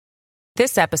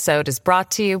This episode is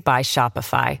brought to you by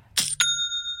Shopify.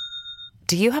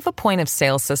 Do you have a point of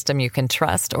sale system you can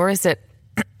trust, or is it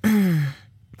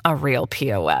a real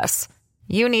POS?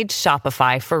 You need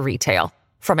Shopify for retail.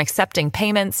 From accepting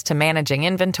payments to managing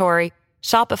inventory,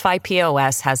 Shopify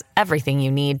POS has everything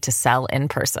you need to sell in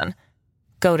person.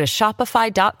 Go to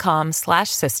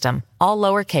shopify.com/system, all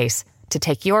lowercase, to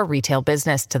take your retail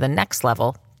business to the next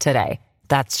level today.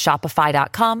 That's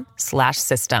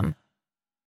shopify.com/system.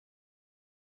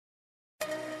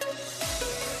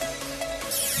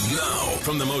 Now,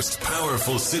 from the most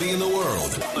powerful city in the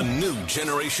world, a new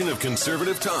generation of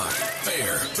conservative talk.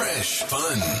 Fair, fresh,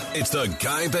 fun. It's the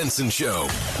Guy Benson Show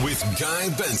with Guy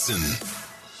Benson.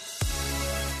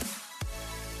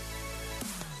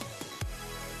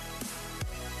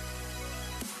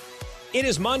 It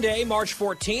is Monday, March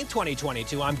 14th,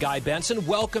 2022. I'm Guy Benson.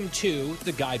 Welcome to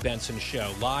the Guy Benson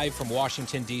Show, live from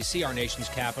Washington, D.C., our nation's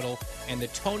capital, and the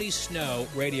Tony Snow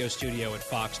radio studio at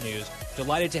Fox News.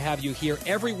 Delighted to have you here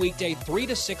every weekday, 3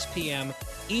 to 6 p.m.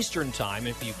 Eastern Time.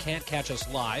 If you can't catch us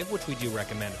live, which we do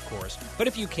recommend, of course, but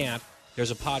if you can't,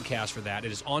 there's a podcast for that.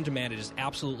 It is on demand. It is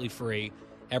absolutely free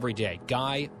every day.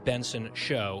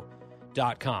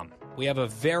 GuyBensonShow.com. We have a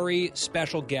very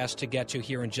special guest to get to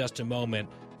here in just a moment.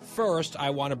 First,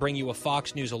 I want to bring you a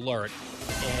Fox News alert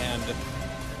and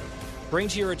bring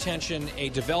to your attention a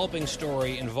developing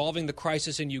story involving the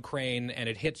crisis in Ukraine, and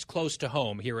it hits close to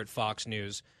home here at Fox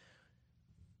News.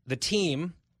 The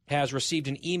team has received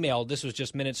an email, this was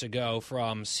just minutes ago,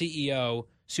 from CEO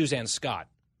Suzanne Scott,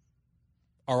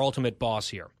 our ultimate boss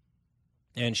here.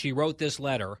 And she wrote this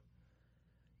letter.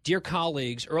 Dear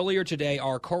colleagues, earlier today,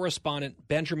 our correspondent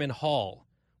Benjamin Hall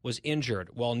was injured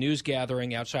while news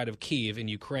gathering outside of Kyiv in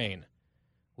Ukraine.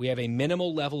 We have a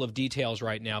minimal level of details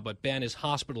right now, but Ben is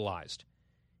hospitalized,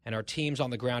 and our teams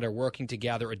on the ground are working to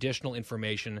gather additional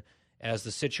information as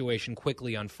the situation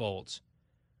quickly unfolds.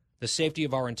 The safety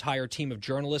of our entire team of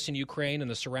journalists in Ukraine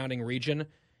and the surrounding region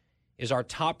is our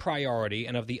top priority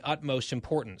and of the utmost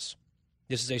importance.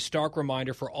 This is a stark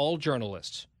reminder for all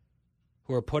journalists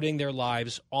who are putting their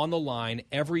lives on the line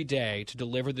every day to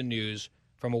deliver the news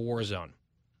from a war zone.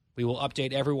 We will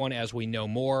update everyone as we know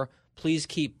more. Please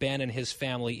keep Ben and his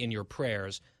family in your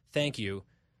prayers. Thank you,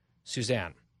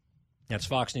 Suzanne. That's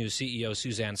Fox News CEO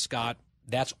Suzanne Scott.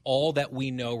 That's all that we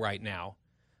know right now.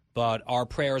 But our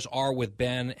prayers are with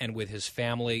Ben and with his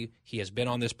family. He has been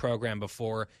on this program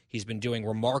before. He's been doing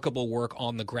remarkable work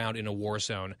on the ground in a war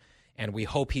zone, and we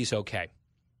hope he's okay.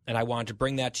 And I wanted to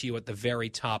bring that to you at the very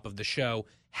top of the show.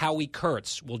 Howie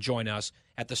Kurtz will join us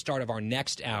at the start of our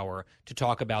next hour to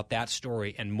talk about that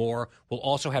story and more. We'll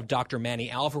also have Dr. Manny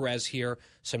Alvarez here,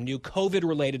 some new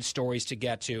COVID-related stories to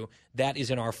get to. That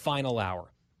is in our final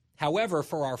hour. However,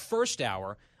 for our first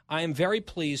hour, I am very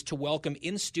pleased to welcome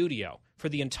in studio for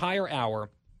the entire hour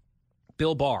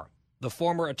Bill Barr, the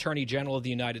former Attorney General of the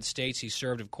United States. He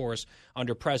served, of course,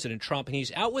 under President Trump, and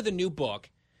he's out with a new book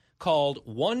called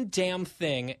One Damn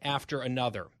Thing After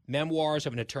Another, Memoirs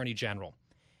of an Attorney General.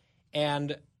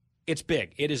 And it's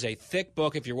big. It is a thick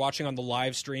book. If you're watching on the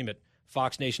live stream at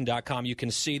foxnation.com, you can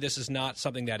see this is not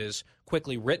something that is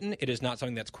quickly written. It is not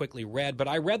something that's quickly read. But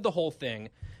I read the whole thing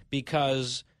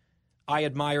because I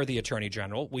admire the Attorney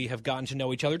General. We have gotten to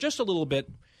know each other just a little bit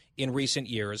in recent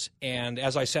years. And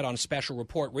as I said on Special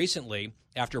Report recently,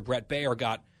 after Brett Baer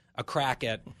got a crack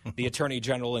at the Attorney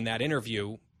General in that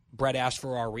interview, Brett asked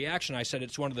for our reaction. I said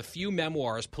it's one of the few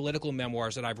memoirs, political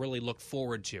memoirs, that I've really looked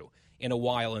forward to in a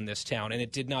while in this town, and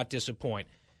it did not disappoint.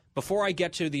 Before I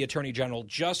get to the Attorney General,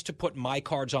 just to put my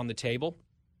cards on the table,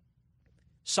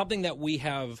 something that we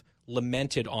have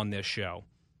lamented on this show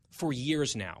for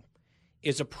years now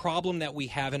is a problem that we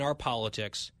have in our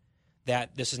politics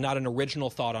that this is not an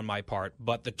original thought on my part,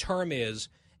 but the term is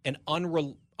an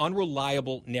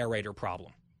unreliable narrator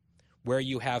problem, where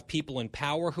you have people in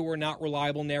power who are not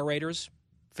reliable narrators,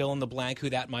 fill in the blank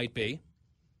who that might be,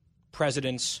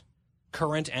 presidents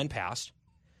current and past.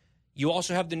 You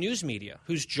also have the news media,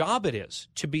 whose job it is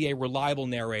to be a reliable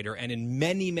narrator, and in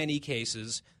many, many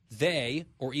cases, they,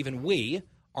 or even we,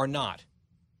 are not.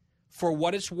 For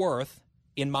what it's worth,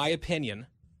 in my opinion,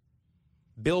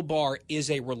 Bill Barr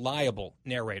is a reliable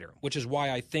narrator, which is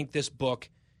why I think this book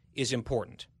is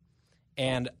important.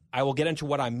 And I will get into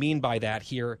what I mean by that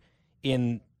here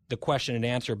in the question and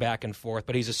answer back and forth,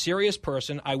 but he's a serious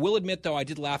person. I will admit, though, I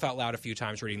did laugh out loud a few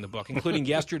times reading the book, including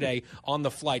yesterday on the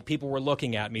flight. People were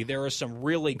looking at me. There are some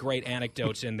really great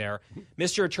anecdotes in there.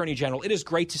 Mr. Attorney General, it is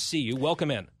great to see you.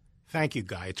 Welcome in. Thank you,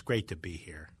 Guy. It's great to be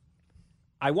here.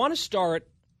 I want to start,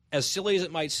 as silly as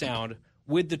it might sound,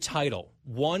 with the title,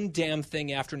 One Damn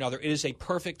Thing After Another. It is a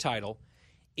perfect title.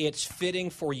 It's fitting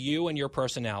for you and your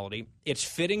personality. It's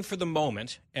fitting for the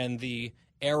moment and the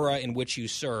era in which you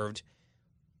served.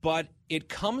 But it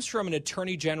comes from an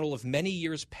attorney general of many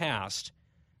years past.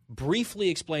 Briefly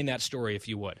explain that story, if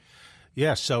you would.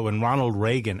 Yes, so when Ronald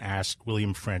Reagan asked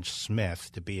William French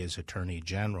Smith to be his attorney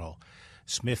general,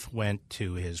 Smith went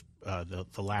to his the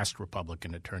last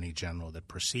Republican attorney general that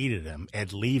preceded him,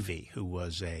 Ed Levy, who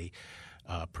was a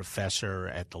professor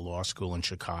at the law school in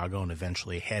Chicago and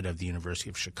eventually head of the University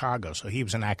of Chicago. So he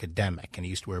was an academic, and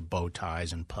he used to wear bow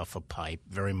ties and puff a pipe,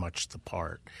 very much the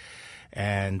part.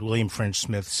 And William French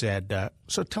Smith said,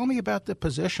 so tell me about the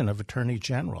position of attorney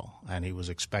general. And he was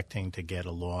expecting to get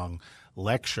a long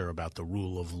lecture about the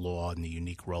rule of law and the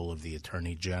unique role of the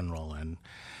attorney general. And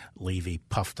Levy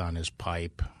puffed on his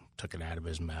pipe, took it out of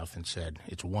his mouth, and said,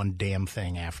 it's one damn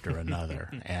thing after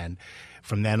another. And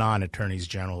from then on, attorneys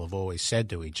general have always said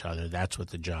to each other, that's what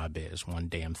the job is, one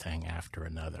damn thing after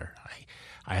another.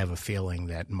 I have a feeling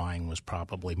that mine was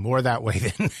probably more that way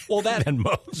than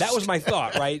most. That was my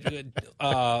thought, right?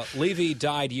 Levy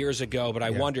died years ago, but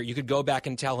I wonder, you could go back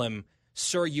and tell him,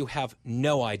 sir, you have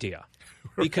no idea.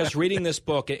 Because reading this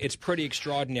book, it's pretty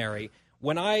extraordinary.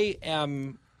 When I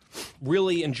am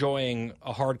really enjoying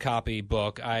a hard copy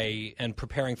book and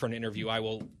preparing for an interview, I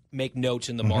will make notes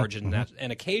in the margin.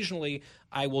 And occasionally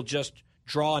I will just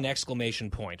draw an exclamation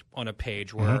point on a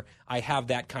page where I have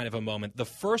that kind of a moment. The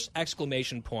first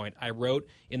exclamation point I wrote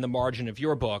in the margin of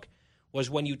your book was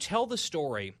when you tell the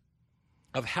story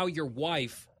of how your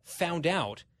wife found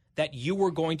out that you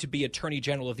were going to be Attorney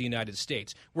General of the United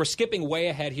States. We're skipping way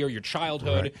ahead here, your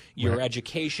childhood, your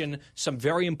education, some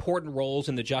very important roles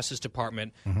in the Justice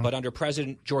Department. But under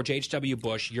President George H.W.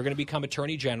 Bush, you're going to become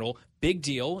Attorney General. Big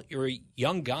deal. You're a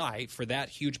young guy for that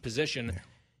huge position.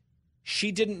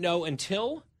 She didn't know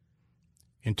until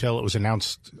it was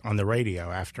announced on the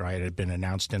radio after I had been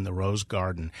announced in the Rose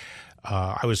Garden.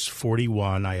 I was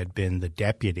 41. I had been the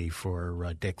deputy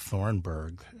for Dick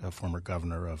Thornburgh, a former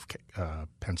governor of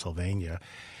Pennsylvania,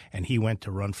 and he went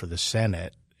to run for the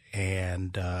Senate,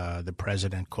 and the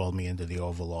president called me into the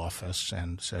Oval Office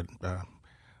and said, I'm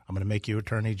going to make you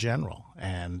Attorney General,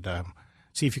 and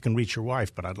see if you can reach your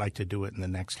wife, but I'd like to do it in the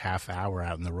next half hour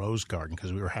out in the Rose Garden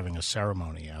because we were having a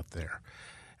ceremony out there.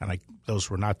 And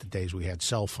those were not the days we had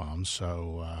cell phones,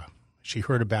 so she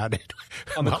heard about it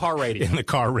on the car radio. In the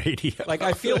car radio. Like,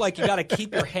 I feel like you got to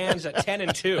keep your hands at 10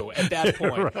 and 2 at that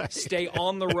point. Right. Stay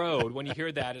on the road when you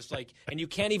hear that. It's like, and you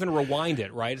can't even rewind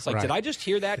it, right? It's like, did I just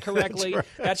hear that correctly?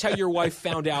 That's how your wife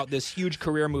found out this huge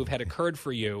career move had occurred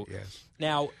for you. Yes.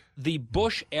 Now, the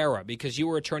Bush era, because you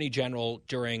were Attorney General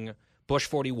during Bush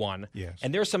 41,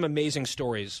 and there's some amazing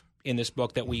stories in this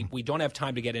book that we don't have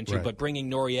time to get into, but bringing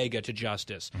Noriega to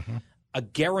justice, a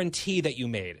guarantee that you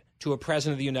made to a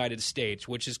president of the United States,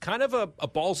 which is kind of a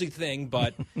ballsy thing,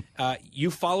 but you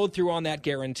followed through on that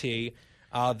guarantee.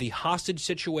 The hostage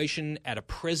situation at a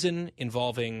prison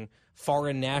involving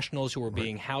foreign nationals who were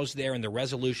being housed there, and the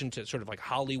resolution to sort of like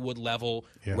Hollywood level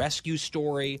rescue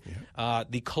story,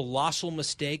 the colossal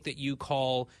mistake that you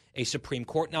call a Supreme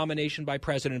Court nomination by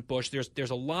President Bush.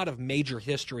 There's a lot of major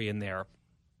history in there.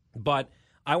 But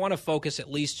I want to focus,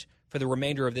 at least for the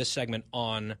remainder of this segment,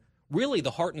 on really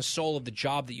the heart and soul of the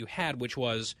job that you had, which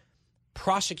was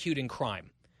prosecuting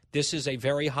crime. This is a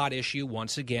very hot issue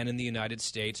once again in the United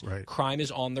States. Crime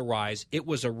is on the rise. It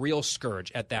was a real scourge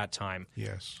at that time.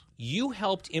 Yes. You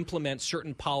helped implement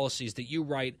certain policies that you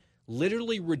write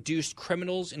literally reduced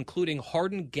criminals, including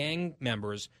hardened gang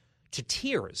members, to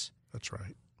tears. That's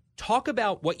right. Talk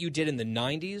about what you did in the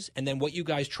 90s and then what you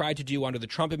guys tried to do under the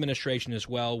Trump administration as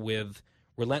well with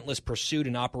Relentless Pursuit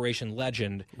and Operation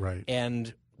Legend.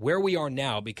 And where we are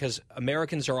now, because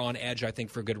Americans are on edge, I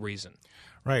think, for good reason.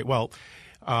 Right. Well,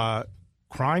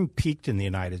 crime peaked in the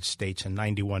United States in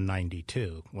 91,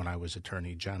 92 when I was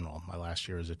Attorney General, my last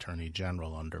year as Attorney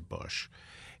General under Bush.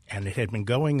 And it had been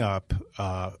going up.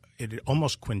 It had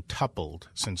almost quintupled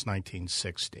since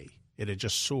 1960. It had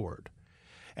just soared.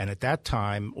 And at that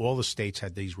time, all the states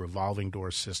had these revolving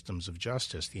door systems of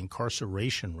justice. The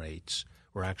incarceration rates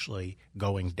were actually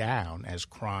going down as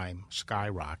crime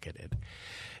skyrocketed.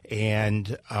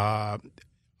 And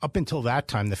up until that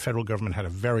time, the federal government had a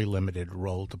very limited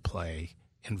role to play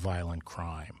in violent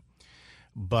crime.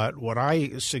 But what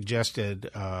I suggested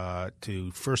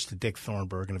to Dick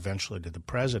Thornburgh and eventually to the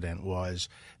president was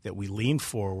that we lean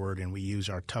forward and we use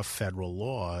our tough federal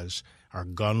laws, our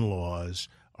gun laws,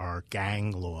 our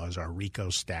gang laws, our RICO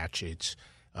statutes,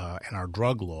 and our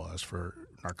drug laws for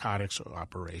narcotics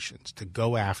operations to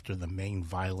go after the main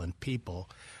violent people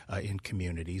in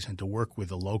communities and to work with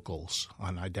the locals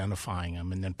on identifying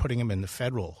them and then putting them in the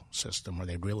federal system where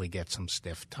they'd really get some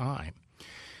stiff time.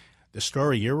 The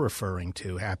story you're referring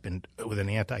to happened with an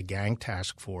anti-gang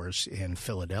task force in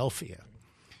Philadelphia.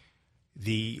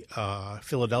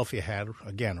 Philadelphia had,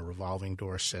 again, a revolving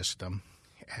door system,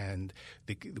 and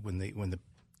when the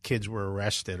kids were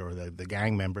arrested or the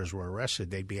gang members were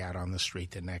arrested, they'd be out on the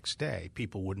street the next day.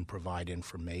 People wouldn't provide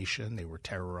information. They were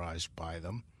terrorized by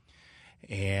them.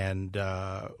 And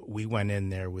we went in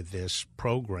there with this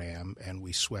program, and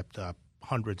we swept up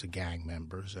hundreds of gang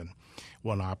members. And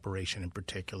one operation in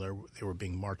particular, they were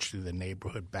being marched through the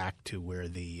neighborhood back to where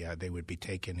they would be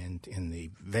taken in the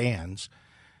vans.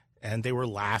 And they were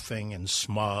laughing and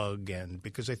smug, and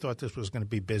because they thought this was going to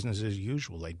be business as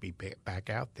usual, they'd be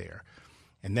back out there.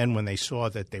 And then when they saw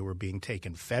that they were being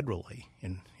taken federally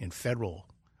in federal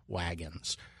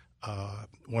wagons,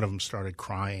 one of them started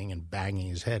crying and banging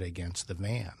his head against the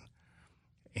van.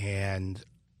 And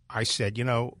I said,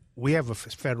 we have a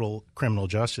federal criminal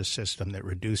justice system that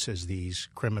reduces these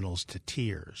criminals to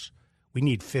tiers. We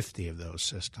need 50 of those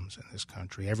systems in this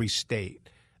country. Every state,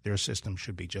 their system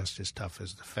should be just as tough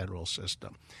as the federal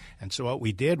system. And so what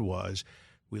we did was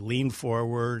we leaned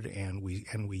forward and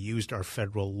we used our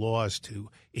federal laws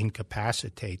to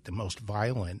incapacitate the most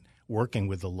violent, working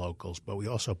with the locals, but we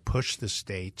also pushed the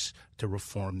states to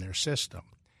reform their system.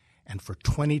 And for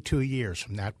 22 years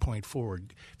from that point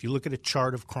forward, if you look at a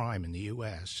chart of crime in the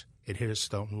U.S., it hit a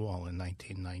stone wall in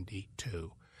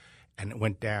 1992. And it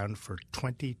went down for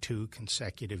 22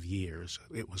 consecutive years.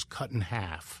 It was cut in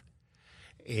half.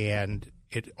 And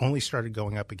it only started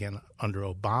going up again under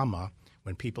Obama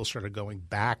when people started going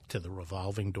back to the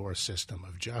revolving door system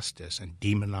of justice and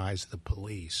demonized the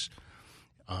police.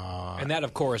 And that,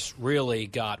 of course, really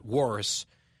got worse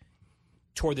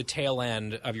toward the tail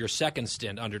end of your second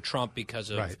stint under Trump because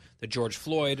of the George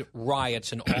Floyd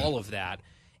riots and all of that.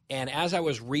 And as I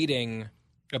was reading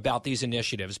about these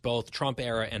initiatives, both Trump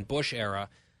era and Bush era,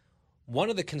 one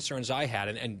of the concerns I had,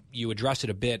 and you addressed it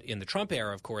a bit in the Trump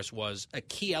era, of course, was a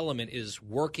key element is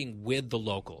working with the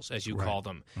locals, as you call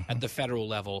them, at the federal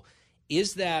level.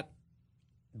 Is that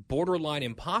borderline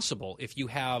impossible if you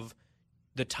have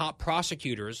the top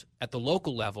prosecutors at the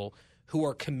local level who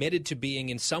are committed to being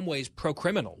in some ways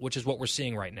pro-criminal, which is what we're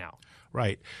seeing right now?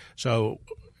 Right. So,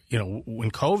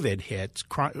 when COVID hit,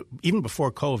 even before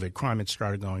COVID, crime had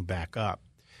started going back up.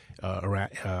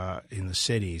 In the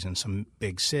cities, in some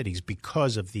big cities,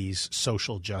 because of these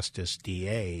social justice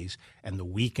DAs and the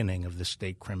weakening of the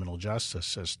state criminal justice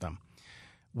system.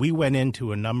 We went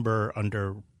into a number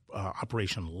under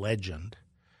Operation Legend,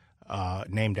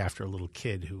 named after a little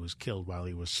kid who was killed while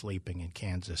he was sleeping in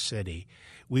Kansas City.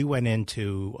 We went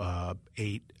into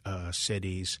 8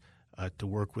 cities to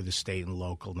work with the state and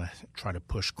local to try to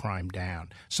push crime down.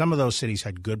 Some of those cities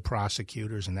had good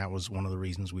prosecutors, and that was one of the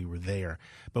reasons we were there.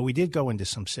 But we did go into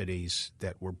some cities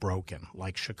that were broken,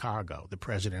 like Chicago. The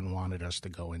president wanted us to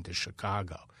go into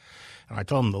Chicago. And I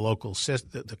told him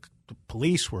the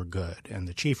police were good, and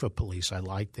the chief of police I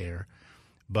liked there,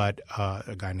 but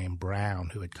a guy named Brown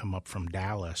who had come up from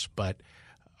Dallas. But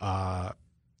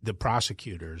the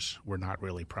prosecutors were not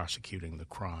really prosecuting the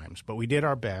crimes. But we did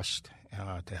our best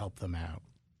to help them out.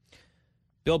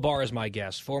 Bill Barr is my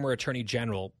guest, former Attorney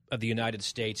General of the United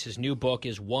States. His new book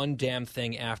is One Damn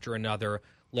Thing After Another.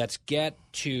 Let's get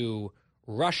to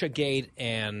Russiagate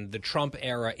and the Trump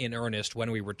era in earnest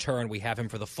when we return. We have him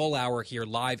for the full hour here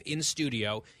live in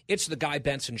studio. It's The Guy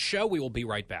Benson Show. We will be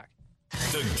right back.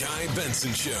 The Guy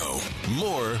Benson Show.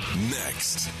 More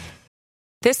next.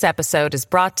 This episode is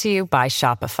brought to you by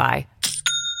Shopify.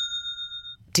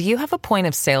 Do you have a point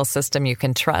of sale system you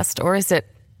can trust, or is it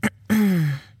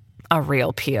a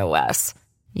real POS?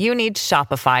 You need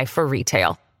Shopify for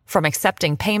retail. From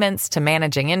accepting payments to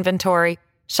managing inventory,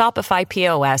 Shopify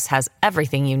POS has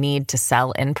everything you need to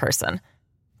sell in person.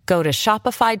 Go to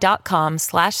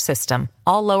shopify.com/system,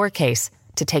 all lowercase,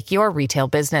 to take your retail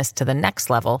business to the next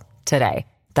level today.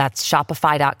 That's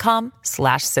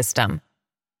shopify.com/system.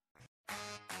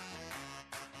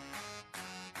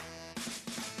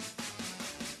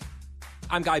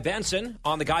 I'm Guy Benson.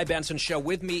 On The Guy Benson Show,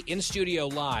 with me in studio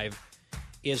live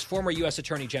is former U.S.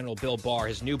 Attorney General Bill Barr.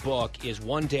 His new book is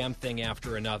One Damn Thing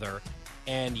After Another.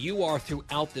 And you are,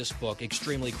 throughout this book,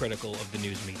 extremely critical of the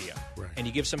news media. Right. And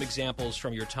you give some examples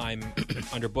from your time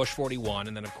under Bush 41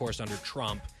 and then, of course, under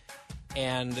Trump.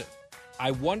 And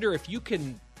I wonder if you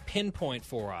can pinpoint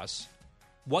for us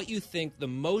what you think the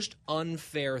most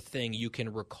unfair thing you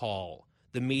can recall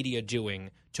the media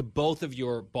doing to both of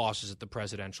your bosses at the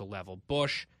presidential level,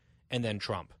 Bush and then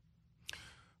Trump.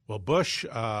 Well, Bush,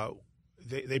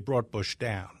 they brought Bush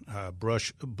down.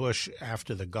 Bush,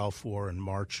 after the Gulf War in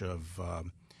March of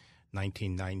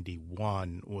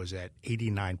 1991, was at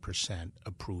 89%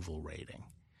 approval rating.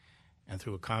 And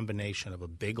through a combination of a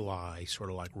big lie, sort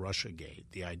of like Russiagate,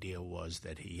 the idea was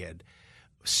that he had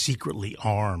secretly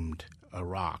armed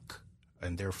Iraq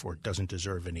and therefore doesn't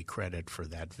deserve any credit for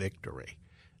that victory.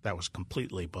 That was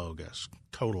completely bogus,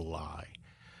 total lie,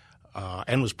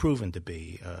 and was proven to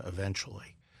be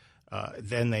eventually.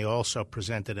 Then they also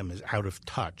presented him as out of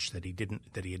touch, that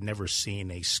he had never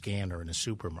seen a scanner in a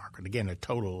supermarket. Again, a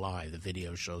total lie. The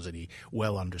video shows that he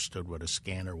well understood what a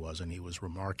scanner was, and he was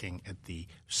remarking at the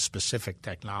specific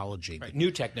technology. Right,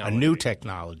 new technology. A new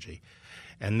technology.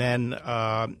 And then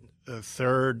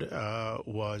third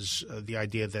was the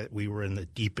idea that we were in the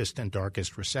deepest and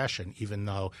darkest recession, even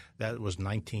though that was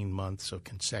 19 months of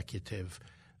consecutive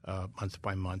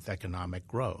month-by-month economic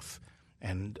growth.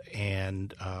 And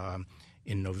in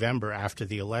November, after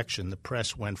the election, the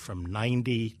press went from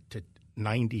 90 to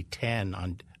 90-10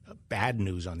 on bad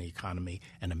news on the economy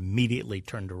and immediately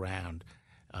turned around.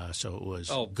 So it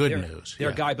was good news.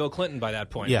 Their guy, Bill Clinton, by that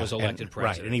point, was elected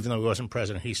president. Right, and even though he wasn't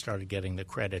president, he started getting the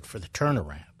credit for the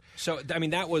turnaround. So, I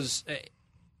mean, that was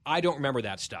I don't remember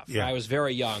that stuff. Yeah. I was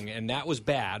very young, and that was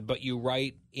bad, but you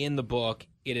write in the book,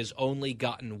 it has only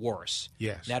gotten worse.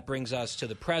 Yes. That brings us to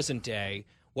the present day.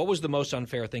 What was the most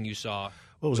unfair thing you saw?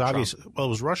 Well, it was obvious. Well, it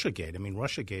was Russiagate. I mean,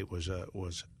 Russiagate was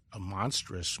a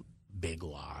monstrous big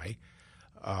lie,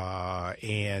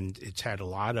 and it's had a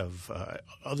lot of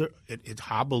It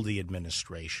hobbled the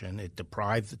administration. It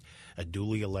deprived a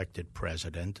duly elected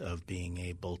president of being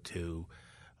able to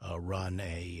run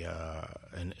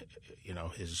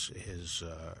his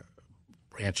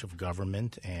branch of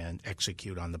government and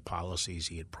execute on the policies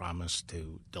he had promised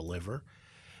to deliver,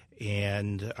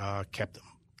 and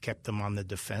kept them on the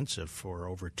defensive for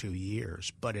over 2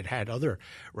 years. But it had other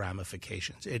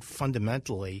ramifications. It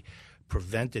fundamentally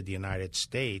prevented the United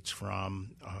States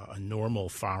from a normal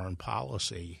foreign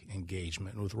policy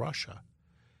engagement with Russia,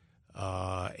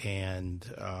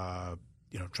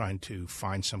 trying to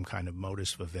find some kind of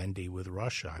modus vivendi with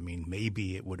Russia. I mean,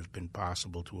 maybe it would have been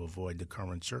possible to avoid the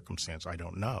current circumstance. I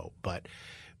don't know. But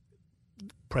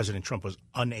President Trump was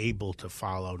unable to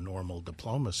follow normal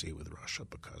diplomacy with Russia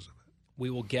because of it. We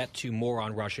will get to more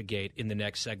on Russiagate in the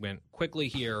next segment. Quickly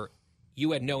here,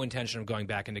 you had no intention of going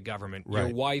back into government. Right.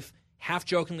 Your wife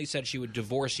half-jokingly said she would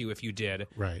divorce you if you did.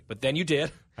 Right. But then you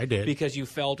did. I did. Because you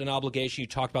felt an obligation. You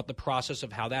talked about the process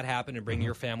of how that happened and bringing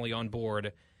your family on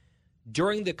board.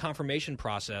 During the confirmation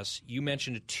process, you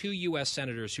mentioned 2 U.S.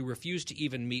 senators who refused to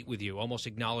even meet with you, almost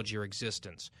acknowledge your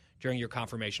existence during your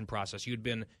confirmation process. You had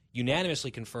been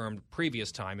unanimously confirmed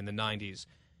previous time in the 90s.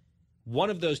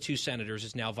 One of those 2 senators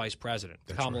is now vice president,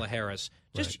 Kamala Harris.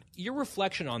 Just your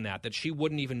reflection on that she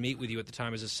wouldn't even meet with you at the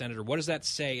time as a senator. What does that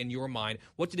say in your mind?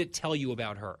 What did it tell you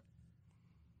about her?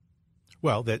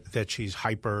 Well, that she's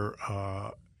hyper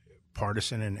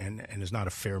partisan and is not a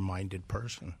fair-minded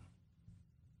person.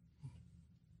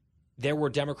 There were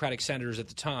Democratic senators at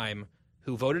the time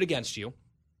who voted against you,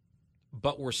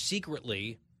 but were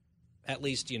secretly, at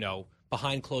least,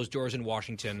 behind closed doors in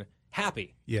Washington,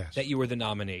 happy that you were the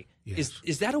nominee. Yes.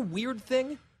 Is that a weird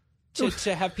thing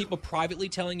to have people privately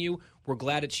telling you, we're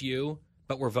glad it's you,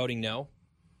 but we're voting no?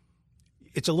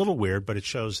 It's a little weird, but it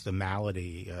shows the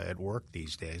malady at work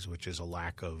these days, which is a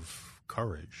lack of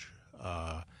courage.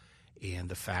 And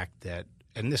the fact that,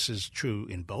 and this is true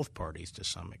in both parties to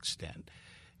some extent,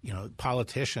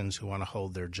 politicians who want to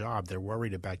hold their job, they're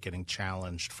worried about getting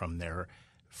challenged in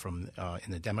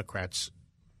the Democrats'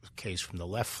 case from the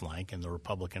left flank and the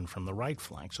Republican from the right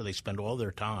flank. So they spend all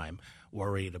their time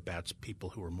worried about people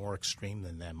who are more extreme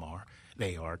than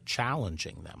they are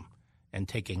challenging them and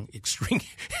taking extreme,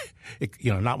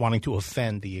 not wanting to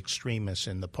offend the extremists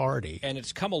in the party. And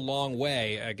it's come a long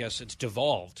way. I guess it's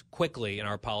devolved quickly in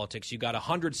our politics. You got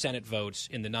 100 Senate votes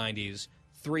in the 90s,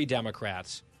 3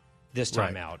 Democrats this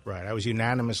time out. Right. I was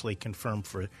unanimously confirmed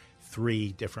for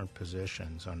 3 different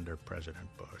positions under President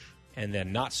Bush. And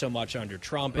then not so much under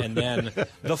Trump. And then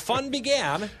the fun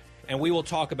began, and we will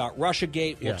talk about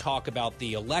Russiagate. We'll talk about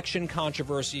the election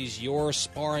controversies, your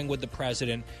sparring with the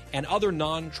president, and other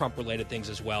non-Trump-related things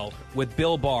as well with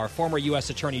Bill Barr, former U.S.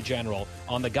 Attorney General,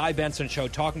 on The Guy Benson Show,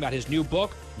 talking about his new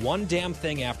book, One Damn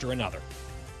Thing After Another.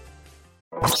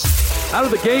 Out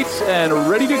of the gates and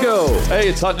ready to go. Hey,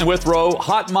 it's Hutton and Withrow.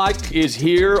 Hot Mike is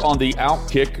here on the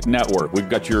Outkick Network. We've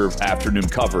got your afternoon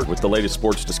covered with the latest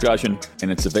sports discussion,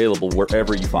 and it's available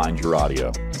wherever you find your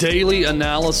audio. Daily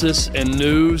analysis and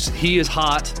news. He is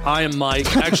hot. I am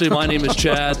Mike. Actually, my name is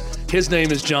Chad. His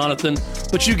name is Jonathan,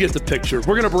 but you get the picture.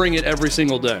 We're going to bring it every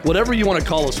single day. Whatever you want to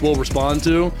call us, we'll respond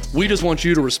to. We just want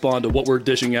you to respond to what we're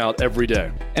dishing out every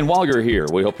day. And while you're here,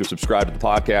 we hope you subscribe to the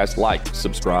podcast, like,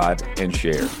 subscribe, and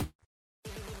share.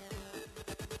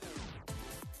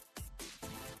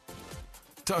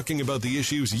 talking about the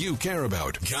issues you care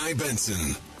about. Guy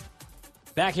Benson.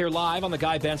 Back here live on the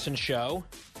Guy Benson Show.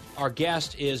 Our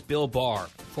guest is Bill Barr,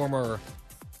 former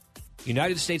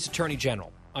United States Attorney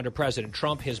General under President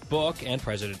Trump. His book, and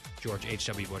President George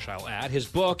H.W. Bush, I'll add, his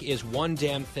book is One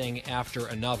Damn Thing After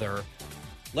Another.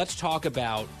 Let's talk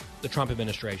about the Trump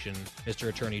administration, Mr.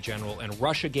 Attorney General, and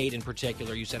Russiagate in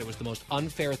particular. You said it was the most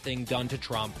unfair thing done to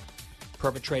Trump,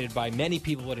 perpetrated by many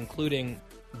people, but including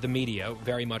the media,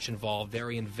 very much involved,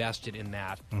 very invested in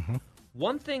that. Mm-hmm.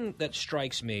 One thing that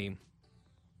strikes me,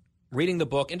 reading the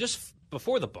book, and just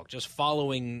before the book, just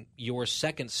following your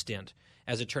second stint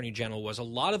as Attorney General, was a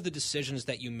lot of the decisions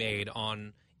that you made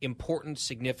on important,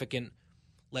 significant,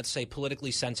 let's say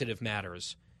politically sensitive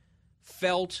matters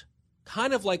felt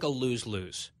kind of like a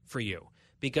lose-lose for you.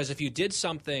 Because if you did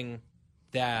something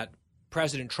that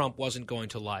President Trump wasn't going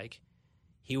to like,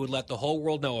 he would let the whole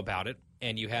world know about it,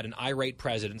 and you had an irate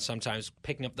president sometimes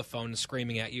picking up the phone and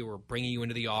screaming at you or bringing you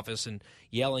into the office and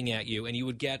yelling at you, and you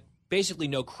would get basically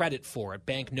no credit for it,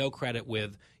 bank no credit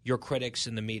with your critics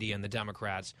in the media and the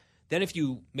Democrats. Then if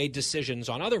you made decisions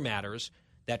on other matters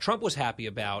that Trump was happy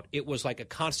about, it was like a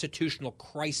constitutional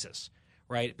crisis,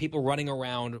 right? People running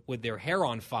around with their hair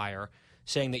on fire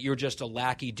saying that you're just a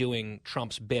lackey doing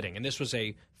Trump's bidding. And this was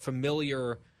a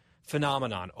familiar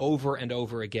phenomenon over and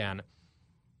over again.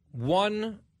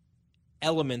 One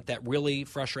element that really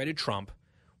frustrated Trump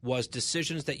was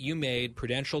decisions that you made,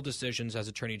 prudential decisions as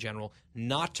Attorney General,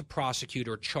 not to prosecute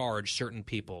or charge certain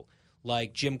people,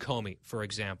 like Jim Comey, for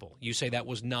example. You say that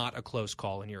was not a close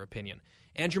call in your opinion.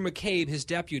 Andrew McCabe, his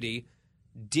deputy,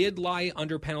 did lie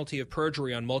under penalty of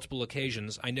perjury on multiple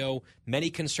occasions. I know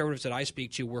many conservatives that I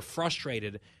speak to were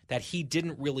frustrated that he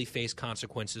didn't really face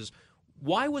consequences.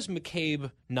 Why was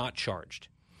McCabe not charged?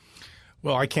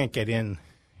 Well, I can't get in,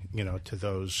 to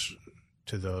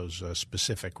those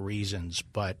specific reasons,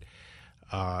 but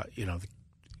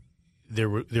there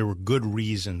were good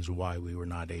reasons why we were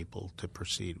not able to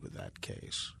proceed with that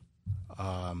case.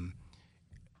 A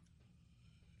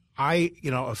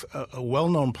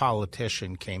well-known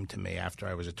politician came to me after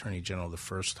I was Attorney General the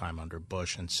first time under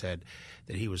Bush and said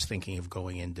that he was thinking of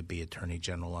going in to be Attorney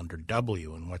General under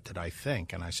W. And what did I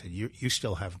think? And I said, you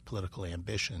still have political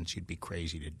ambitions. You'd be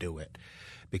crazy to do it.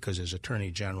 Because as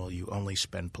Attorney General, you only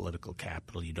spend political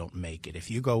capital. You don't make it. If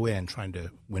you go in trying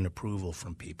to win approval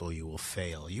from people, you will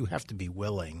fail. You have to be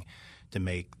willing to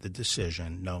make the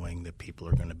decision knowing that people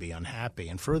are going to be unhappy.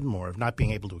 And furthermore, of not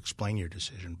being able to explain your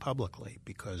decision publicly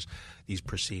because these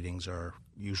proceedings are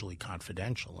usually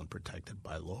confidential and protected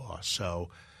by law.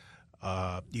 So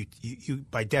you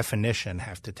by definition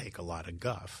have to take a lot of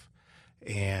guff.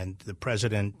 And the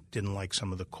president didn't like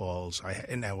some of the calls.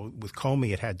 And now with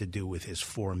Comey, it had to do with his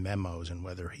 4 memos and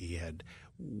whether he had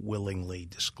willingly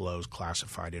disclosed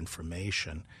classified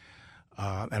information.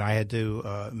 And I had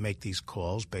to make these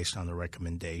calls based on the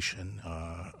recommendation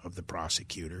of the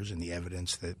prosecutors and the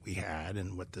evidence that we had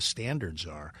and what the standards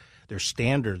are. There's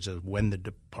standards of when the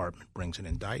department brings an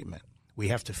indictment. We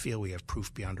have to feel we have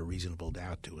proof beyond a reasonable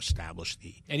doubt to establish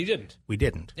the – And you didn't. We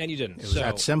didn't. And you didn't. It was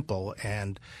that simple.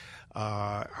 And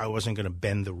I wasn't going to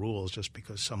bend the rules just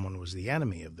because someone was the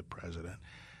enemy of the president.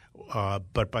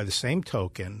 But by the same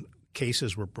token –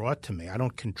 cases were brought to me. I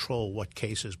don't control what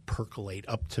cases percolate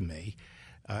up to me,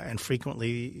 and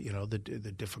frequently,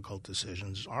 the difficult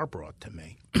decisions are brought to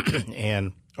me,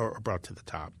 or brought to the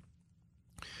top.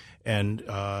 And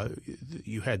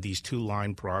you had these some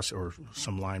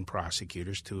line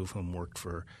prosecutors, 2 of whom worked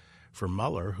for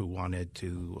Mueller, who wanted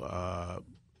to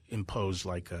impose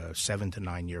like a 7 to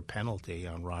 9 year penalty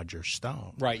on Roger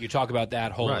Stone. Right. You talk about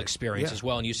that whole experience as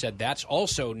well, and you said that's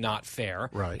also not fair.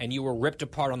 Right. And you were ripped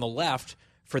apart on the left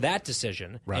for that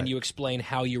decision, right. And you explain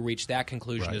how you reached that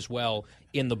conclusion as well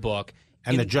in the book.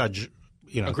 And the judge,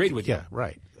 agreed with you. Yeah,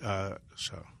 right.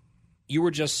 So you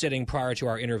were just sitting prior to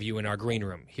our interview in our green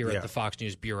room here at the Fox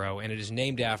News Bureau, and it is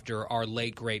named after our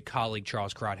late great colleague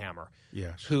Charles Krauthammer,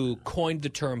 who coined the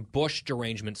term Bush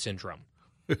derangement syndrome.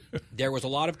 There was a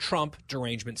lot of Trump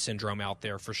derangement syndrome out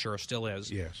there for sure, still is.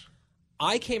 Yes.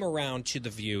 I came around to the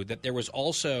view that there was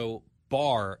also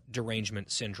Barr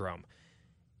derangement syndrome.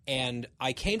 And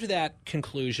I came to that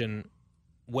conclusion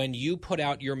when you put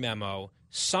out your memo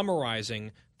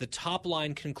summarizing the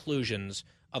top-line conclusions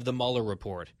of the Mueller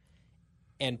report.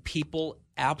 And people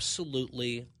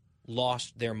absolutely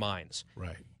lost their minds.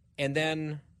 Right. And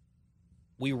then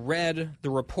we read the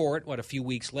report, a few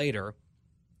weeks later,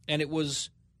 and it was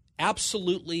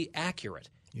absolutely accurate.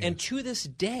 Yes. And to this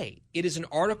day, it is an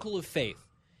article of faith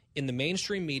in the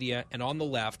mainstream media and on the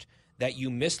left that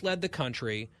you misled the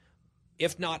country,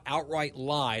 if not outright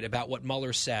lied about what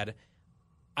Mueller said.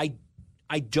 I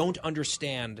I don't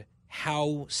understand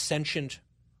how sentient,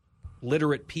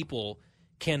 literate people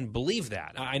can believe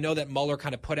that. I know that Mueller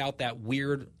kind of put out that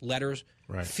weird letters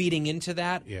feeding into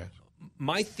that. Yeah.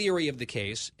 My theory of the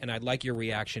case, and I'd like your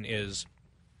reaction, is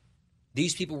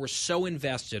these people were so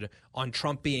invested on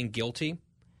Trump being guilty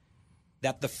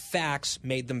that the facts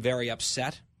made them very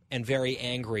upset and very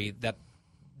angry that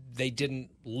they didn't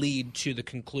lead to the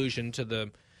conclusion, to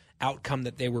the outcome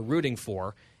that they were rooting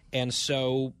for. And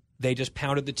so they just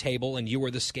pounded the table and you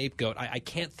were the scapegoat. I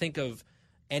can't think of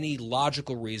any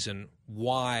logical reason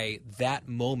why that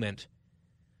moment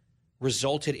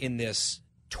resulted in this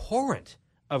torrent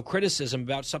of criticism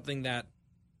about something that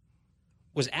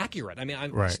was accurate. I mean,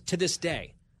 to this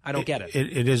day, I don't get it.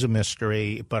 It is a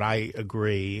mystery, but I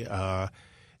agree.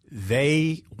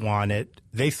 They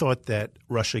thought that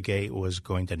Russiagate was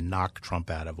going to knock Trump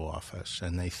out of office,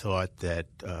 and they thought that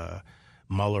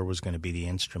Mueller was going to be the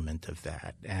instrument of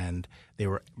that. And they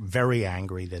were very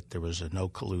angry that there was a no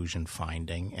collusion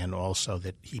finding, and also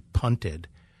that he punted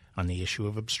on the issue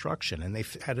of obstruction, and they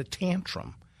had a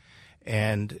tantrum.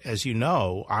 And as you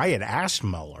know, I had asked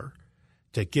Mueller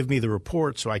to give me the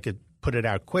report so I could put it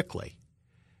out quickly.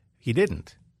 He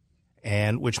didn't,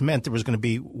 and which meant there was going to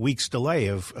be weeks' delay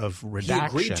of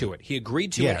redaction. He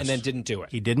agreed to it and then didn't do it.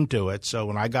 He didn't do it. So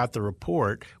when I got the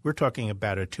report, we're talking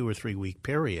about a 2 or 3 week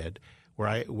period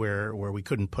where we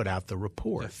couldn't put out the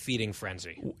report. A feeding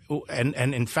frenzy. And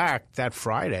in fact, that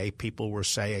Friday, people were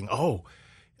saying,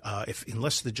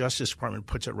 unless the Justice Department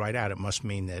puts it right out, it must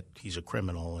mean that he's a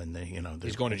criminal and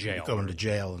he's going to jail. Going to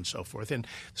jail and so forth. And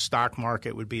the stock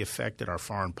market would be affected. Our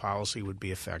foreign policy would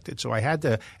be affected. So I had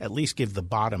to at least give the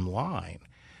bottom line.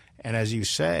 And as you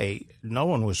say, no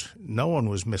one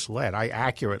was misled. I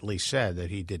accurately said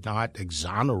that he did not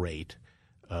exonerate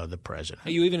the president.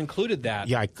 You even included that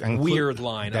weird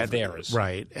line of theirs,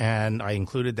 right? And I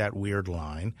included that weird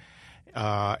line.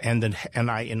 And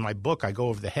in my book, I go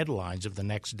over the headlines of the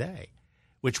next day,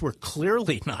 which were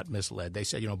clearly not misled. They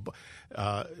said,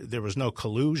 there was no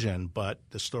collusion, but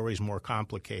the story's more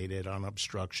complicated on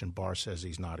obstruction. Barr says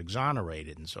he's not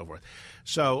exonerated and so forth.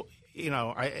 So,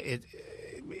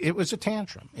 it was a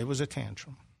tantrum. It was a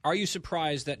tantrum. Are you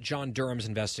surprised that John Durham's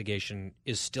investigation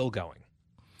is still going?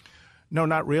 No,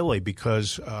 not really,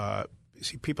 because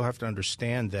people have to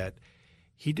understand that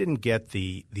he didn't get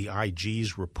the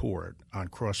IG's report on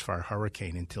Crossfire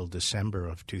Hurricane until December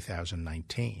of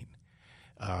 2019.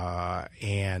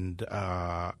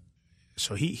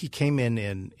 So he came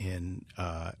in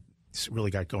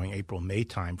really got going April, May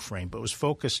time frame, but was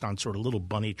focused on sort of little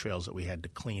bunny trails that we had to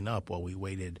clean up while we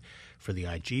waited for the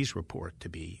IG's report to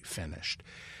be finished.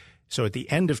 So at the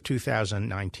end of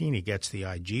 2019, he gets the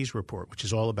IG's report, which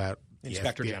is all about the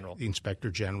Inspector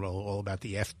General, all about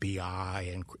the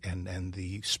FBI and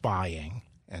the spying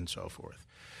and so forth.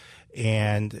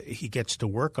 And he gets to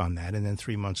work on that. And then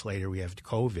 3 months later, we have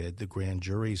COVID. The grand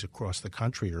juries across the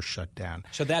country are shut down.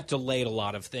 So that delayed a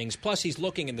lot of things. Plus, he's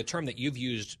looking, and the term that you've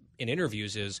used in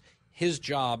interviews is his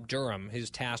job, Durham, his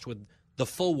tasked with the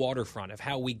full waterfront of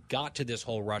how we got to this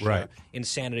whole Russia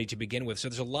insanity to begin with. So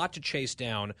there's a lot to chase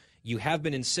down. You have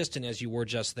been insistent, as you were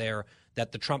just there,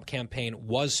 that the Trump campaign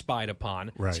was spied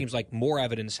upon. Right. It seems like more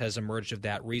evidence has emerged of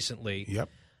that recently. Yep.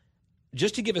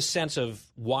 Just to give a sense of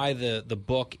why the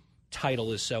book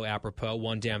title is so apropos,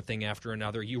 One Damn Thing After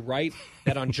Another, you write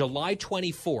that on July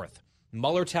 24th,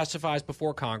 Mueller testifies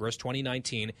before Congress,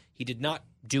 2019. He did not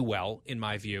do well, in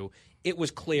my view. It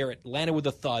was clear. It landed with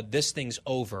a thud. This thing's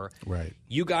over. Right.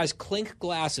 You guys clink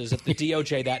glasses at the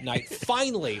DOJ that night.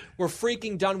 Finally, we're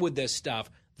freaking done with this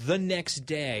stuff. The next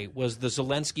day was the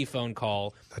Zelensky phone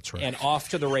call. That's right. And off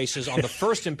to the races on the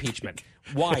first impeachment.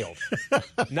 Wild.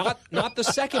 Not the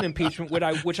second impeachment,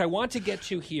 which I want to get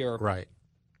to here. Right.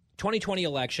 2020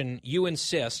 election, you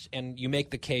insist and you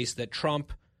make the case that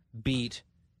Trump beat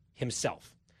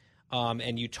himself.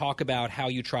 And you talk about how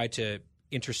you tried to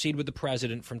intercede with the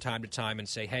president from time to time and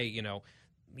say, hey,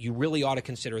 you really ought to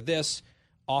consider this.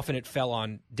 Often it fell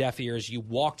on deaf ears. You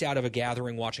walked out of a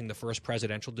gathering watching the first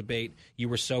presidential debate. You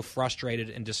were so frustrated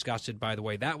and disgusted by the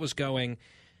way that was going.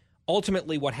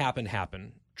 Ultimately, what happened.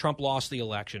 Trump lost the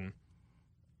election.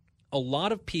 A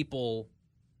lot of people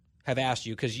have asked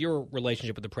you, because your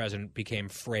relationship with the president became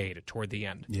frayed toward the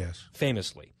end. Yes.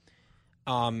 Famously.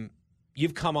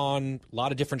 You've come on a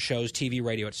lot of different shows, TV,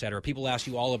 radio, et cetera. People ask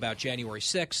you all about January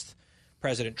 6th,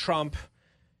 President Trump,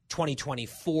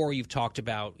 2024. You've talked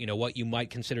about, what you might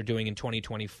consider doing in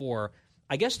 2024.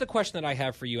 I guess the question that I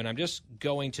have for you, and I'm just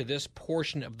going to this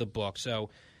portion of the book. So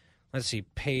let's see,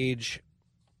 page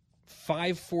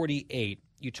 548.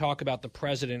 You talk about the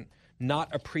president not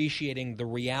appreciating the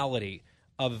reality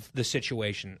of the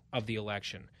situation of the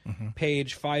election.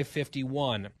 Page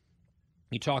 551,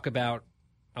 you talk about,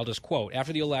 I'll just quote,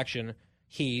 after the election,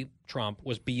 he, Trump,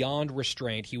 was beyond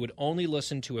restraint. He would only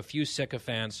listen to a few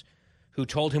sycophants who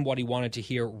told him what he wanted to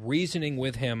hear. Reasoning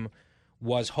with him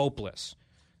was hopeless.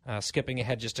 Skipping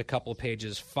ahead just a couple of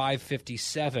pages,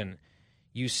 557,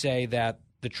 you say that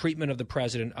the treatment of the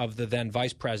president, of the then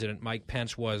vice president, Mike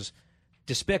Pence, was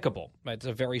despicable. It's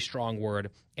a very strong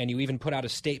word. And you even put out a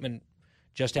statement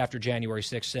just after January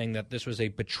 6th saying that this was a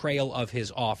betrayal of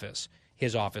his office,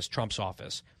 Trump's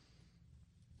office.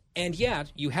 And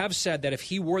yet, you have said that if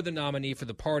he were the nominee for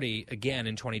the party again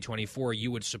in 2024, you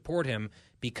would support him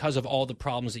because of all the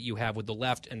problems that you have with the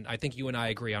left. And I think you and I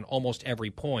agree on almost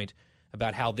every point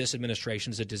about how this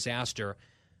administration is a disaster.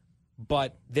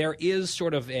 But there is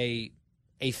sort of a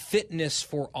fitness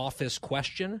for office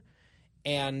question.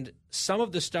 And some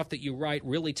of the stuff that you write,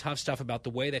 really tough stuff about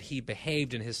the way that he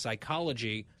behaved in his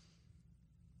psychology,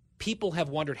 people have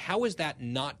wondered, how is that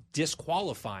not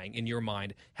disqualifying in your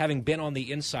mind, having been on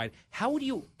the inside? How would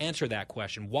you answer that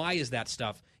question? Why is that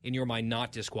stuff in your mind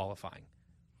not disqualifying?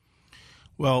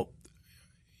 Well,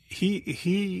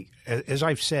 he as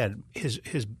I've said,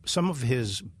 some of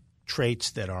his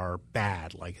traits that are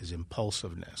bad, like his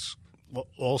impulsiveness,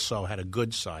 also had a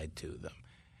good side to them.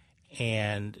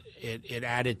 And it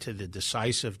added to the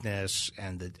decisiveness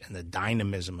and the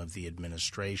dynamism of the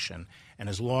administration. And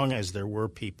as long as there were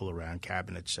people around,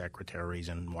 cabinet secretaries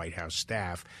and White House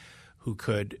staff, who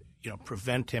could,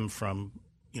 prevent him from,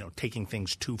 taking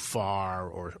things too far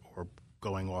or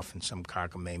going off in some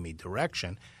cockamamie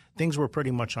direction, things were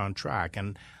pretty much on track.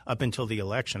 And up until the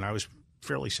election, I was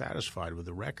fairly satisfied with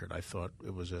the record. I thought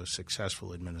it was a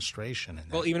successful administration.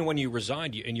 Well, even when you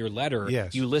resigned, in your letter,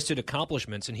 yes, you listed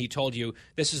accomplishments, and he told you,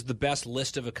 this is the best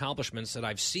list of accomplishments that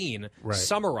I've seen. Right.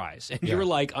 Summarize. And you're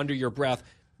like, under your breath,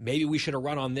 maybe we should have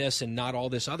run on this and not all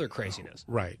this other craziness.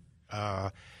 Right.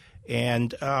 I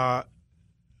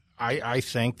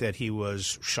think that he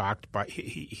was shocked by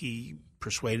he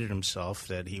persuaded himself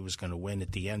that he was going to win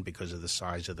at the end because of the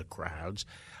size of the crowds.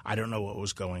 I don't know what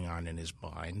was going on in his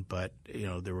mind, but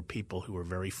there were people who were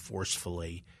very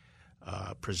forcefully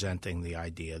presenting the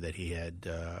idea that he had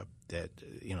there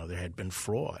had been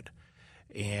fraud.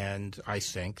 And I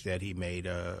think that he made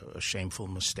a shameful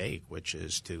mistake, which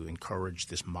is to encourage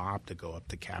this mob to go up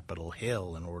to Capitol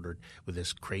Hill with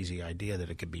this crazy idea that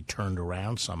it could be turned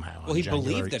around somehow. Well, he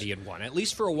believed that he had won. At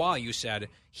least for a while, you said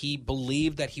he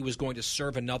believed that he was going to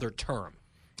serve another term.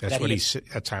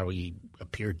 That's how he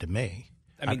appeared to me.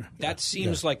 I mean, that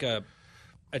seems like a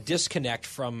disconnect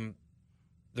from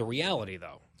the reality,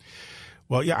 though.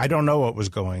 Well, yeah, I don't know what was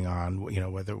going on.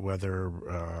 Whether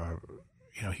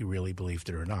he really believed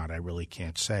it or not, I really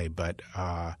can't say. But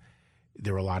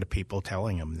there were a lot of people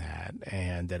telling him that,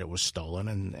 and that it was stolen,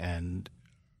 and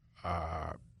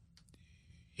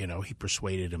he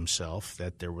persuaded himself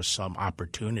that there was some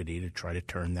opportunity to try to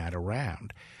turn that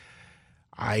around.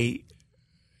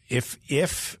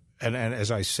 And as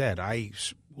I said, I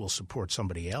will support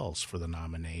somebody else for the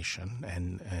nomination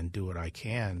and do what I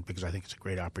can, because I think it's a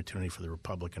great opportunity for the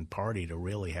Republican Party to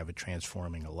really have a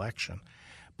transforming election.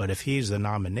 But if he's the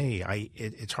nominee,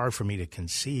 it's hard for me to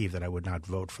conceive that I would not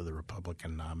vote for the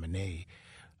Republican nominee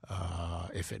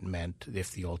if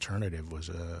the alternative was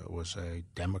a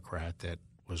Democrat that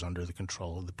was under the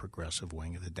control of the progressive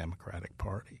wing of the Democratic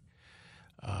Party.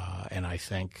 And I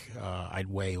think I'd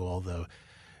weigh all the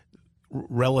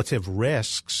relative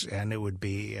risks, and it would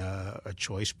be a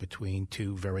choice between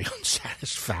two very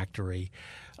unsatisfactory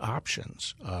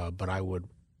options. But I would,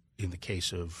 in the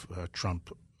case of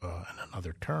Trump in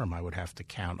another term, I would have to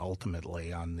count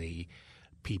ultimately on the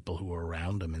people who are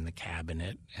around him in the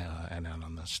cabinet and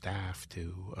on the staff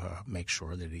to make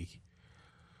sure that he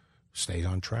stays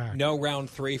on track. No round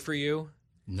three for you?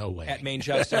 No way. At Main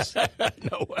Justice?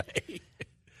 No way.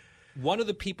 One of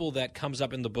the people that comes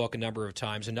up in the book a number of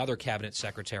times, another cabinet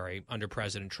secretary under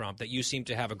President Trump that you seem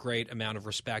to have a great amount of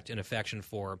respect and affection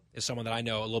for, is someone that I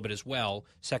know a little bit as well,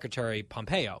 Secretary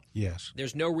Pompeo. Yes.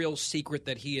 There's no real secret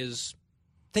that he is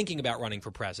thinking about running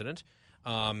for president.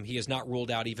 He has not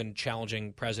ruled out even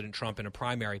challenging President Trump in a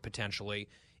primary potentially.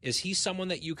 Is he someone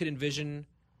that you could envision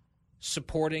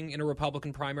supporting in a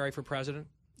Republican primary for president?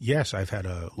 Yes, I've had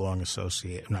a long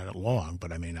not long,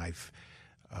 but I mean,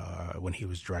 when he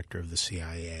was director of the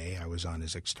CIA, I was on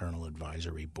his external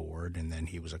advisory board, and then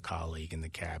he was a colleague in the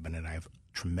cabinet. I have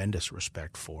tremendous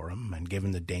respect for him, and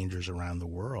given the dangers around the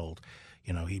world,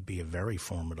 he'd be a very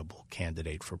formidable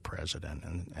candidate for president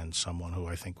and someone who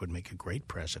I think would make a great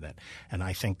president. And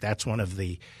I think that's one of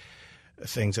the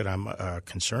things that I'm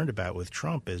concerned about with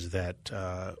Trump is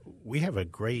that we have a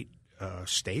great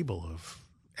stable of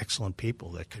excellent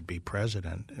people that could be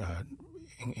president.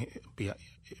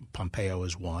 Pompeo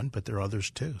is one, but there are others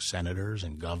too, senators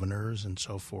and governors and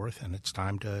so forth, and it's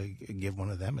time to give one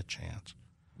of them a chance.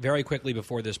 Very quickly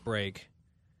before this break,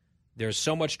 there's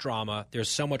so much drama, there's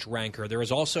so much rancor, there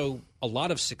is also a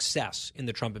lot of success in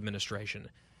the Trump administration.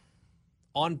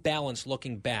 On balance,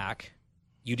 looking back,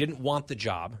 you didn't want the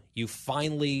job. You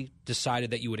finally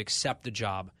decided that you would accept the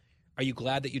job. Are you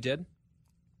glad that you did?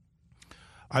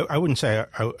 I wouldn't say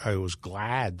I was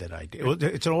glad that I did.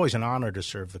 It's always an honor to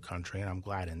serve the country, and I'm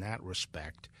glad in that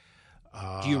respect.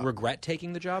 Do you regret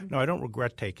taking the job? No, I don't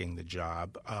regret taking the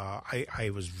job.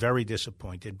 I was very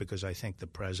disappointed because I think the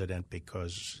president,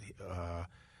 because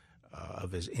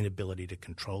of his inability to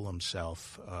control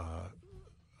himself,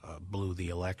 blew the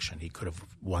election. He could have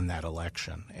won that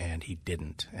election, and he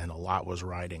didn't, and a lot was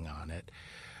riding on it.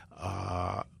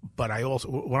 But I also,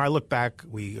 when I look back,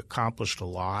 we accomplished a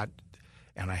lot.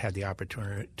 And I had the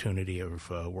opportunity of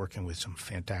working with some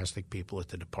fantastic people at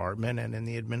the department and in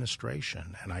the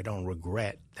administration, and I don't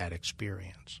regret that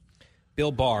experience.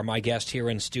 Bill Barr, my guest here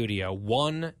in studio.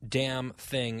 One Damn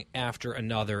Thing After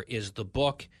Another is the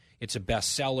book. It's a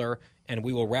bestseller, and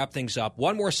we will wrap things up.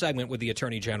 One more segment with the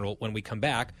Attorney General when we come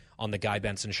back on The Guy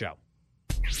Benson Show.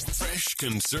 Fresh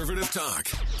conservative talk.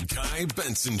 Guy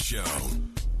Benson Show.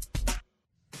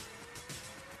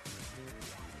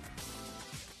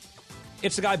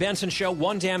 It's the Guy Benson Show,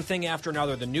 One Damn Thing After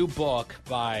Another, the new book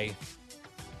by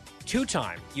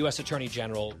two-time U.S. Attorney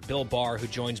General Bill Barr, who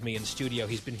joins me in studio.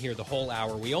 He's been here the whole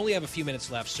hour. We only have a few minutes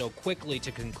left, so quickly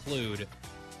to conclude,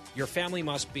 your family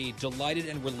must be delighted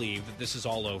and relieved that this is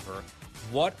all over.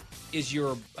 What is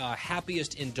your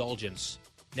happiest indulgence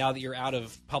now that you're out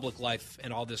of public life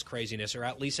and all this craziness, or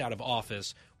at least out of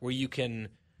office, where you can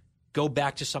go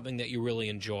back to something that you really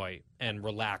enjoy and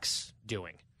relax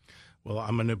doing? Well,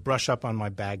 I'm going to brush up on my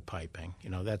bagpiping.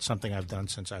 You know, that's something I've done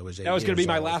since I was 8 years old. That was going to be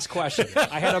my last question.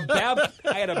 I had a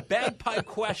bagpipe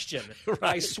question. Right.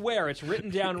 I swear, it's written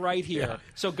down right here. Yeah.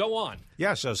 So go on.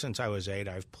 Yeah, so since I was 8,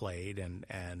 I've played,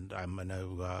 and I'm going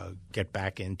to get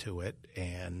back into it,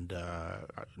 and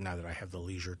now that I have the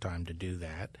leisure time to do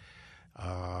that.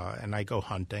 And I go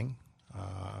hunting.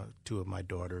 2 of my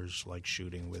daughters like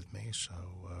shooting with me. So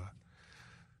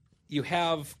you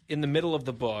have, in the middle of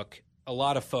the book, a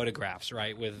lot of photographs,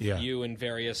 right, with you and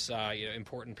various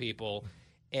important people.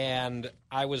 And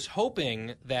I was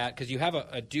hoping that, because you have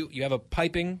a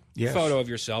piping photo of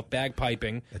yourself,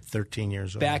 bagpiping. At 13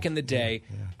 years old. Back in the day.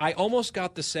 Yeah. I almost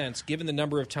got the sense, given the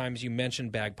number of times you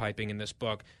mentioned bagpiping in this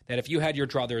book, that if you had your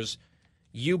druthers,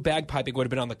 you bagpiping would have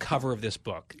been on the cover of this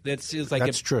book. That's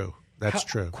true. That's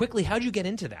true. Quickly, how'd you get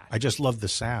into that? I just love the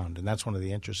sound, and that's one of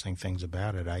the interesting things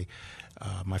about it.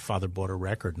 My father bought a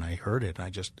record, and I heard it,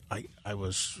 and I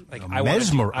was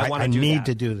mesmerized. I need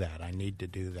to do that. I need to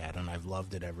do that, and I've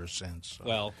loved it ever since. So.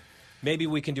 Well, maybe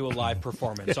we can do a live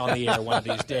performance on the air one of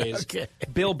these days. Okay.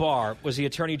 Bill Barr was the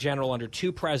Attorney General under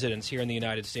 2 presidents here in the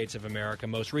United States of America,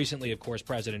 most recently, of course,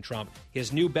 President Trump.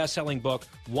 His new best-selling book,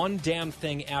 One Damn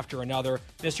Thing After Another.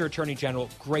 Mr. Attorney General,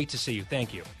 great to see you.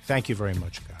 Thank you. Thank you very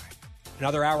much, Guy.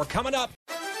 Another hour coming up.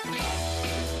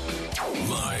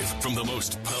 Live from the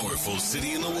most powerful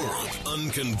city in the world.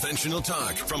 Unconventional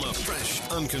talk from a fresh,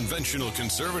 unconventional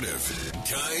conservative.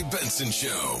 Guy Benson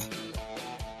Show.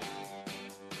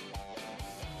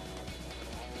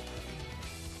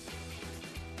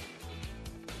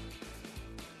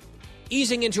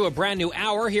 Easing into a brand new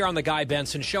hour here on the Guy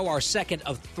Benson Show, our second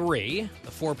of 3,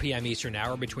 the 4 p.m. Eastern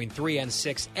hour between 3 and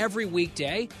 6 every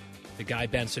weekday. The Guy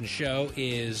Benson Show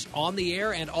is on the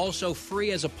air and also free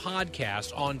as a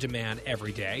podcast on demand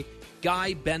every day.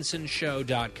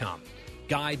 GuyBensonShow.com.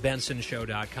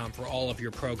 GuyBensonShow.com for all of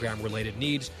your program-related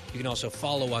needs. You can also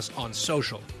follow us on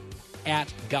social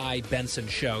at Guy Benson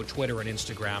Show, Twitter and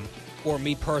Instagram, or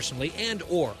me personally,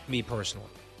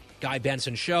 Guy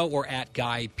Benson Show, or at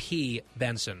Guy P.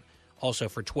 Benson, also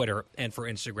for Twitter and for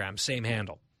Instagram, same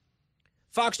handle.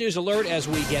 Fox News alert as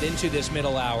we get into this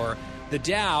middle hour. The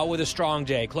Dow with a strong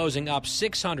day, closing up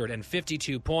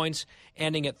 652 points,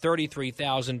 ending at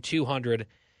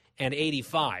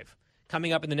 33,285.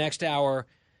 Coming up in the next hour,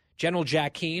 General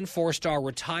Jack Keane, 4-star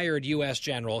retired U.S.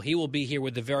 general. He will be here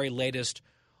with the very latest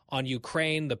on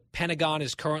Ukraine. The Pentagon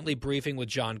is currently briefing with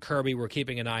John Kirby. We're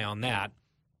keeping an eye on that.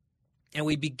 And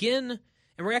we begin,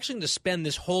 and we're actually going to spend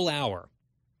this whole hour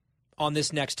on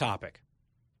this next topic.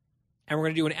 And we're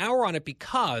going to do an hour on it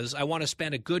because I want to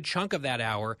spend a good chunk of that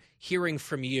hour hearing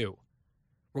from you.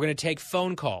 We're going to take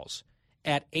phone calls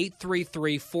at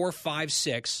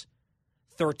 833-456-3600.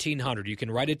 1300. You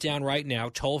can write it down right now,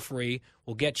 toll free.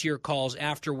 We'll get to your calls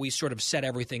after we sort of set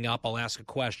everything up. I'll ask a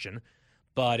question.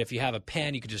 But if you have a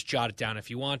pen, you can just jot it down if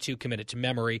you want to, commit it to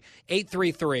memory.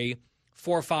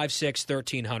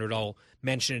 833-456-1300. I'll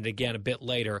mention it again a bit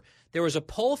later. There was a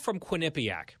poll from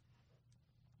Quinnipiac.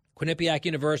 Quinnipiac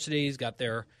University's got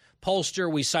their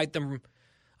pollster. We cite them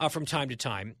from time to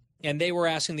time. And they were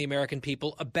asking the American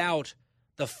people about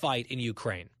the fight in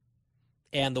Ukraine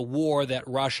and the war that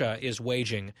Russia is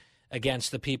waging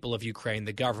against the people of Ukraine,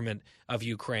 the government of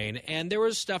Ukraine. And there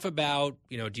was stuff about,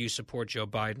 do you support Joe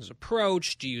Biden's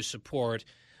approach? Do you support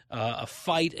a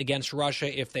fight against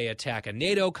Russia if they attack a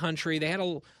NATO country? They had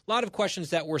a lot of questions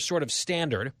that were sort of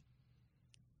standard.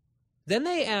 Then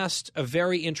they asked a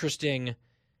very interesting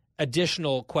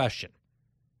additional question.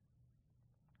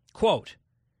 Quote,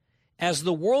 as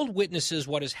the world witnesses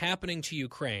what is happening to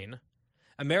Ukraine,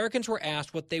 Americans were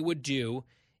asked what they would do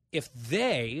if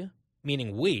they,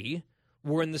 meaning we,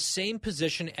 were in the same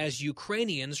position as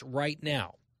Ukrainians right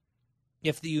now.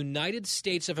 If the United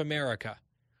States of America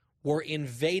were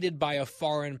invaded by a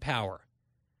foreign power,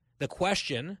 the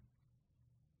question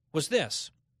was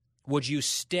this: would you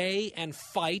stay and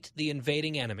fight the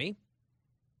invading enemy,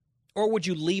 or would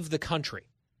you leave the country?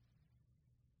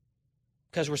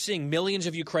 Because we're seeing millions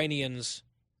of Ukrainians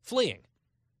fleeing,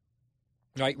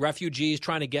 right? Refugees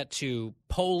trying to get to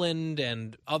Poland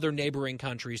and other neighboring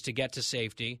countries to get to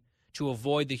safety, to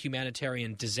avoid the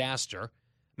humanitarian disaster.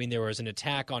 I mean, there was an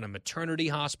attack on a maternity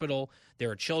hospital.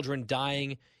 There are children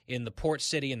dying in the port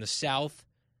city in the south,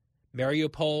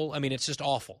 Mariupol. I mean, it's just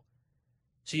awful.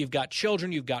 So you've got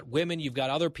children, you've got women, you've got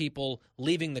other people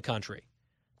leaving the country.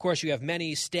 Of course, you have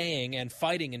many staying and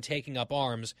fighting and taking up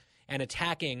arms and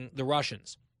attacking the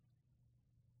Russians.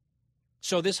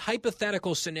 So this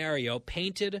hypothetical scenario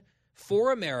painted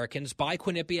for Americans by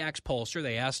Quinnipiac's pollster,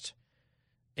 they asked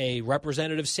a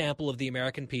representative sample of the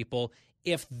American people,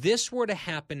 if this were to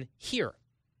happen here,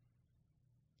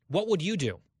 what would you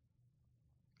do?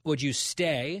 Would you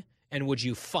stay and would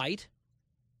you fight?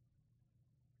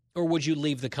 Or would you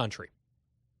leave the country?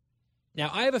 Now,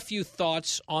 I have a few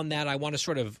thoughts on that. I want to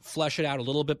sort of flesh it out a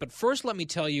little bit. But first, let me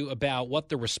tell you about what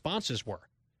the responses were.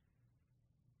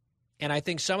 And I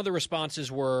think some of the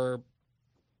responses were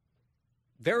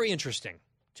very interesting,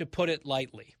 to put it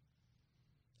lightly.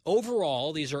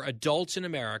 Overall, these are adults in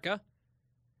America.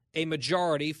 A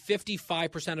majority,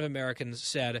 55% of Americans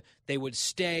said they would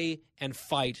stay and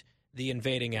fight the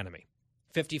invading enemy.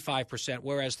 55%,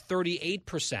 whereas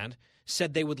 38%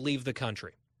 said they would leave the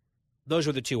country. Those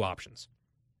are the two options.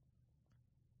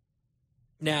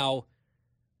 Now,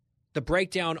 the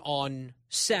breakdown on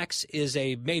sex is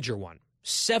a major one.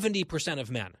 70% of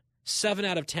men, 7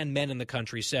 out of 10 men in the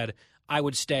country said, I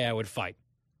would stay, I would fight,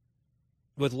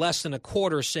 with less than a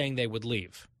quarter saying they would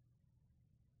leave,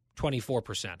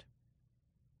 24%.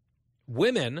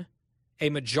 Women, a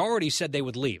majority said they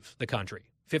would leave the country,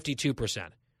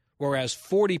 52%. Whereas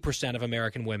 40% of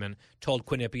American women told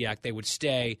Quinnipiac they would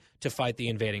stay to fight the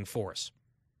invading force.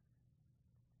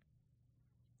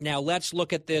 Now, let's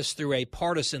look at this through a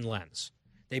partisan lens.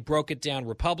 They broke it down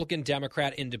Republican,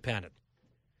 Democrat, Independent.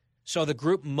 So the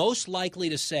group most likely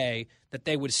to say that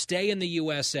they would stay in the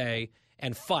USA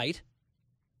and fight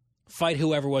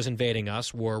whoever was invading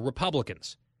us, were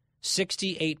Republicans.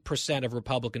 68% of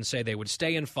Republicans say they would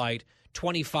stay and fight.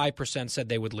 25% said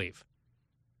they would leave.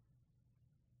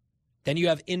 Then you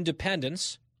have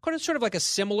independents, sort of like a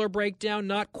similar breakdown,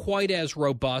 not quite as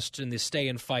robust in the stay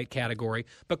and fight category,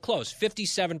 but close,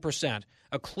 57%,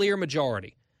 a clear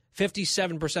majority.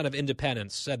 57% of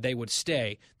independents said they would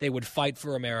stay, they would fight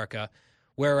for America,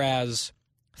 whereas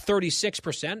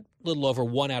 36%, a little over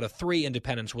 1 out of 3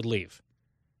 independents would leave.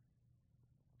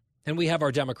 And we have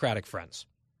our Democratic friends.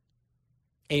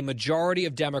 A majority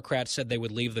of Democrats said they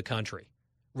would leave the country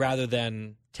rather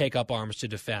than take up arms to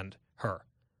defend her.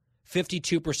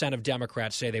 52% of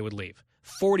Democrats say they would leave.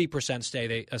 40%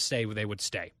 say they would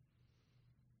stay.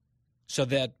 So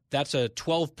that's a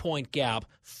 12-point gap,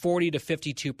 40 to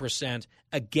 52%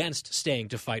 against staying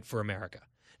to fight for America.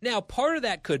 Now, part of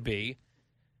that could be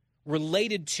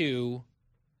related to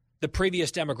the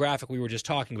previous demographic we were just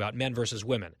talking about, men versus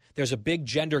women. There's a big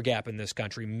gender gap in this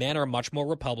country. Men are much more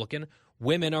Republican.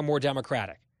 Women are more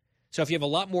Democratic. So if you have a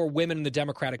lot more women in the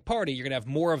Democratic Party, you're going to have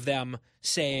more of them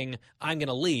saying, I'm going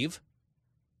to leave.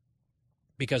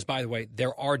 Because, by the way,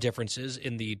 there are differences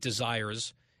in the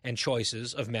desires and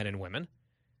choices of men and women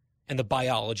and the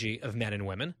biology of men and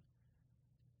women.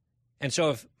 And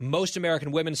so if most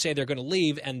American women say they're going to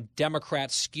leave and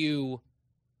Democrats skew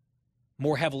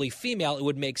more heavily female, it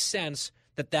would make sense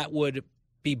that that would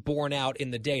be borne out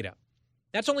in the data.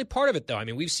 That's only part of it, though. I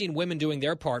mean, we've seen women doing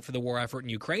their part for the war effort in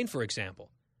Ukraine, for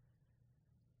example.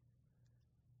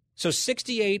 So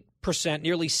 68%,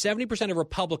 nearly 70% of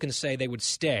Republicans say they would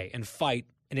stay and fight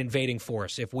an invading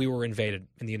force if we were invaded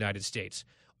in the United States.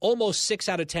 Almost 6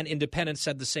 out of 10 independents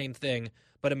said the same thing,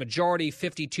 but a majority,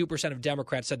 52% of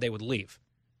Democrats, said they would leave.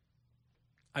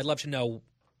 I'd love to know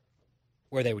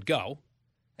where they would go.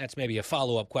 That's maybe a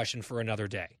follow-up question for another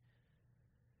day.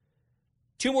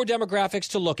 2 more demographics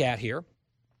to look at here.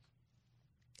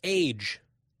 Age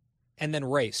and then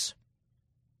race.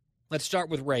 Let's start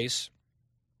with race.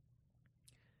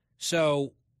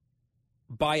 So,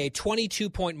 by a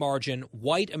 22-point margin,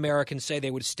 white Americans say they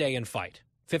would stay and fight,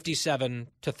 57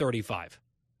 to 35,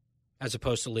 as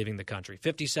opposed to leaving the country,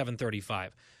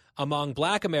 57-35. Among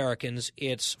black Americans,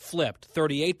 it's flipped,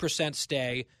 38%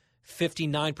 stay,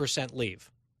 59% leave.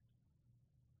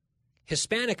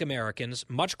 Hispanic Americans,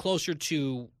 much closer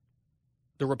to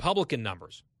the Republican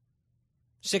numbers,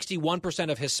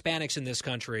 61% of Hispanics in this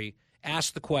country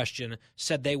asked the question,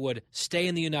 said they would stay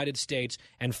in the United States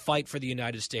and fight for the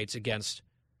United States against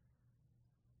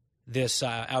this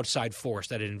outside force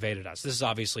that had invaded us. This is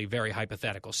obviously very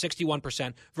hypothetical.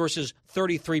 61% versus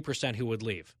 33% who would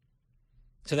leave.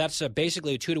 So that's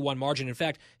basically a 2-to-1 margin. In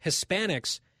fact,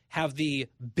 Hispanics have the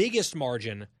biggest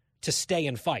margin to stay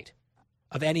and fight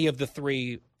of any of the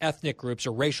 3 ethnic groups,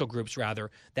 or racial groups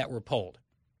rather, that were polled.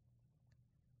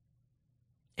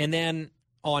 And then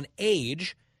on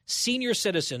age, senior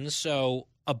citizens, so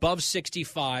above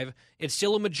 65, it's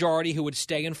still a majority who would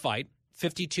stay and fight,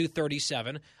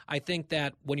 52-37. I think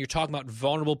that when you're talking about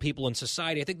vulnerable people in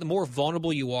society, I think the more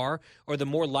vulnerable you are, or the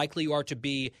more likely you are to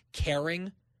be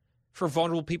caring for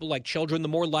vulnerable people like children, the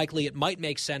more likely it might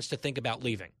make sense to think about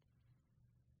leaving.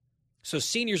 So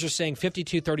seniors are saying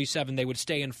 52-37, they would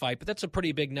stay and fight, but that's a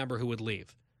pretty big number who would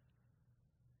leave.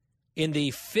 In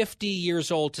the 50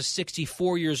 years old to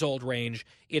 64 years old range,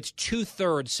 it's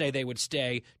 2/3 say they would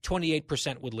stay,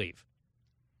 28% would leave.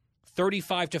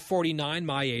 35 to 49,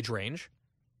 my age range,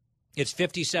 it's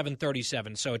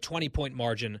 57-37, so a 20-point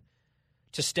margin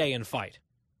to stay and fight.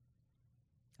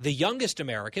 The youngest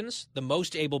Americans, the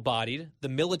most able-bodied, the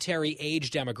military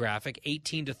age demographic,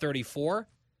 18 to 34,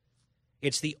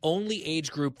 it's the only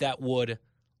age group that would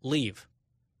leave.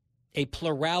 A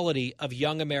plurality of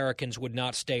young Americans would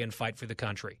not stay and fight for the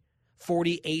country.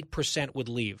 48% would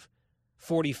leave.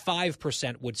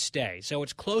 45% would stay. So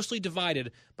it's closely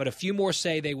divided, but a few more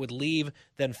say they would leave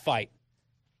than fight.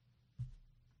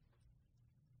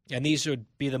 And these would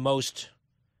be the most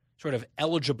sort of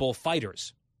eligible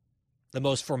fighters, the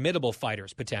most formidable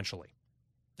fighters, potentially,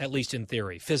 at least in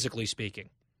theory, physically speaking.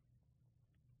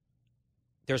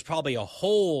 There's probably a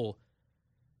whole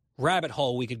rabbit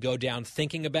hole we could go down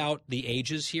thinking about the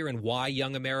ages here and why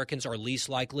young Americans are least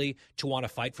likely to want to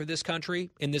fight for this country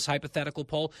in this hypothetical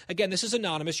poll. Again, this is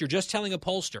anonymous. You're just telling a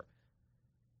pollster.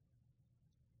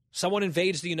 Someone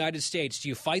invades the United States. Do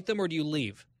you fight them or do you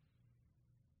leave?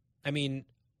 I mean,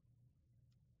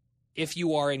 if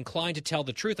you are inclined to tell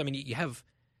the truth, I mean, you have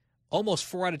almost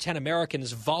 4 out of 10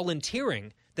 Americans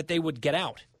volunteering that they would get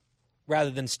out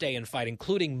rather than stay and fight,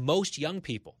 including most young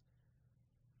people.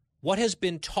 What has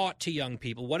been taught to young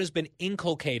people, what has been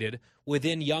inculcated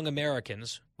within young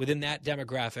Americans, within that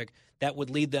demographic, that would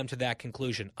lead them to that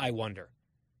conclusion, I wonder.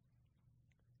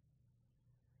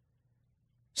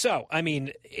 So, I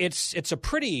mean, it's a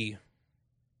pretty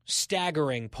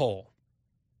staggering poll.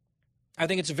 I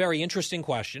think it's a very interesting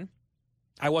question.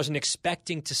 I wasn't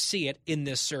expecting to see it in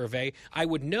this survey. I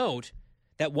would note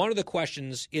that one of the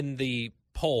questions in the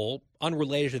poll,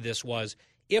 unrelated to this, was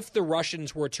if the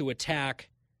Russians were to attack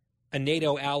a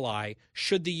NATO ally,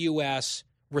 should the U.S.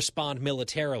 respond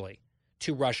militarily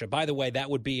to Russia? By the way, that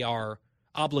would be our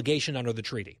obligation under the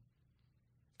treaty.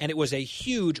 And it was a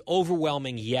huge,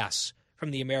 overwhelming yes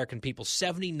from the American people.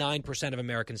 79% of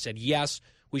Americans said yes,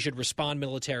 we should respond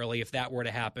militarily if that were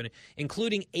to happen,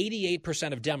 including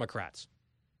 88% of Democrats.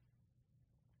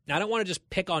 Now, I don't want to just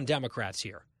pick on Democrats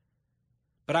here,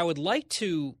 but I would like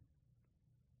to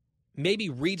maybe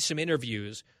read some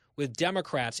interviews with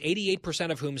Democrats,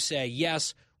 88% of whom say,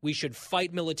 yes, we should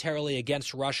fight militarily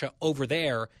against Russia over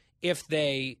there if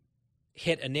they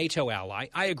hit a NATO ally.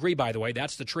 I agree, by the way,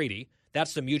 that's the treaty.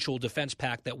 That's the Mutual Defense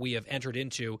Pact that we have entered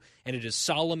into, and it is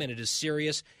solemn and it is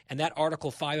serious, and that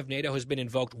Article 5 of NATO has been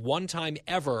invoked one time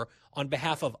ever on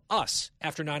behalf of us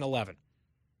after 9/11.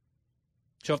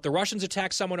 So if the Russians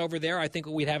attack someone over there, I think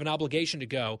we'd have an obligation to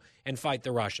go and fight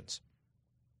the Russians.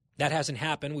 That hasn't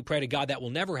happened. We pray to God that will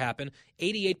never happen.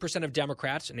 88% of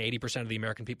Democrats and 80% of the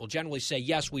American people generally say,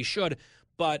 yes, we should,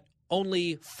 but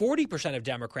only 40% of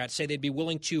Democrats say they'd be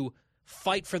willing to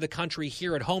fight for the country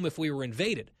here at home if we were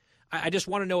invaded. I just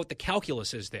want to know what the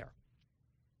calculus is there.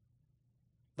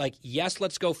 Like, yes,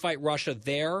 let's go fight Russia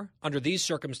there under these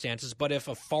circumstances, but if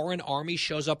a foreign army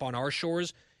shows up on our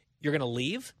shores, you're going to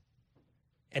leave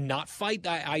and not fight?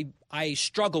 I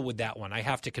struggle with that one, I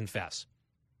have to confess.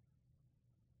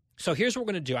 So here's what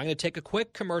we're going to do. I'm going to take a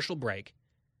quick commercial break.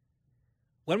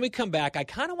 When we come back, I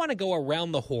kind of want to go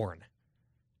around the horn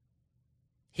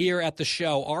here at the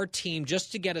show, our team,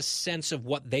 just to get a sense of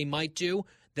what they might do.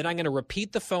 Then I'm going to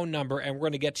repeat the phone number, and we're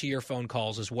going to get to your phone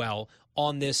calls as well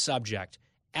on this subject.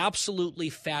 Absolutely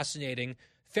fascinating,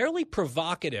 fairly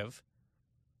provocative,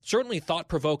 certainly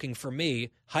thought-provoking for me,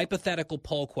 hypothetical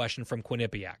poll question from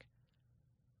Quinnipiac.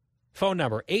 Phone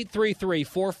number,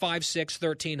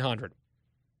 833-456-1300.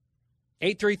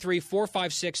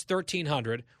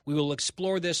 833-456-1300. We will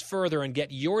explore this further and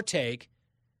get your take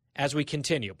as we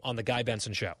continue on The Guy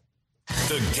Benson Show.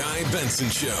 The Guy Benson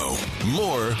Show.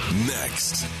 More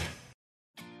next.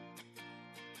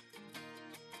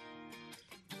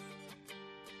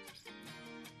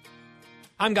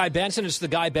 I'm Guy Benson. It's The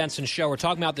Guy Benson Show. We're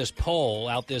talking about this poll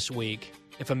out this week.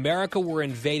 If America were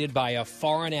invaded by a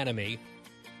foreign enemy,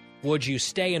 would you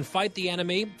stay and fight the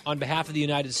enemy on behalf of the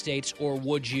United States, or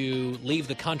would you leave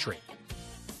the country?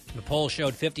 The poll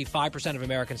showed 55% of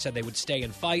Americans said they would stay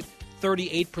and fight.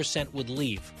 38% would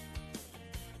leave.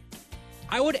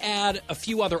 I would add a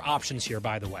few other options here,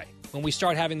 by the way, when we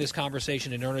start having this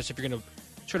conversation in earnest, if you're going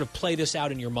to sort of play this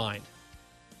out in your mind.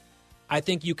 I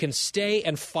think you can stay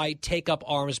and fight, take up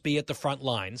arms, be at the front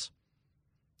lines.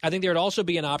 I think there would also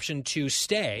be an option to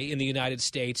stay in the United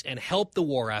States and help the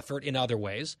war effort in other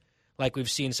ways, like we've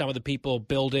seen some of the people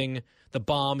building the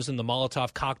bombs and the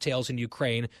Molotov cocktails in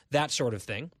Ukraine, that sort of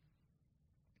thing.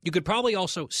 You could probably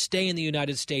also stay in the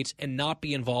United States and not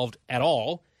be involved at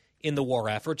all in the war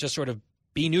effort, just sort of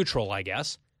be neutral, I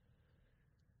guess.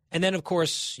 And then, of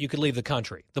course, you could leave the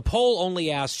country. The poll only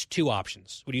asks two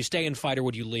options. Would you stay and fight or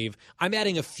would you leave? I'm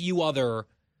adding a few other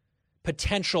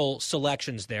potential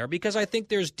selections there because I think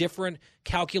there's different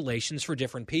calculations for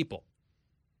different people.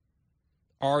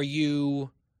 Are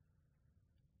you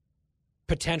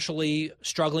potentially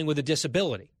struggling with a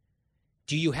disability?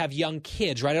 Do you have young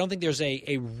kids, right? I don't think there's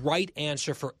a right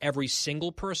answer for every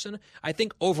single person. I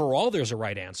think overall there's a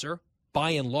right answer,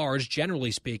 by and large,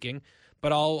 generally speaking,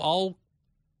 but I'll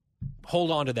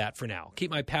hold on to that for now.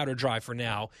 Keep my powder dry for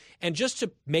now. And just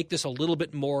to make this a little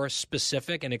bit more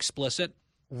specific and explicit,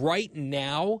 right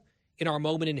now in our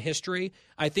moment in history,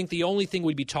 I think the only thing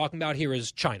we'd be talking about here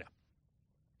is China.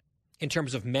 In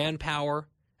terms of manpower,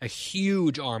 a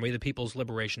huge army, the People's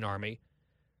Liberation Army,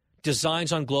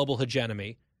 designs on global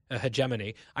hegemony.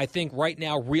 I think right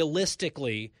now,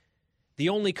 realistically, the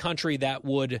only country that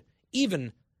would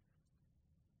even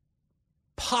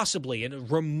possibly, in a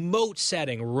remote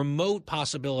setting, a remote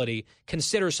possibility,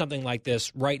 consider something like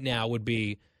this right now would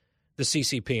be the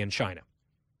CCP in China.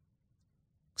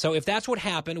 So if that's what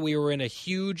happened, we were in a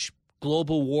huge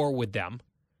global war with them.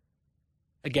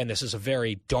 Again, this is a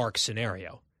very dark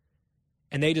scenario.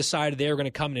 And they decided they were going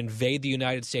to come and invade the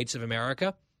United States of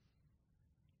America.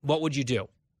 What would you do?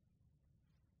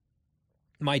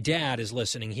 My dad is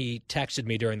listening. He texted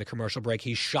me during the commercial break.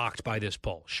 He's shocked by this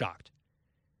poll. Shocked.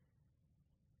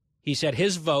 He said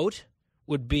his vote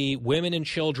would be women and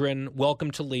children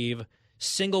welcome to leave,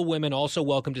 single women also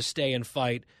welcome to stay and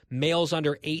fight, males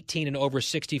under 18 and over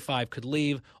 65 could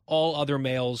leave, all other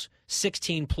males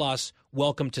 16 plus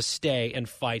welcome to stay and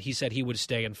fight. He said he would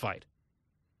stay and fight.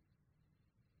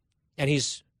 And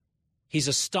he's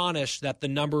astonished that the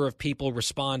number of people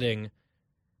responding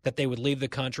that they would leave the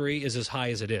country is as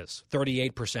high as it is,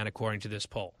 38% according to this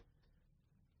poll.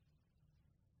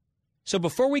 So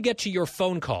before we get to your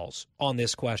phone calls on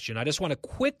this question, I just want to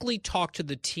quickly talk to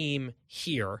the team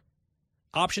here.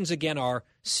 Options, again, are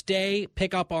stay,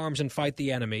 pick up arms, and fight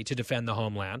the enemy to defend the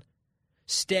homeland.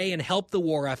 Stay and help the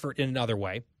war effort in another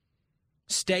way.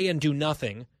 Stay and do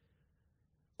nothing.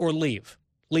 Or leave.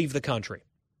 Leave the country.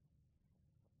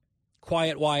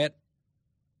 Quiet Wyatt,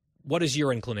 what is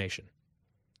your inclination?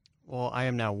 Well, I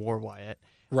am now War Wyatt.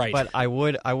 Right. But I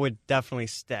would definitely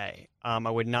stay. I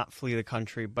would not flee the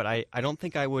country, but I don't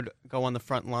think I would go on the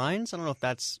front lines. I don't know if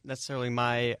that's necessarily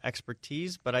my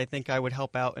expertise, but I think I would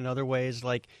help out in other ways,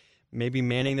 like maybe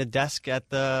manning the desk at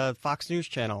the Fox News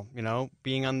channel,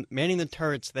 manning the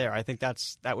turrets there. I think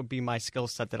that would be my skill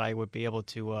set that I would be able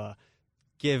to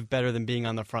give better than being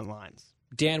on the front lines.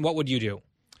 Dan, what would you do?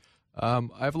 I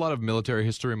have a lot of military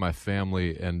history in my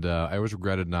family, and I always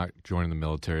regretted not joining the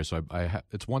military. So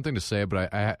it's one thing to say,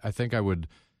 but I think I would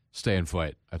stay and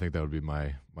fight. I think that would be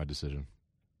my decision.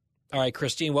 All right,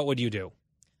 Christine, what would you do?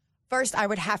 first I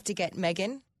would have to get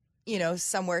Megan,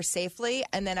 somewhere safely.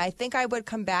 And then I think I would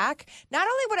come back. Not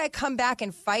only would I come back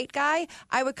and fight, Guy,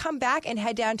 I would come back and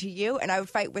head down to you, and I would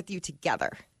fight with you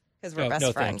together because we're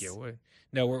best friends. No, thank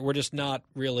you. We're just not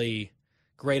really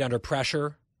great under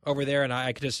pressure over there, and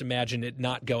I could just imagine it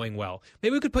not going well.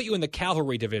 Maybe we could put you in the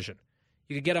cavalry division.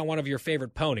 You could get on one of your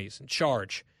favorite ponies and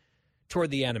charge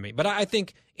toward the enemy. But I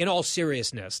think, in all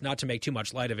seriousness, not to make too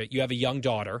much light of it, you have a young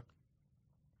daughter.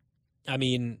 I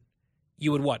mean,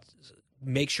 you would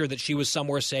make sure that she was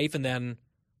somewhere safe and then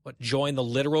join the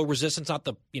literal resistance, not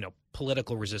the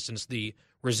political resistance, the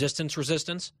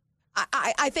resistance?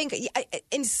 I think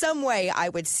in some way I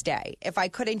would stay. If I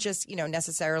couldn't just,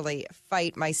 necessarily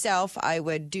fight myself, I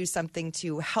would do something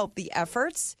to help the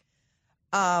efforts.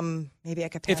 Maybe I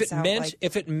could pass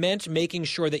If it meant making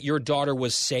sure that your daughter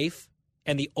was safe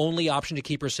and the only option to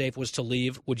keep her safe was to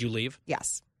leave, would you leave?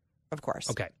 Yes, of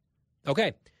course.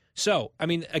 Okay. So, I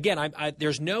mean, again,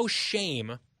 there's no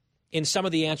shame in some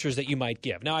of the answers that you might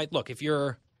give. Now, look, if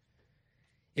you're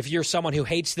someone who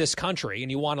hates this country and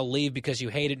you want to leave because you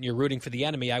hate it and you're rooting for the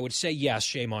enemy, I would say, yes,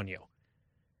 shame on you.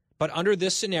 But under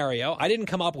this scenario, I didn't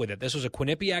come up with it. This was a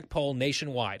Quinnipiac poll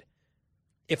nationwide.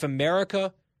 If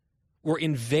America were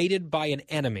invaded by an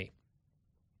enemy,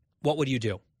 what would you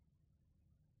do?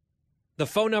 The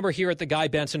phone number here at the Guy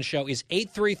Benson Show is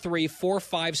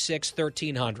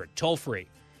 833-456-1300, toll free.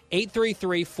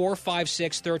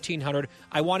 833-456-1300.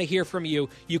 I want to hear from you.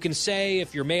 You can say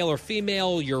if you're male or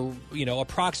female, your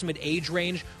approximate age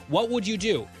range. What would you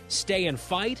do? Stay and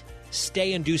fight,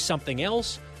 stay and do something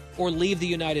else, or leave the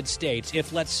United States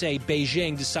if, let's say,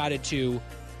 Beijing decided to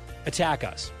attack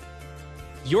us?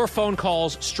 Your phone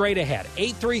calls straight ahead.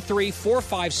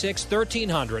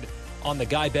 833-456-1300 on The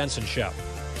Guy Benson Show.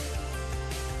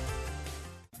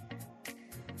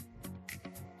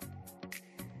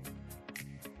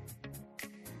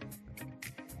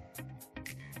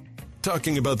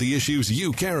 Talking about the issues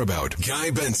you care about.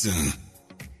 Guy Benson.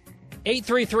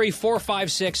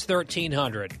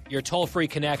 833-456-1300. Your toll-free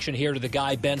connection here to the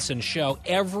Guy Benson Show.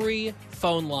 Every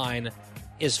phone line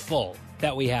is full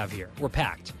that we have here. We're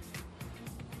packed.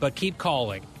 But keep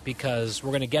calling because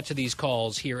we're going to get to these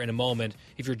calls here in a moment.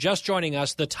 If you're just joining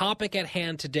us, the topic at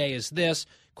hand today is this.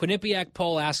 Quinnipiac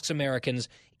poll asks Americans,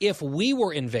 if we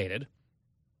were invaded,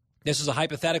 this is a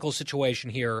hypothetical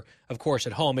situation here, of course,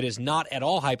 at home. It is not at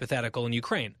all hypothetical in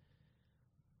Ukraine.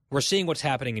 We're seeing what's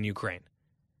happening in Ukraine.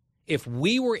 If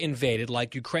we were invaded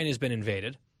like Ukraine has been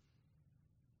invaded,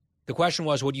 the question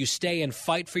was, would you stay and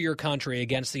fight for your country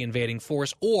against the invading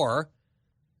force, or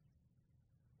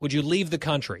would you leave the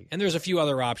country? And there's a few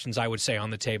other options I would say on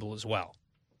the table as well.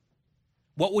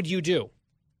 What would you do?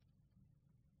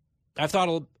 I've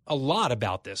thought a lot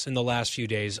about this in the last few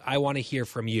days. I want to hear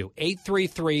from you.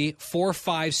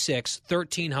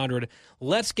 833-456-1300.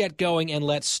 Let's get going, and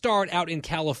let's start out in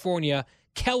California.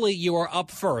 Kelly, you are up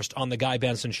first on The Guy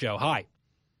Benson Show. Hi.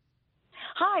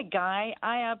 Hi, Guy.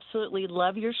 I absolutely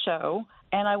love your show,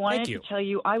 and I wanted to tell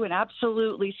you I would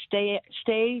absolutely stay,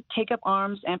 take up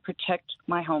arms, and protect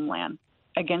my homeland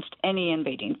against any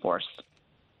invading force.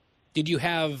 Did you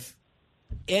have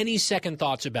any second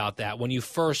thoughts about that when you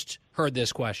first heard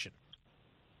this question?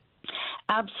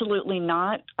 Absolutely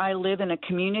not. I live in a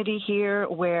community here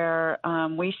where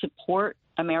we support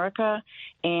America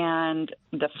and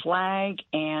the flag,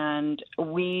 and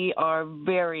we are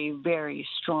very, very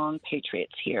strong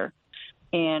patriots here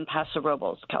in Paso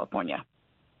Robles, California.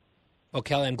 Well,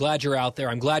 Kelly, I'm glad you're out there.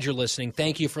 I'm glad you're listening.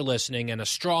 Thank you for listening, and a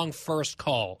strong first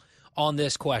call on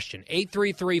this question.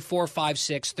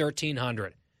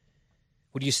 833-456-1300.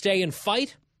 Would you stay and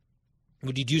fight?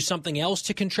 Would you do something else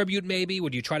to contribute maybe?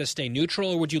 Would you try to stay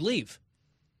neutral, or would you leave?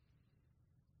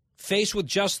 Faced with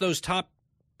just those top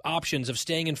options of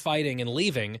staying and fighting and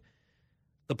leaving,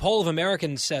 the poll of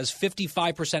Americans says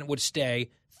 55% would stay,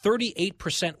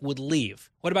 38% would leave.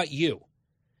 What about you?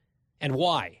 And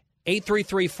why?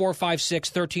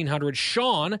 833-456-1300.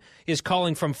 Sean is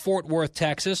calling from Fort Worth,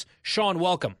 Texas. Sean,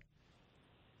 welcome.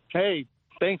 Hey,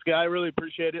 thanks, Guy. I really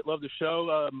appreciate it. Love the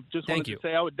show. Just wanted to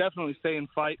say I would definitely stay and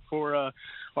fight for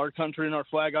our country and our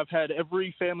flag. I've had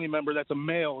every family member that's a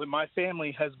male in my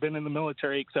family has been in the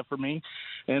military except for me.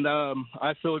 And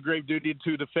I feel a grave duty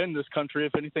to defend this country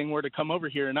if anything were to come over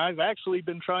here. And I've actually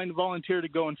been trying to volunteer to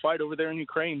go and fight over there in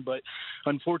Ukraine. But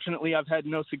unfortunately, I've had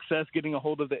no success getting a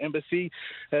hold of the embassy.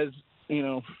 As you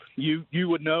know, you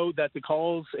would know that the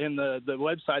calls and the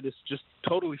website is just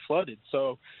totally flooded.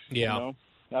 So, yeah. You know,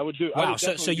 I would do. Wow.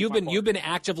 So you've been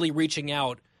actively reaching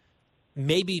out,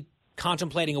 maybe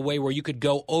contemplating a way where you could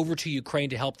go over to Ukraine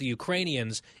to help the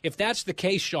Ukrainians. If that's the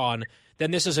case, Sean,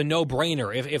 then this is a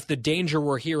no-brainer. If the danger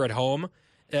were here at home,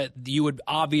 you would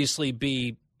obviously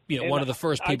be one of the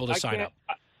first people to sign up.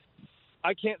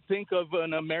 I can't think of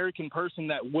an American person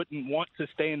that wouldn't want to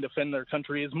stay and defend their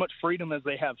country, as much freedom as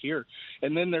they have here.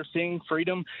 And then they're seeing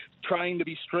freedom trying to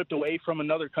be stripped away from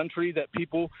another country that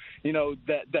people,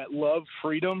 that love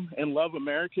freedom and love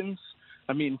Americans.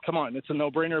 I mean, come on, it's a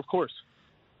no-brainer, of course.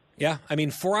 Yeah, I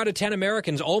mean, 4 out of 10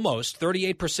 Americans, almost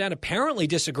 38%, apparently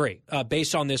disagree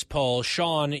based on this poll.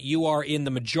 Sean, you are in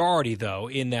the majority, though,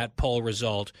 in that poll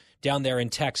result down there in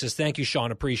Texas. Thank you,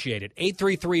 Sean. Appreciate it.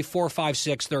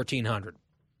 833-456-1300.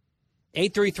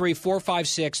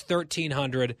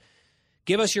 833-456-1300.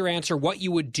 Give us your answer, what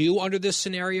you would do under this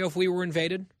scenario if we were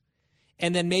invaded,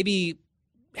 and then maybe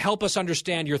help us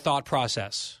understand your thought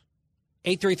process.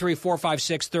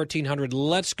 833-456-1300.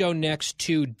 Let's go next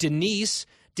to Denise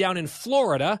down in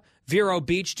Florida, Vero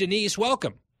Beach. Denise,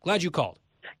 welcome. Glad you called.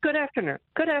 Good afternoon.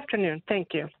 Good afternoon. Thank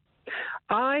you.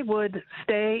 I would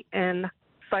stay and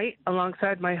fight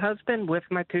alongside my husband with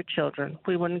my 2 children.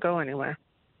 We wouldn't go anywhere.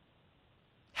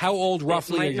 How old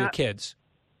roughly are your kids?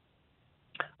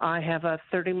 I have a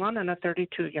 31 and a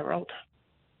 32-year-old.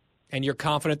 And you're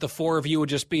confident the 4 of you would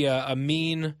just be a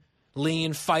mean,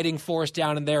 lean fighting force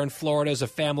down in there in Florida as a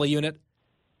family unit?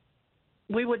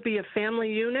 We would be a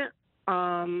family unit.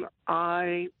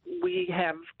 We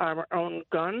have our own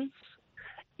guns,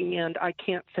 and I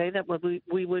can't say that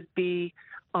we would be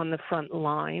on the front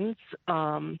lines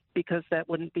because that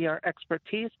wouldn't be our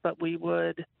expertise, but we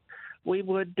would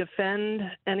defend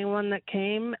anyone that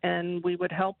came, and we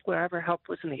would help wherever help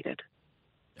was needed.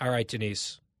 All right,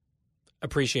 Denise.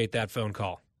 Appreciate that phone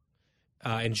call.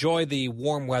 Enjoy the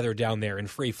warm weather down there in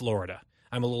free Florida.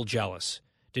 I'm a little jealous.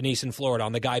 Denise in Florida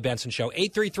on the Guy Benson Show.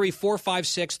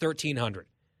 833-456-1300.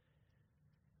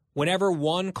 Whenever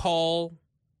one call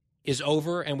is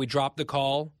over and we drop the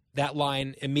call, that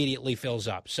line immediately fills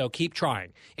up. So keep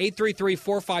trying.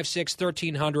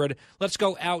 833-456-1300. Let's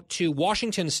go out to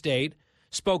Washington State,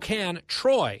 Spokane.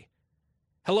 Troy.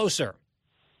 Hello, sir.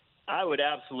 I would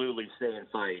absolutely stay and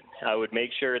fight. I would make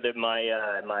sure that my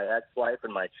ex-wife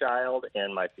and my child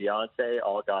and my fiance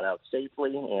all got out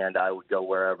safely, and I would go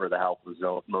wherever the help was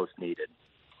most needed.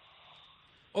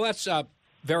 Well, that's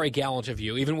very gallant of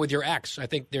you, even with your ex. I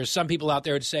think there's some people out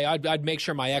there who'd say, I'd make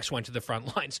sure my ex went to the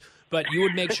front lines. But you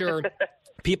would make sure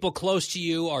people close to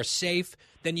you are safe,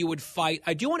 then you would fight.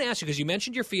 I do want to ask you, because you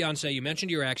mentioned your fiance, you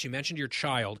mentioned your ex, you mentioned your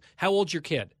child. How old's your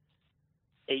kid?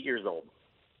 8 years old.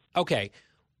 Okay.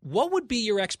 What would be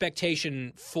your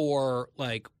expectation for,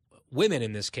 like, women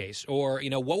in this case? Or,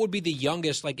 what would be the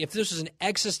youngest, like, if this is an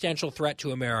existential threat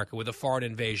to America with a foreign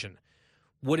invasion,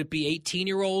 would it be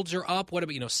 18-year-olds or up? What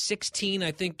about, 16?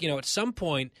 I think, at some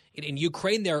point in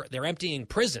Ukraine, they're emptying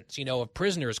prisons, of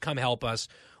prisoners, come help us.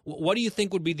 What do you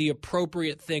think would be the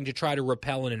appropriate thing to try to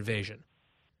repel an invasion?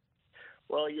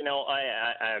 Well,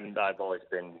 I've always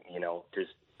been,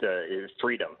 just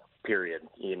freedom. Period,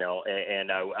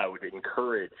 and I would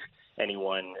encourage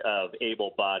anyone of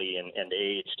able body and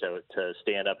age to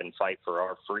stand up and fight for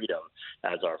our freedom,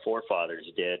 as our forefathers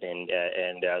did, and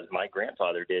as my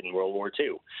grandfather did in World War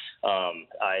II.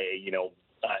 I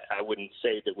wouldn't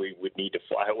say that we would need to.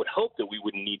 I would hope that we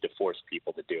wouldn't need to force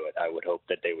people to do it. I would hope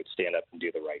that they would stand up and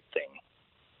do the right thing.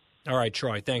 All right,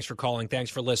 Troy. Thanks for calling.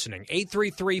 Thanks for listening.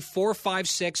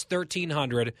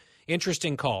 833-456-1300.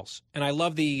 Interesting calls, and I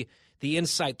love the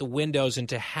insight, the windows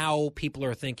into how people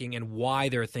are thinking and why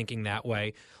they're thinking that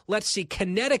way. Let's see.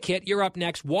 Connecticut, you're up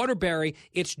next. Waterbury,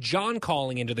 it's John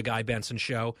calling into the Guy Benson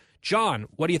Show. John,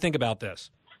 what do you think about this?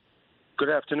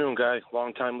 Good afternoon, Guy.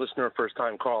 Long-time listener,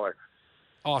 first-time caller.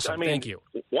 Awesome. Thank you.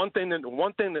 One thing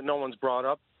that no one's brought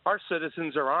up, our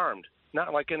citizens are armed,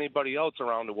 not like anybody else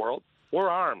around the world. We're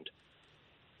armed.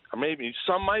 Or maybe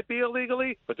some might be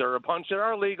illegally, but there are a bunch that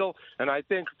are legal. And I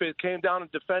think if it came down to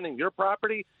defending your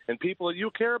property and people that you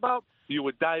care about, you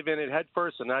would dive in it head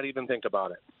first and not even think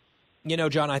about it.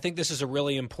 John, I think this is a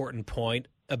really important point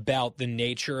about the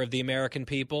nature of the American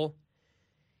people.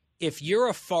 If you're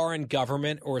a foreign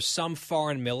government or some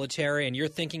foreign military and you're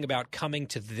thinking about coming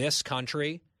to this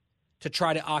country to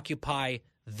try to occupy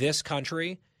this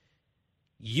country,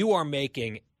 you are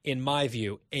making, in my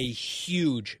view, a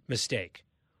huge mistake.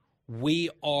 We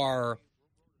are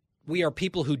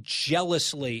people who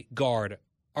jealously guard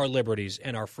our liberties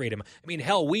and our freedom. I mean,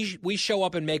 hell, we show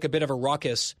up and make a bit of a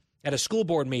ruckus at a school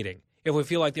board meeting if we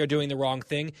feel like they're doing the wrong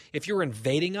thing. If you're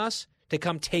invading us to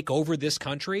come take over this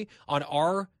country on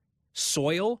our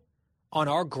soil, on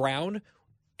our ground,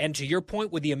 and to your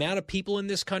point, with the amount of people in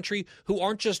this country who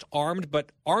aren't just armed,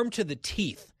 but armed to the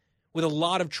teeth with a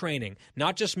lot of training,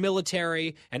 not just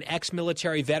military and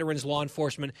ex-military veterans, law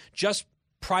enforcement, just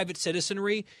private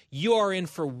citizenry, you are in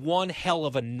for one hell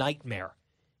of a nightmare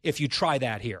if you try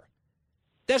that here.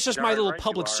 That's just my little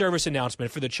public service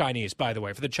announcement for the Chinese, by the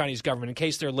way, for the Chinese government, in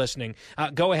case they're listening.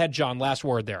 Go ahead, John. Last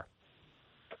word there.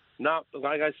 No,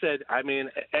 like I said, I mean,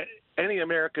 any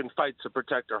American fights to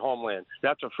protect their homeland.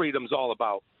 That's what freedom's all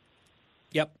about.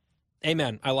 Yep.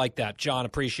 Amen. I like that. John,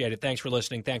 appreciate it. Thanks for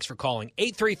listening. Thanks for calling.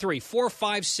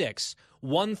 833-456-1300.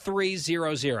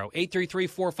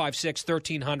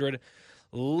 833-456-1300.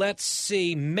 Let's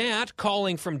see. Matt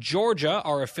calling from Georgia,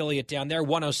 our affiliate down there,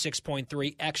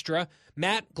 106.3 Extra.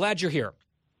 Matt, glad you're here.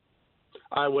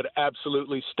 I would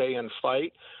absolutely stay and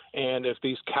fight. And if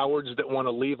these cowards that want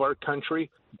to leave our country,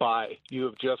 bye. You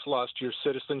have just lost your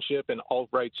citizenship and all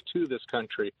rights to this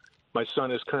country. My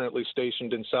son is currently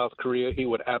stationed in South Korea. He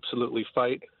would absolutely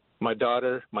fight. My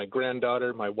daughter, my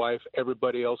granddaughter, my wife,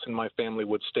 everybody else in my family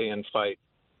would stay and fight.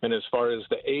 And as far as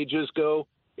the ages go,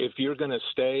 if you're going to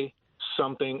stay,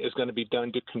 something is going to be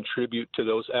done to contribute to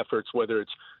those efforts, whether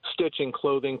it's stitching,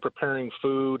 clothing, preparing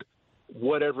food,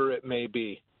 whatever it may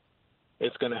be.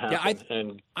 It's going to happen.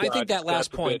 Yeah, I think that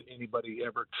last point. If anybody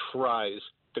ever tries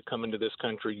to come into this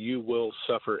country, you will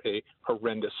suffer a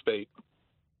horrendous fate.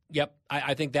 Yep,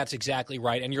 I think that's exactly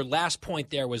right. And your last point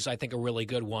there was, I think, a really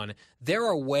good one. There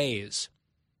are ways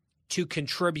to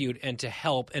contribute and to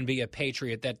help and be a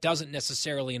patriot that doesn't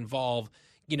necessarily involve,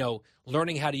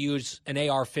 learning how to use an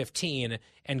AR-15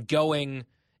 and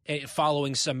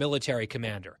following some military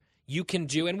commander. You can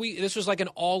do, and this was like an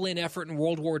all-in effort in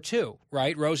World War II,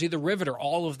 right? Rosie the Riveter,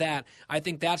 all of that. I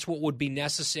think that's what would be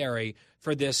necessary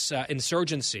for this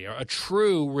insurgency, or a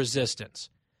true resistance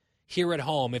here at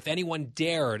home. If anyone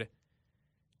dared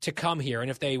to come here, and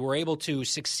if they were able to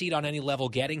succeed on any level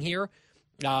getting here,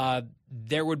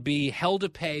 there would be hell to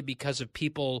pay because of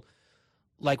people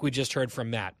like we just heard from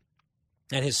Matt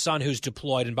and his son who's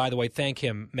deployed. And by the way, thank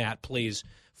him, Matt, please,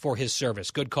 for his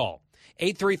service. Good call.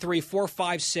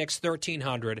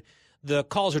 833-456-1300. The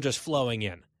calls are just flowing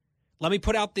in. Let me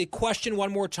put out the question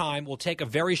one more time. We'll take a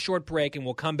very short break, and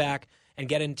we'll come back and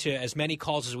get into as many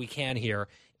calls as we can here.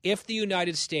 If the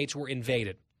United States were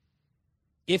invaded,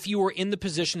 if you were in the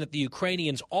position that the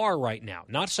Ukrainians are right now,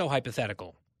 not so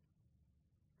hypothetical,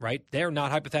 right? They're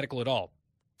not hypothetical at all.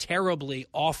 Terribly,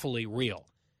 awfully real.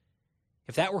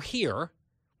 If that were here,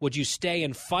 would you stay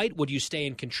and fight? Would you stay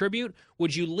and contribute?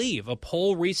 Would you leave? A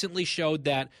poll recently showed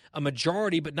that a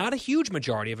majority, but not a huge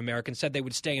majority of Americans said they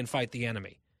would stay and fight the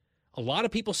enemy. A lot of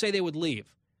people say they would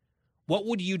leave. What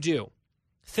would you do?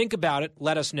 Think about it.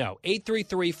 Let us know.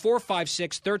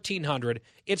 833-456-1300.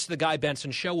 It's the Guy Benson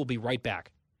Show. We'll be right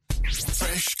back.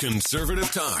 Fresh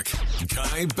conservative talk.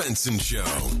 Guy Benson Show.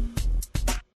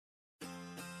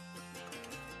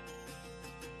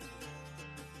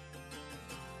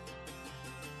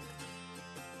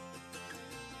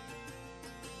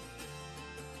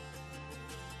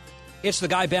 It's the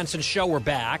Guy Benson Show. We're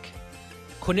back.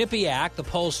 Quinnipiac, the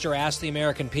pollster, asked the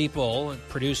American people,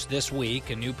 produced this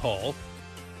week a new poll,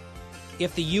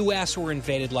 if the U.S. were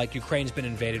invaded like Ukraine's been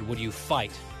invaded, would you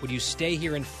fight? Would you stay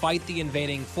here and fight the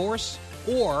invading force,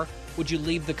 or would you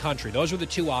leave the country? Those were the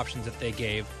two options that they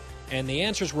gave, and the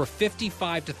answers were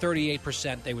 55 to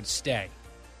 38% they would stay.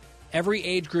 Every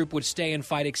age group would stay and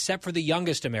fight except for the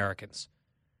youngest Americans,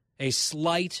 a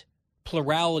slight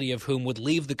plurality of whom would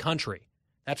leave the country.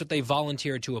 That's what they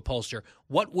volunteered to a pollster.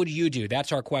 What would you do?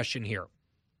 That's our question here.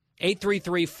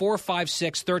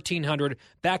 833-456-1300.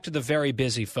 Back to the very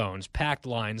busy phones, packed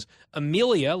lines.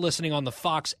 Amelia, listening on the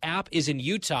Fox app, is in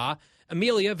Utah.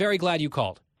 Amelia, very glad you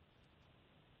called.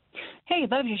 Hey,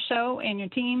 love your show and your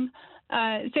team.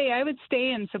 I would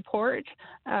stay and support,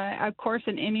 of course,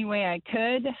 in any way I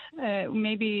could.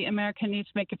 Maybe America needs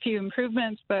to make a few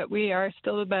improvements, but we are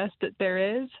still the best that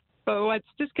there is. But what's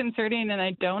disconcerting and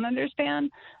I don't understand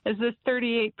is this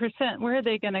 38%, where are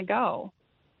they going to go?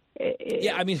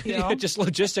 Yeah, I mean, just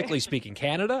logistically speaking,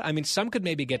 Canada? I mean, some could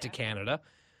maybe get to Canada,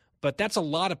 but that's a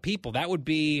lot of people. That would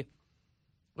be,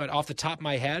 off the top of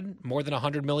my head, more than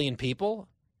 100 million people.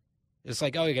 It's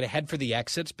like, you're going to head for the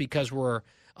exits because we're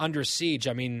under siege.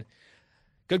 I mean,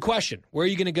 good question. Where are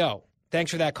you going to go?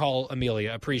 Thanks for that call,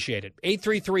 Amelia. Appreciate it.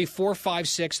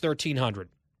 833-456-1300.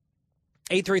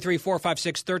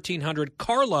 833-456-1300.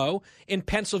 Carlo in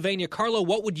Pennsylvania. Carlo,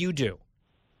 what would you do?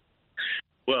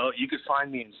 Well, you could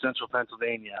find me in central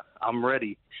Pennsylvania. I'm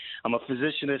ready. I'm a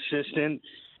physician assistant,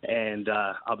 and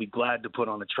I'll be glad to put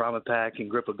on a trauma pack and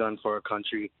grip a gun for our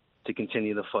country to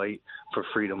continue the fight for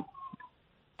freedom.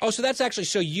 Oh, so that's actually,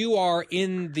 so you are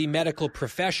in the medical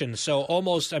profession. So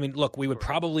almost, I mean, look, we would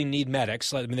probably need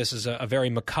medics. I mean, this is a very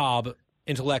macabre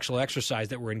intellectual exercise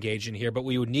that we're engaged in here, but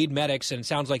we would need medics, and it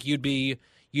sounds like you'd be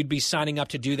you'd be signing up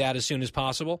to do that as soon as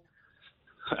possible?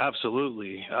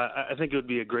 Absolutely. I think it would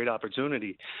be a great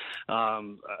opportunity.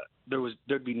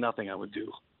 There'd be nothing I would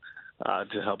do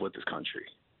to help with this country.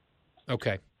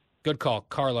 Okay. Good call.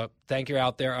 Carla, thank you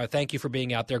out there. Thank you for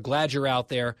being out there. Glad you're out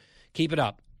there. Keep it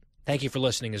up. Thank you for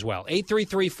listening as well.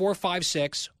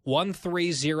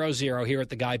 833-456-1300 here at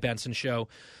the Guy Benson Show.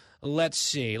 Let's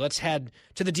see. Let's head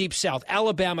to the Deep South.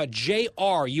 Alabama,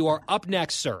 JR, you are up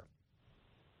next, sir.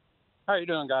 How you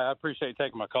doing, Guy? I appreciate you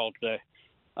taking my call today.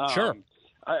 Sure.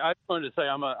 I just wanted to say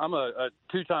I'm a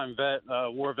two-time vet,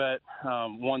 war vet,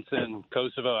 once in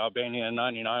Kosovo, Albania in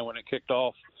 99 when it kicked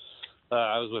off.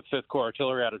 I was with 5th Corps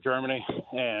Artillery out of Germany,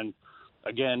 and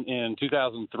again in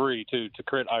 2003 to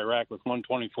crit Iraq with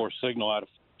 124 Signal out of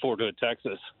Fort Hood,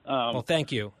 Texas. Well,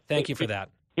 thank you. Thank you for that.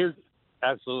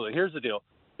 Absolutely. Here's the deal.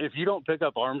 If you don't pick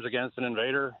up arms against an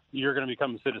invader, you're going to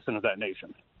become a citizen of that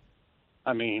nation.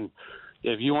 I mean,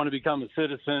 if you want to become a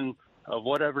citizen of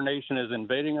whatever nation is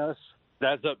invading us,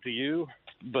 that's up to you.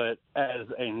 But as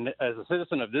a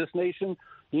citizen of this nation,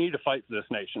 you need to fight for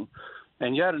this nation.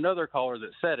 And you had another caller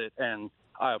that said it, and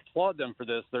I applaud them for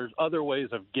this. There's other ways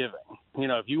of giving. You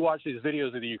know, if you watch these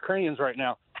videos of the Ukrainians right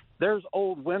now, there's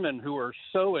old women who are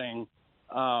sewing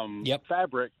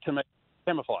fabric to make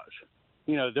camouflage.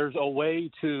 You know, there's a way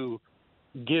to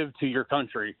give to your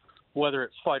country, whether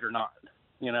it's fight or not.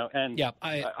 You know, and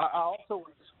I also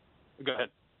go ahead.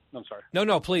 I'm sorry.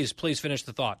 No, please finish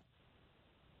the thought.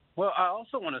 Well, I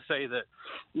also want to say that,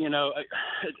 you know,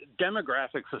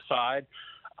 demographics aside,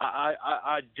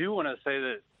 I do want to say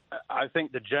that I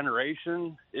think the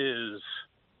generation is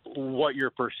what your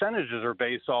percentages are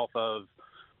based off of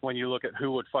when you look at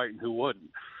who would fight and who wouldn't.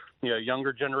 You know,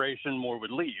 younger generation more would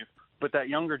leave, but that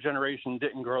younger generation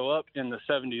didn't grow up in the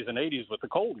 70s and 80s with the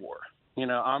Cold War. You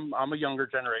know, I'm a younger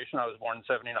generation. I was born in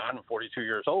 79. I'm 42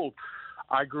 years old.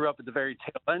 I grew up at the very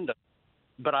tail end of it,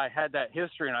 but I had that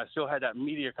history and I still had that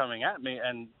media coming at me,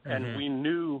 and we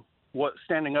knew what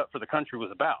standing up for the country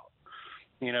was about.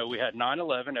 You know, we had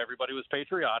 9/11. Everybody was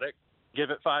patriotic. Give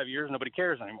it 5 years, nobody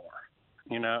cares anymore.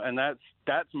 You know, and that's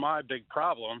my big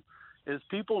problem is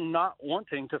people not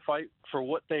wanting to fight for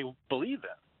what they believe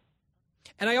in.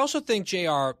 And I also think,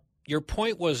 JR, your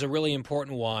point was a really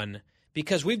important one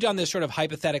because we've done this sort of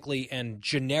hypothetically and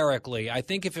generically. I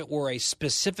think if it were a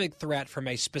specific threat from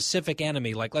a specific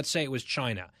enemy, like let's say it was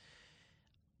China,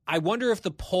 I wonder if the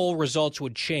poll results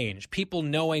would change. People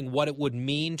knowing what it would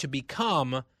mean to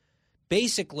become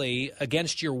basically,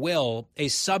 against your will, a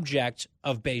subject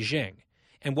of Beijing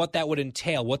and what that would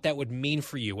entail, what that would mean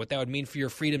for you, what that would mean for your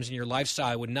freedoms and your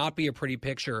lifestyle would not be a pretty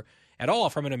picture at all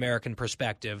from an American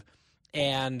perspective.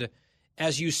 And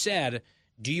as you said,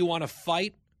 do you want to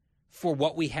fight for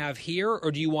what we have here,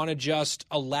 or do you want to just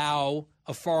allow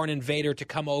a foreign invader to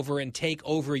come over and take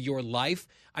over your life?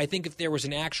 I think if there was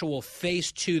an actual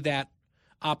face to that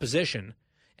opposition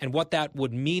and what that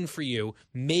would mean for you,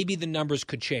 maybe the numbers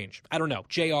could change. I don't know.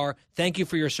 JR, thank you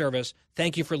for your service.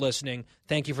 Thank you for listening.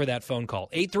 Thank you for that phone call.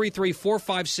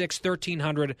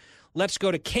 833-456-1300. Let's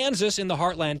go to Kansas in the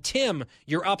heartland. Tim,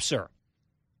 you're up, sir.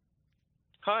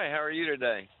 Hi, how are you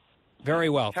today? Very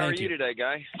well, thank you. How are you today,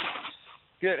 Guy?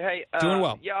 Good. Hey, doing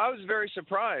well. Yeah, I was very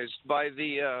surprised by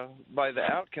the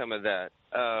outcome of that.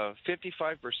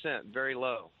 55%, very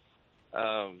low.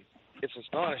 It's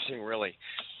astonishing, really.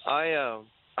 I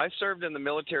served in the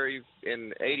military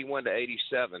in 81 to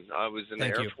 87. I was in the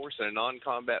Air Force in a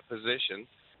non-combat position.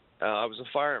 I was a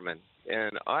fireman,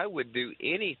 and I would do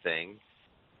anything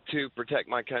to protect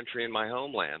my country and my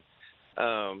homeland.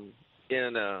 In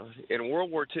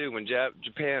World War II, when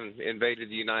Japan invaded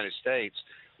the United States,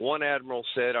 one admiral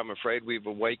said, "I'm afraid we've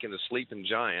awakened a sleeping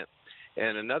giant,"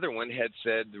 and another one had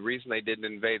said the reason they didn't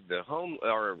invade the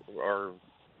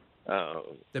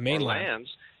mainland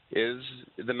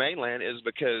is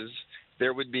because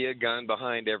there would be a gun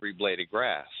behind every blade of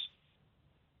grass.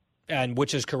 And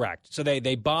which is correct. So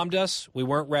they bombed us. We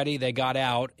weren't ready. They got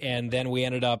out, and then we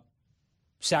ended up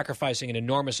sacrificing an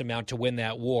enormous amount to win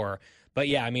that war. But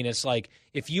yeah, I mean, it's like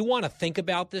if you want to think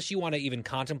about this, you want to even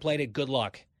contemplate it, good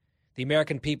luck. The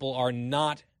American people are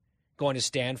not going to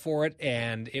stand for it,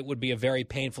 and it would be a very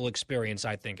painful experience,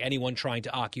 I think, anyone trying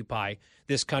to occupy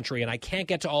this country. And I can't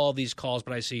get to all of these calls,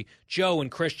 but I see Joe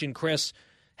and Christian, Chris,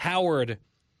 Howard,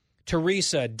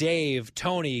 Teresa, Dave,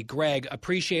 Tony, Greg.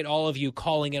 Appreciate all of you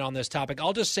calling in on this topic.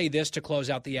 I'll just say this to close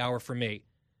out the hour for me.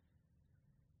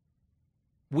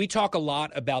 We talk a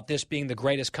lot about this being the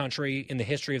greatest country in the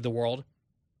history of the world,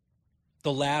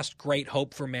 the last great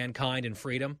hope for mankind and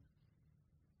freedom.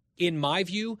 In my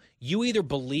view, you either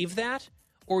believe that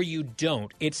or you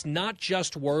don't. It's not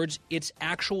just words. It's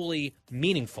actually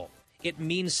meaningful. it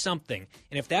means something.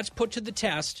 And if that's put to the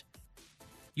test,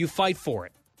 you fight for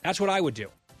it. That's what I would do.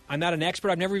 I'm not an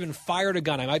expert. I've never even fired a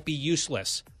gun. I might be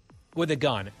useless with a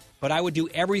gun, but I would do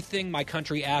everything my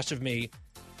country asked of me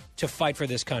to fight for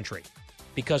this country,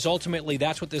 because ultimately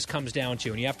that's what this comes down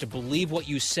to, and you have to believe what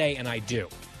you say, and I do.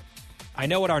 I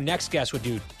know what our next guest would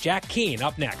do. Jack Keane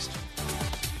up next.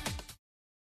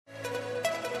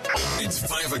 It's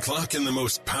 5 o'clock in the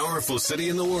most powerful city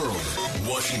in the world,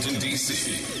 Washington,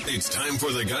 D.C. It's time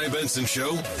for the Guy Benson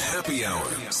Show Happy Hour,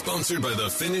 sponsored by the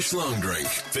Finnish Long Drink.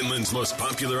 Finland's most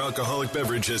popular alcoholic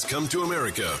beverage has come to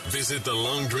America. Visit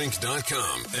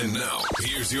thelongdrink.com. And now,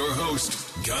 here's your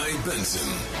host, Guy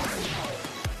Benson.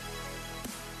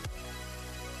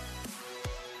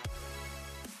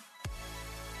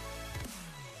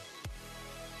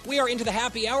 We are into the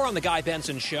happy hour on the Guy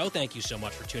Benson Show. Thank you so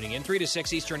much for tuning in. 3 to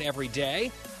 6 Eastern every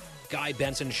day.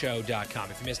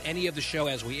 GuyBensonShow.com. If you miss any of the show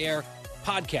as we air,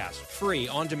 podcast, free,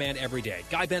 on demand every day.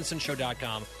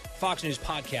 GuyBensonShow.com,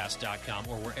 FoxNewsPodcast.com,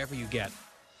 or wherever you get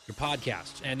your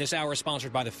podcasts. And this hour is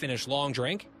sponsored by the Finnish Long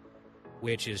Drink,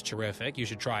 which is terrific. You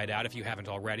should try it out if you haven't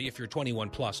already. If you're 21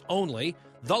 plus only,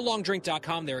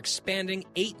 TheLongDrink.com. They're expanding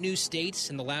 8 new states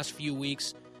in the last few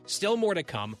weeks. Still more to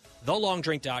come.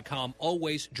 TheLongDrink.com.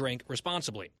 Always drink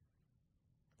responsibly.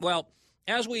 Well,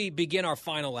 as we begin our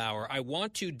final hour, I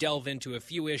want to delve into a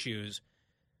few issues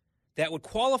that would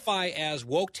qualify as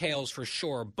woke tales for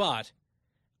sure, but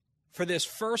for this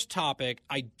first topic,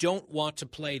 I don't want to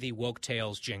play the woke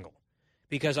tales jingle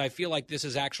because I feel like this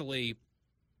is actually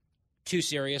too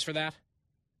serious for that.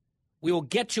 We will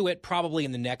get to it probably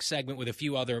in the next segment with a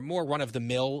few other more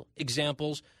run-of-the-mill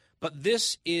examples, but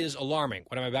this is alarming,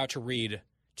 what I'm about to read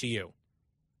to you.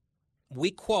 We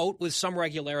quote with some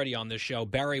regularity on this show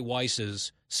Bari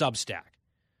Weiss's Substack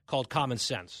called Common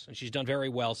Sense, and she's done very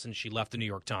well since she left the New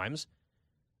York Times,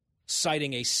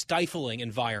 citing a stifling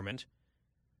environment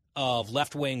of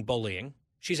left-wing bullying.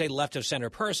 She's a left-of-center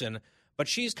person, but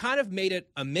she's kind of made it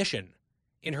a mission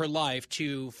in her life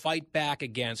to fight back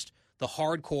against the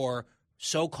hardcore,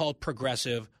 so-called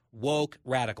progressive, woke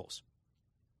radicals.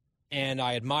 And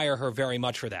I admire her very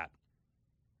much for that.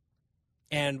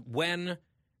 And when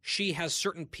she has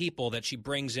certain people that she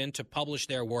brings in to publish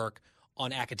their work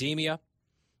on academia,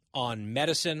 on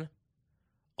medicine,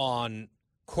 on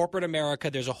corporate America,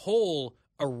 there's a whole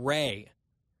array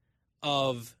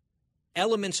of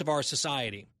elements of our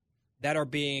society that are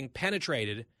being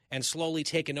penetrated and slowly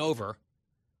taken over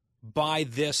by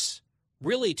this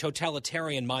really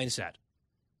totalitarian mindset.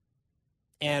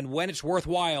 And when it's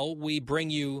worthwhile, we bring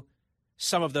you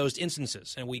some of those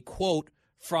instances, and we quote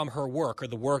from her work or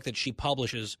the work that she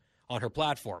publishes on her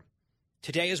platform.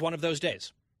 Today is one of those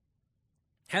days.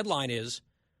 Headline is,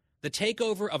 The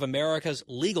Takeover of America's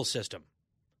Legal System.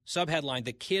 Subheadline,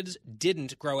 The Kids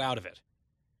Didn't Grow Out of It.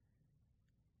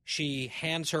 She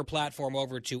hands her platform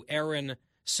over to Erin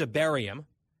Siberium,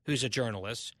 who's a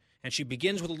journalist, and she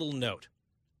begins with a little note.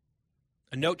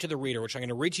 A note to the reader, which I'm going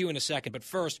to read to you in a second. But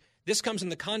first, this comes in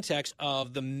the context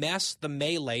of the mess, the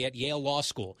melee at Yale Law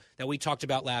School that we talked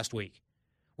about last week,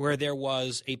 where there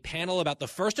was a panel about the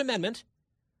First Amendment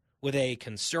with a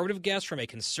conservative guest from a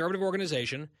conservative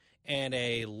organization and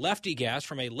a lefty guest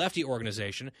from a lefty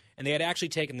organization, and they had actually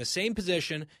taken the same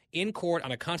position in court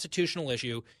on a constitutional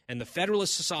issue, and the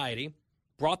Federalist Society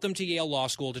brought them to Yale Law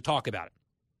School to talk about it.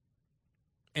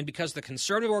 And because the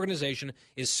conservative organization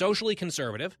is socially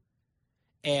conservative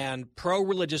and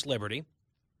pro-religious liberty,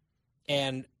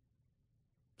 and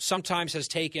sometimes has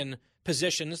taken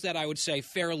positions that I would say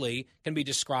fairly can be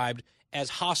described as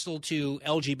hostile to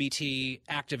LGBT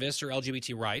activists or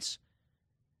LGBT rights,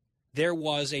 there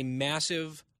was a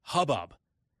massive hubbub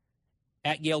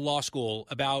at Yale Law School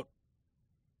about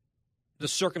the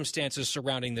circumstances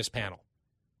surrounding this panel.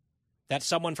 That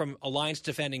someone from Alliance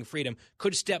Defending Freedom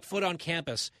could step foot on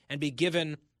campus and be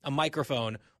given a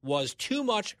microphone was too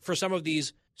much for some of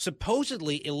these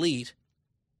supposedly elite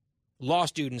law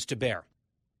students to bear.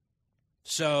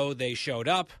 So they showed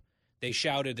up, they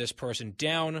shouted this person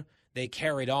down, they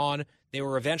carried on, they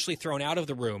were eventually thrown out of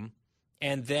the room,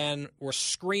 and then were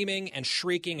screaming and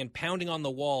shrieking and pounding on the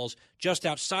walls just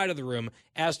outside of the room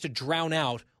as to drown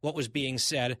out what was being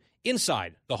said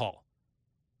inside the hall.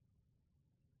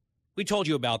 We told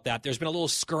you about that. There's been a little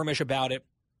skirmish about it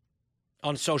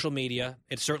on social media.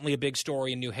 It's certainly a big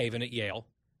story in New Haven at Yale.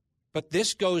 But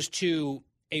this goes to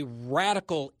a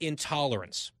radical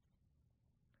intolerance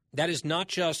that is not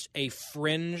just a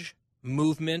fringe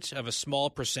movement of a small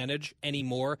percentage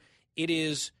anymore. It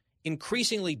is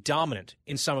increasingly dominant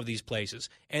in some of these places.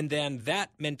 And then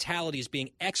that mentality is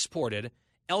being exported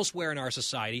elsewhere in our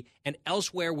society and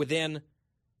elsewhere within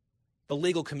the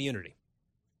legal community.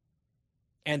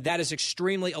 And that is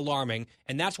extremely alarming,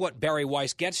 and that's what Bari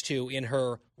Weiss gets to in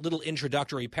her little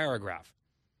introductory paragraph.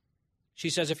 She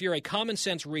says, if you're a common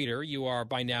sense reader, you are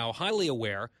by now highly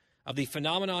aware of the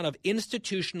phenomenon of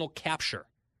institutional capture.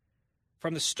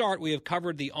 From the start, we have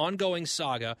covered the ongoing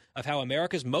saga of how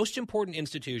America's most important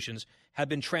institutions have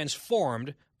been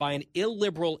transformed by an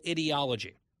illiberal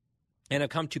ideology and have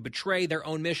come to betray their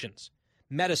own missions: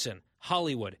 medicine,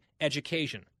 Hollywood,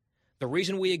 education. The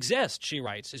reason we exist, she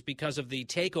writes, is because of the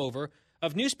takeover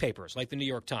of newspapers like the New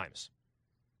York Times.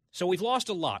 So we've lost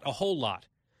a lot, a whole lot.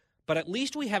 But at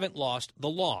least we haven't lost the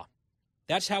law.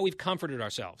 That's how we've comforted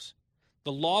ourselves.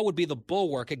 The law would be the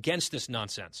bulwark against this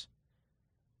nonsense.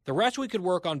 The rest we could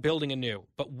work on building anew.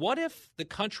 But what if the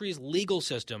country's legal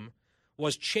system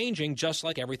was changing just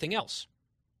like everything else?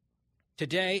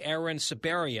 Today, Aaron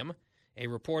Sibarium, a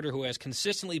reporter who has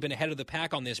consistently been ahead of the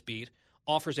pack on this beat,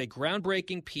 offers a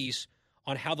groundbreaking piece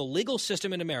on how the legal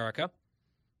system in America,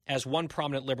 as one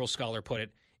prominent liberal scholar put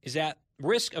it, is at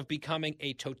risk of becoming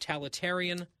a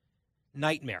totalitarian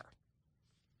nightmare.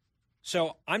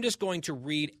 So I'm just going to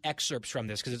read excerpts from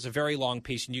this because it's a very long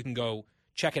piece and you can go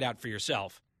check it out for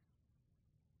yourself.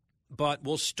 But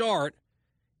we'll start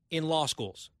in law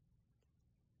schools.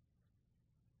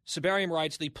 Sibarium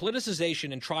writes, the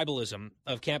politicization and tribalism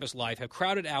of campus life have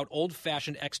crowded out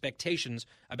old-fashioned expectations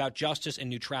about justice and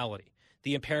neutrality.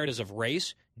 The imperatives of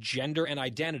race, gender, and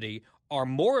identity are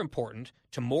more important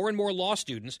to more and more law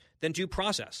students than due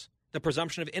process, the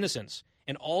presumption of innocence,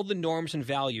 and all the norms and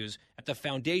values at the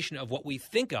foundation of what we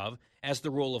think of as the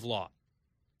rule of law.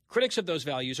 Critics of those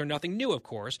values are nothing new, of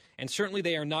course, and certainly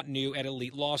they are not new at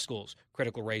elite law schools.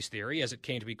 Critical race theory, as it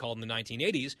came to be called in the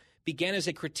 1980s, began as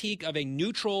a critique of a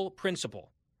neutral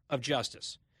principle of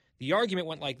justice. The argument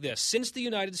went like this: since the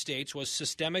United States was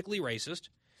systemically racist,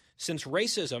 since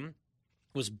racism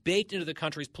was baked into the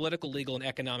country's political, legal, and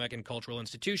economic and cultural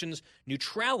institutions,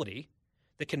 neutrality,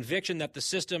 the conviction that the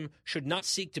system should not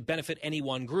seek to benefit any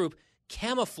one group,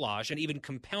 camouflaged and even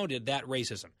compounded that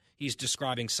racism. He's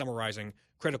describing, summarizing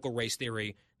critical race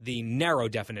theory, the narrow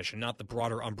definition, not the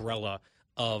broader umbrella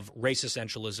of race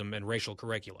essentialism and racial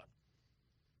curricula.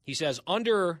 He says,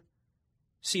 under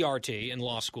CRT in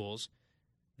law schools,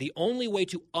 the only way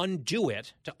to undo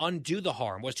it, to undo the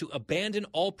harm, was to abandon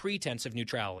all pretense of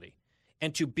neutrality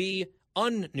and to be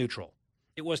unneutral.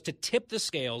 It was to tip the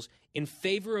scales in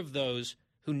favor of those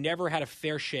who never had a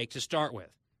fair shake to start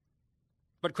with.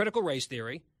 But critical race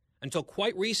theory, until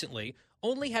quite recently,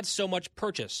 only had so much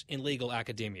purchase in legal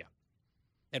academia.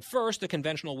 At first, the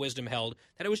conventional wisdom held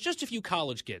that it was just a few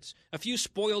college kids, a few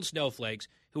spoiled snowflakes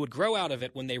who would grow out of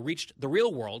it when they reached the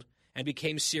real world and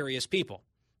became serious people.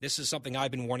 This is something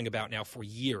I've been warning about now for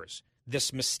years,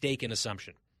 this mistaken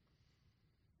assumption.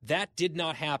 That did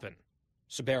not happen,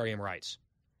 Sibarium writes.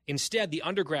 Instead, the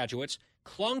undergraduates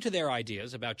clung to their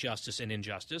ideas about justice and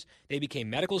injustice. They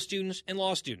became medical students and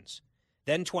law students.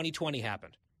 Then 2020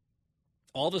 happened.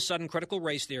 All of a sudden, critical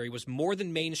race theory was more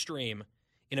than mainstream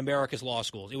in America's law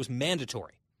schools. It was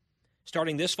mandatory.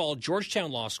 Starting this fall,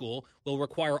 Georgetown Law School will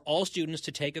require all students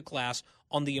to take a class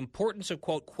on the importance of,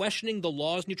 quote, questioning the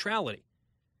law's neutrality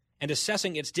and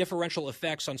assessing its differential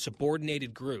effects on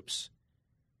subordinated groups.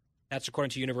 That's according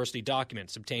to university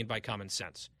documents obtained by Common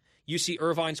Sense. UC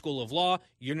Irvine School of Law,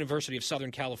 University of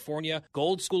Southern California,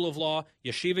 Gold School of Law,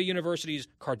 Yeshiva University's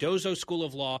Cardozo School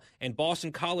of Law, and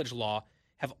Boston College Law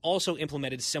have also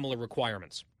implemented similar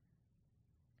requirements.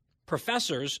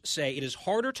 Professors say it is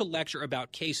harder to lecture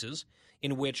about cases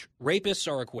in which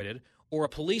rapists are acquitted or a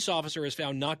police officer is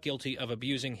found not guilty of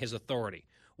abusing his authority.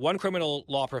 One criminal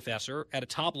law professor at a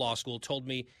top law school told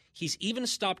me he's even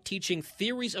stopped teaching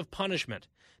theories of punishment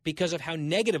because of how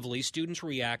negatively students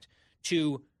react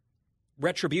to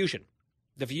retribution,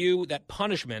 the view that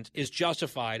punishment is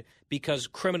justified because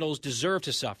criminals deserve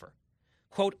to suffer.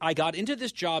 Quote, I got into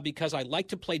this job because I like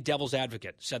to play devil's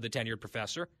advocate, said the tenured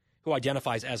professor, who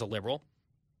identifies as a liberal.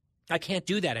 I can't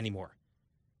do that anymore.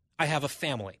 I have a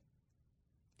family.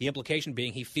 The implication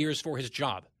being he fears for his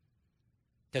job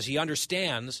because he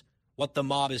understands what the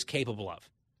mob is capable of.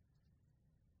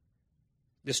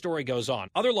 The story goes on.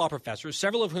 Other law professors,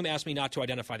 several of whom asked me not to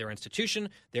identify their institution,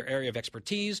 their area of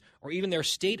expertise, or even their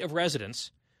state of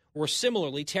residence, were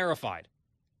similarly terrified.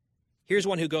 Here's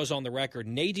one who goes on the record.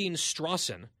 Nadine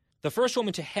Strawson, the first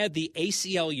woman to head the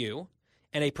ACLU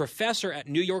and a professor at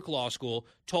New York Law School,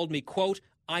 told me, quote,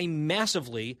 I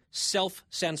massively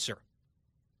self-censor.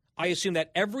 I assume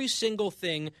that every single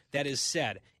thing that is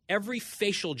said, every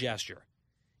facial gesture,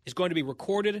 is going to be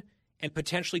recorded and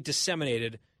potentially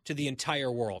disseminated to the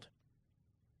entire world.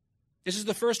 This is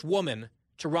the first woman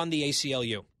to run the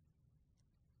ACLU.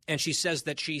 And she says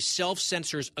that she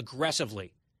self-censors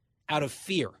aggressively out of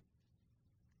fear.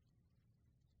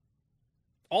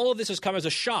 All of this has come as a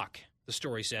shock, the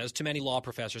story says, to many law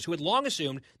professors who had long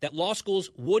assumed that law schools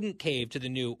wouldn't cave to the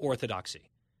new orthodoxy.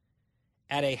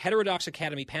 At a Heterodox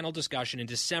Academy panel discussion in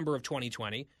December of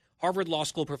 2020, Harvard Law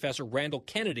School professor Randall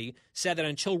Kennedy said that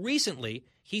until recently,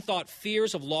 he thought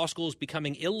fears of law schools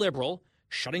becoming illiberal,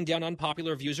 shutting down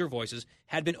unpopular views or voices,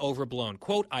 had been overblown.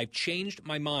 Quote, "I've changed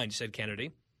my mind," said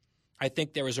Kennedy. "I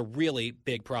think there is a really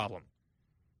big problem."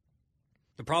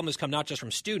 The problem has come not just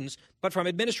from students, but from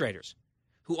administrators,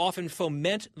 who often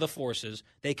foment the forces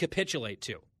they capitulate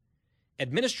to.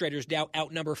 Administrators now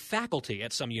outnumber faculty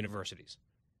at some universities.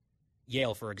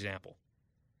 Yale, for example.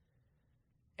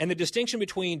 And the distinction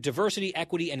between diversity,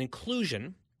 equity, and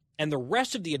inclusion and the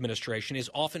rest of the administration is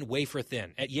often wafer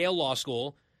thin. At Yale Law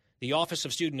School, the Office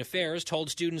of Student Affairs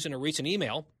told students in a recent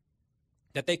email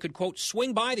that they could, quote,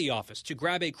 swing by the office to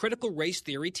grab a critical race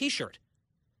theory T-shirt.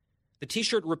 The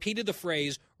T-shirt repeated the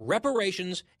phrase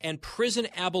reparations and prison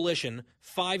abolition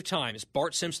 5 times,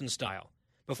 Bart Simpson style,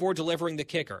 before delivering the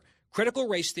kicker, critical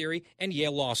race theory and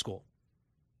Yale Law School.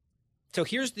 So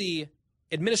here's the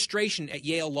administration at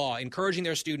Yale Law encouraging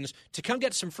their students to come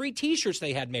get some free T-shirts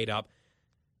they had made up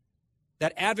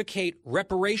that advocate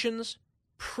reparations,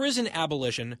 prison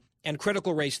abolition, and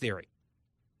critical race theory,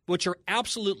 which are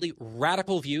absolutely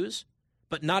radical views,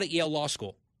 but not at Yale Law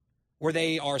School, where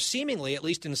they are seemingly, at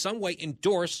least in some way,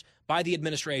 endorsed by the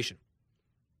administration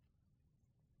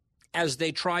as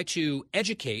they try to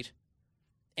educate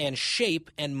and shape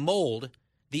and mold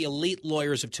the elite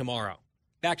lawyers of tomorrow.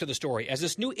 Back to the story. As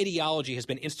this new ideology has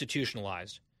been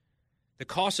institutionalized, the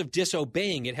costs of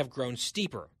disobeying it have grown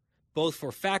steeper, both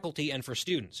for faculty and for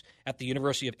students. At the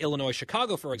University of Illinois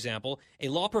Chicago, for example, a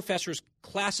law professor's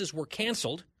classes were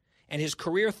canceled and his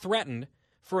career threatened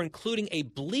for including a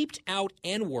bleeped-out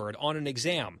N-word on an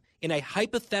exam in a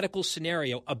hypothetical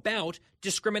scenario about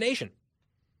discrimination.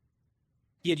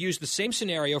 He had used the same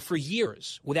scenario for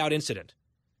years without incident.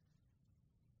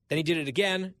 Then he did it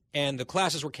again, and the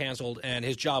classes were canceled, and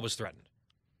his job was threatened.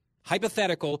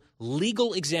 Hypothetical,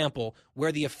 legal example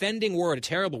where the offending word, a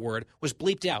terrible word, was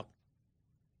bleeped out.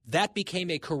 That became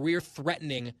a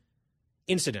career-threatening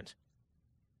incident.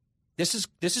 This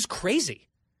is crazy.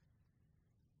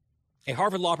 A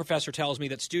Harvard law professor tells me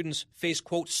that students face,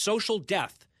 quote, social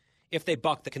death if they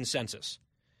buck the consensus.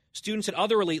 Students at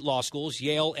other elite law schools,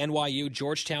 Yale, NYU,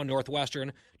 Georgetown,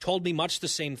 Northwestern, told me much the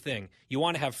same thing. You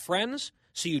want to have friends,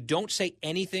 so you don't say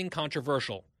anything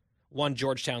controversial, one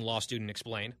Georgetown law student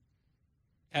explained.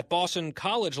 At Boston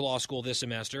College Law School this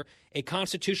semester, a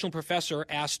constitutional professor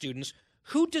asked students,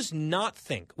 who does not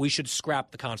think we should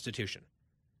scrap the Constitution?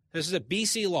 This is a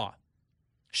BC law.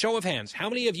 Show of hands, how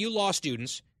many of you law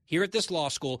students here at this law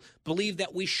school believe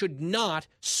that we should not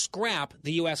scrap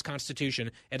the U.S.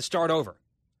 Constitution and start over?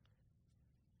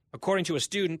 According to a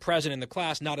student present in the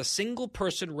class, not a single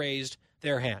person raised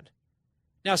their hand.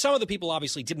 Now, some of the people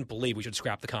obviously didn't believe we should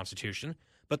scrap the Constitution,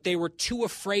 but they were too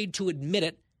afraid to admit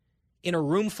it in a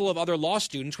room full of other law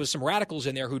students with some radicals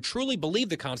in there who truly believe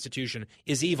the Constitution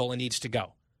is evil and needs to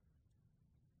go.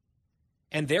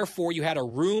 And therefore, you had a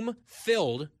room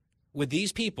filled with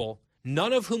these people,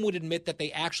 none of whom would admit that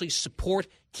they actually support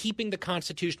keeping the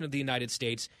Constitution of the United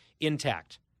States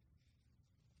intact.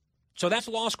 So that's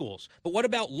law schools. But what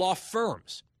about law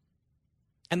firms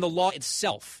and the law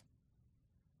itself?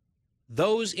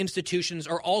 Those institutions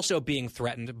are also being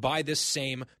threatened by this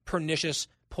same pernicious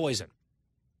poison.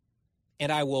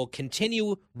 And I will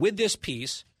continue with this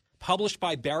piece published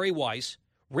by Barry Weiss,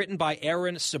 written by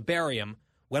Aaron Sibarium,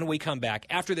 when we come back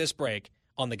after this break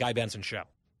on The Guy Benson Show.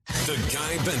 The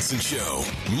Guy Benson Show.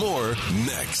 More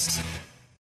next.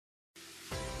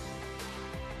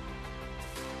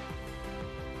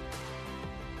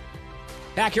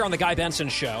 Back here on The Guy Benson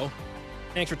Show.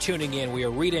 Thanks for tuning in. We are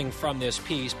reading from this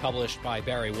piece published by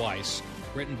Barry Weiss,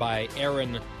 written by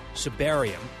Aaron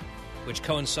Sibarium, which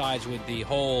coincides with the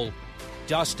whole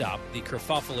dust-up, the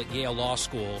kerfuffle at Yale Law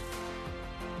School,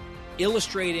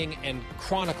 illustrating and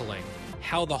chronicling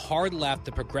how the hard left,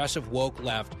 the progressive woke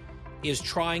left, is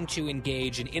trying to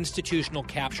engage in institutional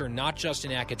capture, not just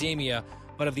in academia,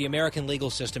 but of the American legal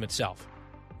system itself.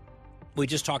 We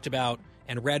just talked about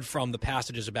and read from the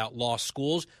passages about law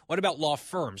schools. What about law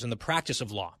firms and the practice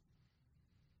of law?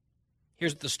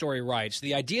 Here's what the story writes.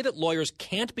 The idea that lawyers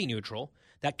can't be neutral,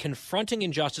 that confronting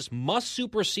injustice must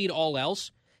supersede all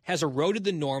else, has eroded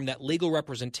the norm that legal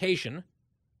representation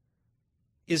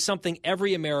is something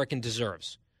every American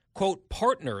deserves. Quote,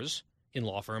 partners in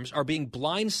law firms are being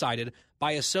blindsided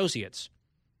by associates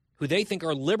who they think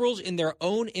are liberals in their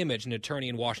own image, an attorney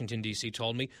in Washington, D.C.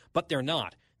 told me, but they're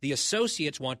not. the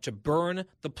associates want to burn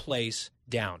the place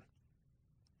down.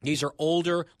 These are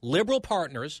older liberal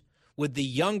partners with the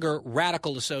younger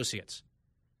radical associates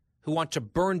who want to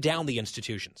burn down the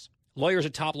institutions. Lawyers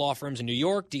at top law firms in New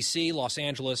York, D.C., Los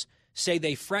Angeles say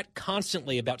they fret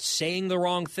constantly about saying the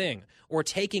wrong thing or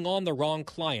taking on the wrong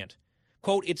client.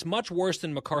 Quote, it's much worse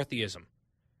than McCarthyism,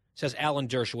 says Alan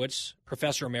Dershowitz,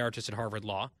 professor emeritus at Harvard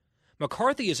Law.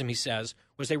 McCarthyism, he says,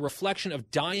 was a reflection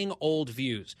of dying old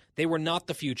views. They were not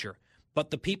the future.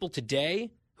 But the people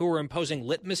today who are imposing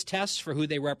litmus tests for who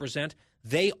they represent,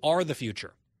 they are the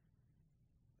future.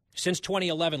 Since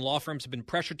 2011, law firms have been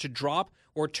pressured to drop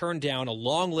or turn down a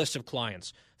long list of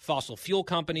clients: fossil fuel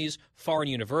companies, foreign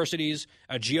universities,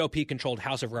 a GOP-controlled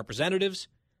House of Representatives,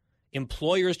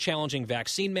 employers challenging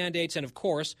vaccine mandates, and, of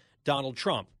course, Donald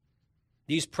Trump.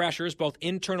 These pressures, both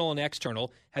internal and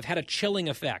external, have had a chilling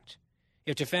effect.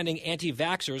 If defending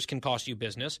anti-vaxxers can cost you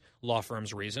business, law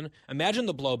firms reason, imagine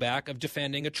the blowback of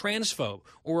defending a transphobe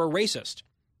or a racist.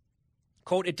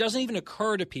 Quote, it doesn't even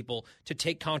occur to people to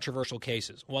take controversial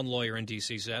cases, one lawyer in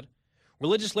D.C. said.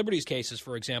 Religious liberties cases,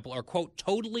 for example, are, quote,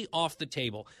 totally off the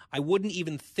table. I wouldn't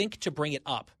even think to bring it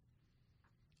up.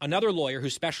 Another lawyer who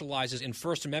specializes in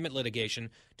First Amendment litigation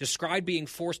described being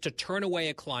forced to turn away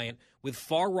a client with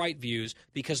far-right views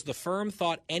because the firm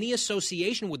thought any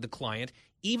association with the client,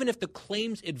 even if the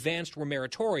claims advanced were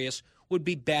meritorious, would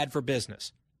be bad for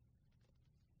business.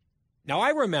 Now, I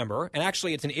remember, and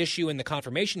actually it's an issue in the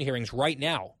confirmation hearings right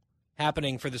now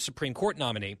happening for the Supreme Court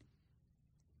nominee,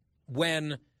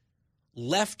 when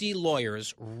lefty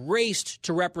lawyers raced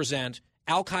to represent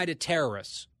al-Qaeda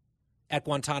terrorists at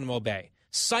Guantanamo Bay,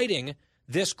 citing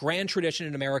this grand tradition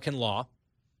in American law,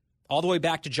 all the way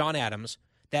back to John Adams,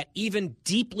 that even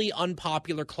deeply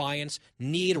unpopular clients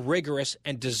need rigorous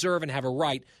and deserve and have a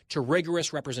right to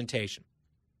rigorous representation.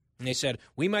 And they said,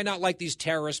 we might not like these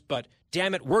terrorists, but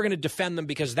damn it, we're going to defend them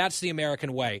because that's the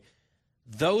American way.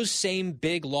 Those same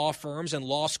big law firms and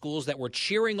law schools that were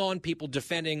cheering on people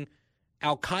defending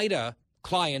al-Qaeda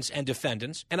clients and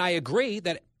defendants, and I agree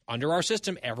that under our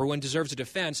system, everyone deserves a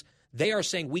defense, they are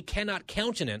saying we cannot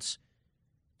countenance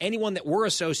anyone that we're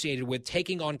associated with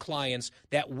taking on clients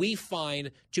that we find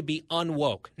to be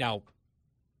unwoke. Now,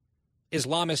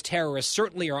 Islamist terrorists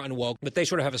certainly are unwoke, but they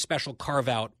sort of have a special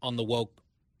carve-out on the woke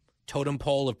totem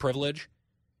pole of privilege.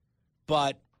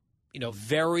 But,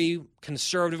 very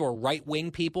conservative or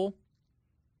right-wing people,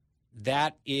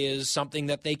 that is something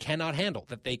that they cannot handle,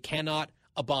 that they cannot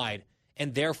abide.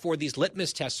 And therefore, these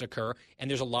litmus tests occur, and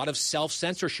there's a lot of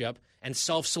self-censorship and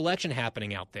self-selection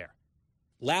happening out there.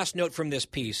 Last note from this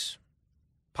piece,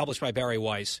 published by Barry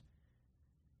Weiss.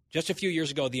 Just a few years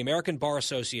ago, the American Bar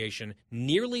Association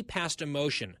nearly passed a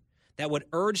motion that would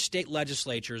urge state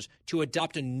legislatures to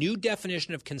adopt a new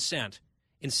definition of consent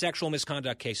in sexual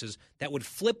misconduct cases that would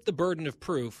flip the burden of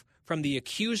proof from the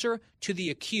accuser to the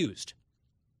accused,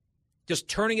 just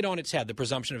turning it on its head, the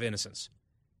presumption of innocence.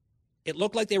 It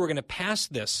looked like they were going to pass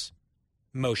this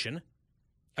motion.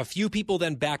 A few people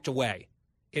then backed away.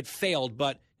 It failed,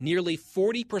 but nearly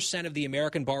 40% of the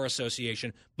American Bar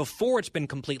Association, before it's been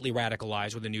completely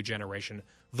radicalized with a new generation,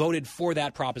 voted for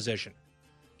that proposition.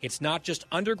 It's not just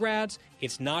undergrads,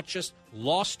 it's not just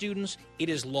law students, it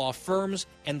is law firms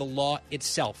and the law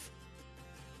itself.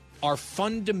 Our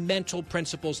fundamental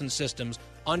principles and systems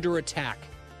under attack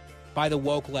by the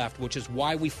woke left, which is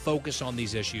why we focus on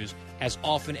these issues as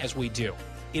often as we do.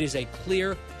 It is a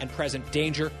clear and present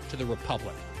danger to the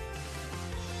republic.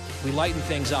 We lighten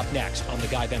things up next on The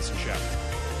Guy Benson Show.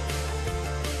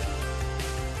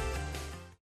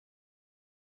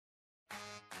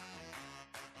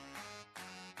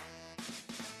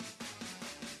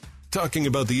 Talking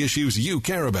about the issues you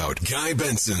care about. Guy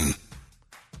Benson.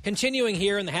 Continuing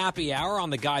here in the happy hour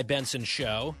on The Guy Benson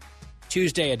Show,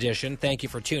 Tuesday edition. Thank you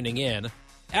for tuning in.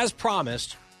 As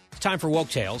promised, it's time for Woke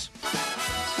Tales.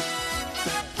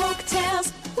 Woke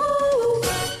Tales. Woo!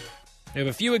 We have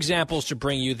a few examples to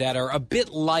bring you that are a bit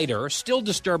lighter, still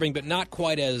disturbing, but not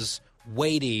quite as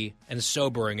weighty and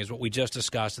sobering as what we just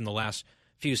discussed in the last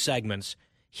few segments.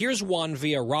 Here's one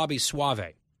via Robbie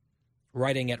Suave,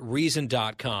 writing at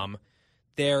Reason.com.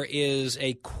 There is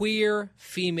a queer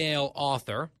female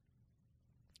author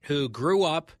who grew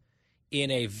up in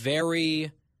a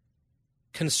very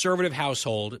conservative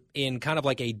household in kind of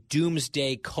like a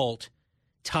doomsday cult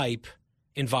type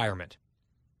environment.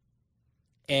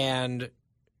 And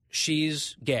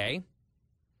she's gay.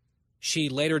 She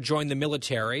later joined the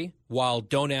military while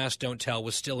Don't Ask, Don't Tell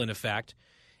was still in effect.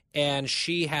 And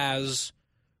she has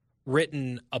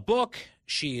written a book.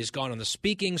 She's gone on the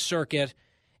speaking circuit.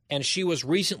 and she was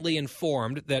recently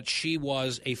informed that she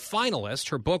was a finalist,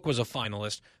 her book was a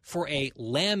finalist, for a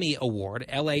Lammy Award,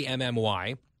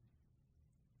 L-A-M-M-Y,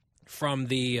 from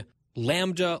the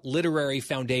Lambda Literary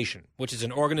Foundation, which is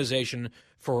an organization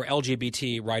for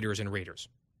LGBT writers and readers.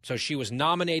 So she was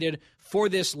nominated for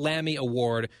this Lammy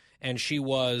Award, and she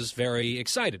was very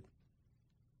excited.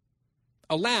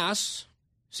 Alas,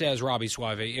 says Robbie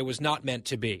Suave, it was not meant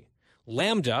to be.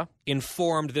 Lambda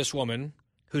informed this woman,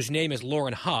 whose name is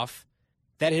Lauren Huff,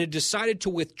 that it had decided to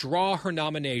withdraw her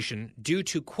nomination due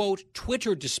to, quote,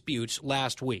 Twitter disputes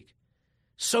last week.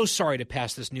 So sorry to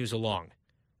pass this news along,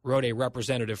 wrote a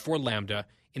representative for Lambda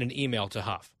in an email to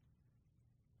Huff.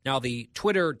 Now, the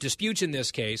Twitter disputes in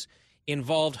this case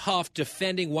involved Huff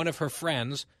defending one of her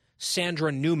friends,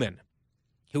 Sandra Newman,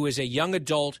 who is a young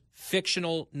adult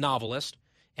fictional novelist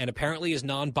and apparently is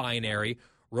non-binary,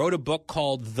 wrote a book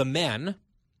called The Men,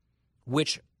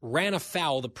 which ran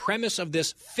afoul. The premise of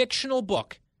this fictional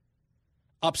book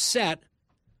upset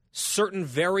certain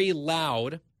very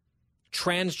loud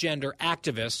transgender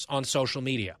activists on social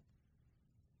media.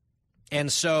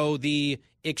 And so the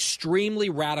extremely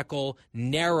radical,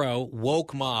 narrow,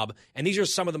 woke mob, and these are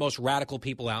some of the most radical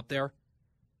people out there,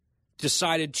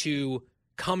 decided to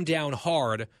come down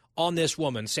hard on this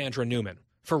woman, Sandra Newman,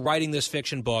 for writing this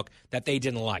fiction book that they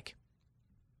didn't like.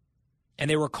 And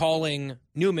they were calling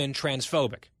Newman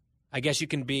transphobic. I guess you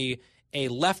can be a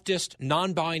leftist,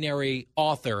 non-binary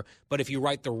author, but if you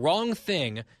write the wrong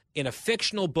thing in a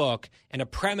fictional book and a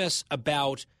premise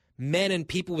about men and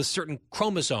people with certain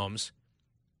chromosomes,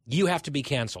 you have to be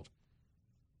canceled.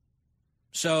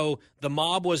 So the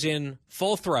mob was in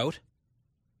full throat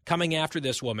coming after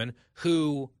this woman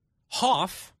who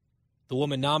Hoff, the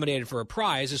woman nominated for a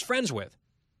prize, is friends with.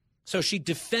 So she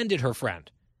defended her friend,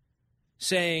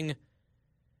 saying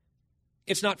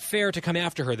it's not fair to come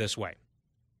after her this way.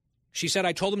 She said,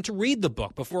 I told them to read the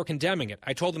book before condemning it.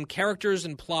 I told them characters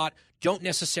and plot don't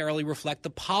necessarily reflect the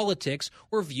politics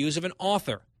or views of an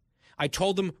author. I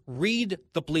told them read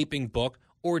the bleeping book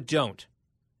or don't.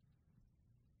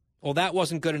 Well, that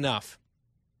wasn't good enough.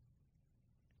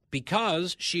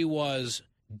 Because she was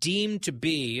deemed to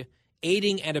be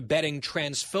aiding and abetting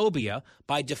transphobia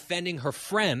by defending her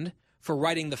friend for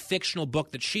writing the fictional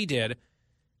book that she did,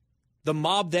 the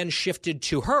mob then shifted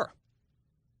to her.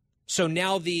 So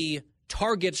now the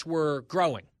targets were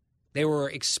growing. They were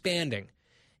expanding.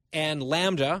 And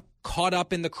Lambda, caught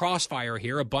up in the crossfire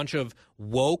here, a bunch of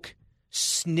woke,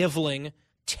 sniveling,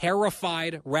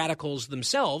 terrified radicals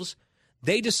themselves,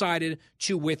 they decided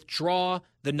to withdraw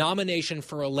the nomination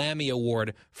for a Lammy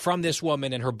Award from this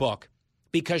woman and her book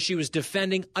because she was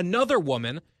defending another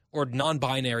woman or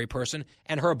non-binary person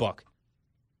and her book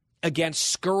against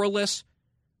scurrilous,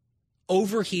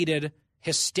 overheated,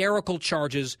 hysterical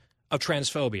charges of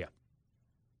transphobia.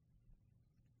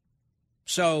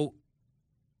 So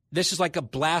this is like a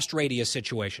blast radius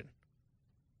situation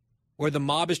where the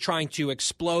mob is trying to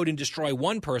explode and destroy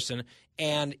one person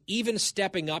and even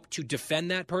stepping up to defend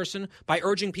that person by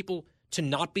urging people to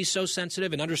not be so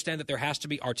sensitive and understand that there has to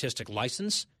be artistic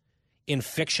license in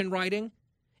fiction writing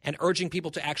and urging people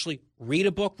to actually read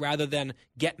a book rather than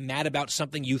get mad about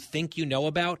something you think you know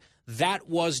about. That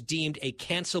was deemed a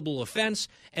cancelable offense,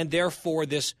 and therefore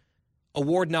this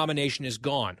award nomination is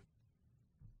gone.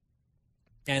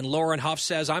 And Lauren Huff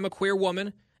says, I'm a queer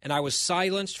woman, and I was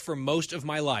silenced for most of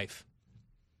my life.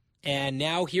 And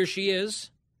now here she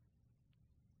is,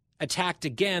 attacked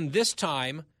again, this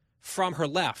time from her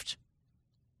left.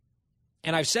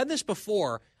 And I've said this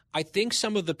before, I think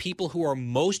some of the people who are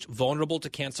most vulnerable to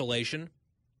cancellation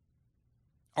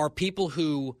are people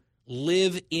who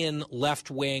live in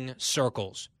left-wing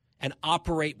circles and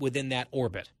operate within that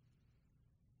orbit.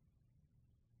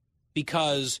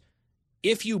 Because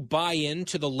if you buy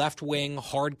into the left-wing,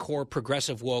 hardcore,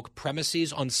 progressive woke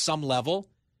premises on some level,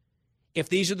 if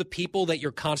these are the people that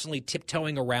you're constantly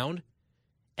tiptoeing around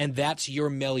and that's your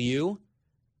milieu,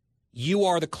 you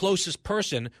are the closest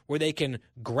person where they can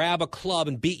grab a club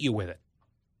and beat you with it,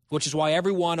 which is why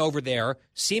everyone over there,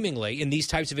 seemingly in these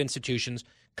types of institutions,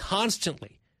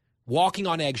 constantly walking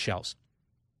on eggshells,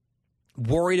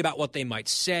 worried about what they might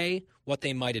say, what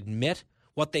they might admit,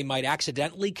 what they might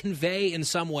accidentally convey in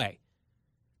some way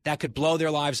that could blow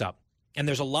their lives up. And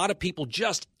there's a lot of people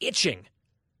just itching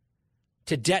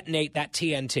to detonate that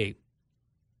TNT.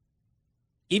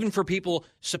 Even for people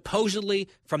supposedly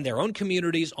from their own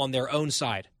communities on their own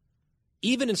side.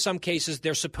 Even in some cases,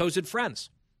 their supposed friends.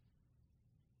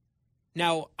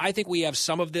 Now, I think we have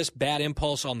some of this bad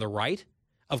impulse on the right.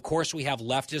 Of course, we have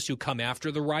leftists who come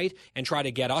after the right and try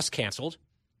to get us canceled.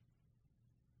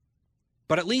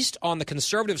 But at least on the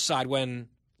conservative side, when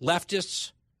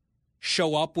leftists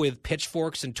show up with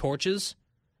pitchforks and torches,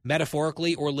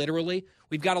 metaphorically or literally.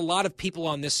 We've got a lot of people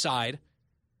on this side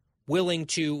willing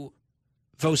to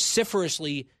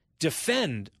vociferously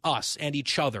defend us and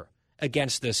each other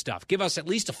against this stuff. Give us at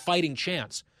least a fighting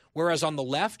chance. Whereas on the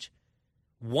left,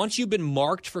 once you've been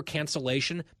marked for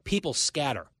cancellation, people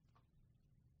scatter.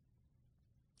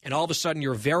 And all of a sudden,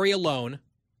 you're very alone,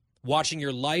 watching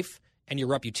your life and your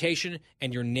reputation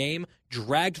and your name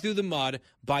dragged through the mud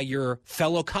by your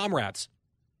fellow comrades.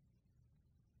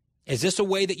 Is this a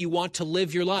way that you want to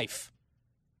live your life?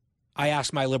 I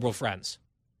ask my liberal friends.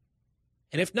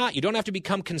 And if not, you don't have to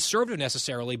become conservative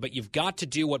necessarily, but you've got to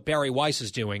do what Barry Weiss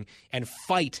is doing and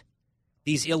fight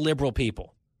these illiberal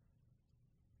people.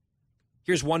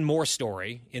 Here's one more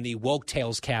story in the Woke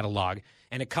Tales catalog,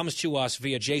 and it comes to us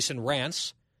via Jason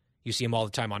Rantz. You see him all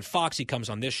the time on Fox. He comes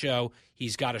on this show.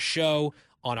 He's got a show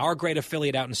on our great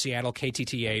affiliate out in Seattle,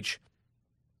 KTTH.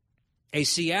 A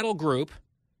Seattle group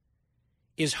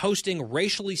is hosting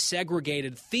racially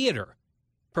segregated theater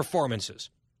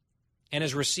performances and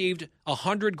has received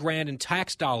 $100,000 in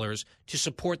tax dollars to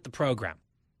support the program.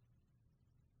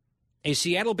 A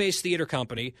Seattle-based theater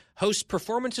company hosts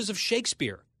performances of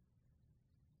Shakespeare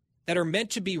that are meant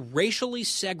to be racially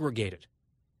segregated.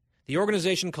 The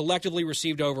organization collectively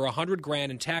received over $100,000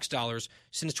 in tax dollars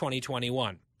since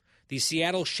 2021. The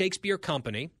Seattle Shakespeare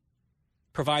Company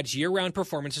provides year-round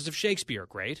performances of Shakespeare.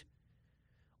 Great.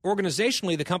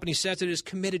 Organizationally, the company says it is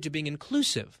committed to being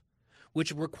inclusive,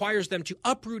 which requires them to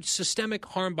uproot systemic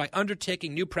harm by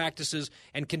undertaking new practices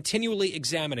and continually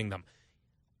examining them.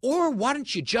 Or why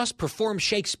don't you just perform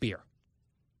Shakespeare?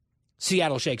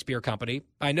 Seattle Shakespeare Company.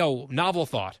 I know, novel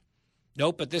thought.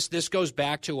 Nope, but this goes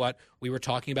back to what we were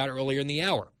talking about earlier in the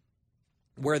hour,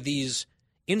 where these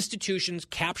institutions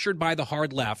captured by the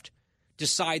hard left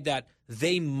decide that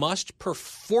they must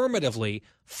performatively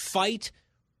fight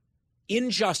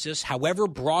injustice, however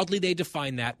broadly they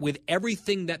define that, with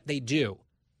everything that they do,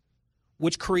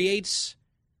 which creates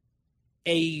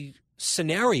a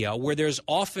scenario where there's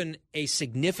often a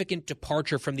significant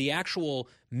departure from the actual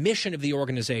mission of the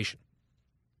organization.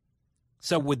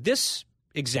 So with this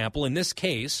example, in this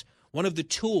case, one of the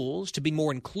tools to be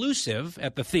more inclusive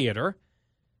at the theater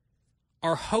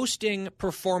are hosting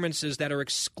performances that are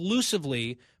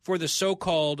exclusively for the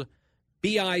so-called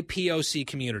BIPOC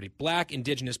community, Black,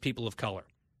 Indigenous, People of Color,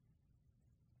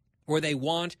 where they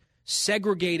want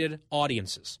segregated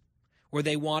audiences, where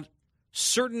they want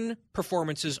certain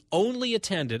performances only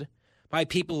attended by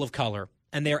people of color,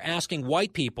 and they're asking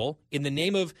white people, in the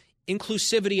name of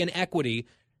inclusivity and equity,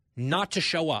 not to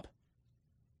show up.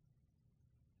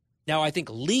 Now, I think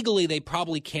legally they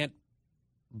probably can't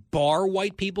bar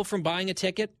white people from buying a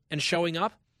ticket and showing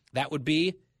up. That would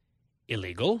be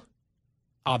illegal,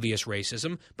 obvious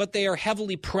racism, but they are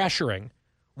heavily pressuring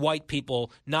white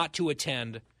people not to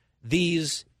attend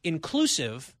these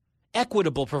inclusive,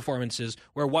 equitable performances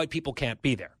where white people can't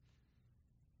be there.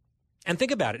 And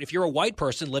think about it. If you're a white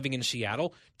person living in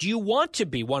Seattle, do you want to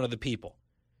be one of the people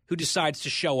who decides to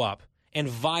show up and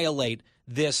violate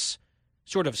this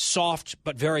sort of soft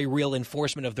but very real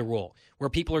enforcement of the rule, where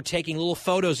people are taking little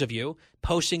photos of you,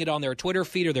 posting it on their Twitter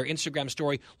feed or their Instagram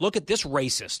story? Look at this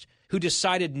racist who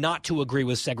decided not to agree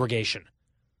with segregation.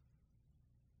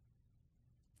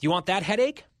 Do you want that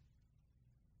headache?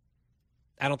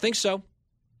 I don't think so.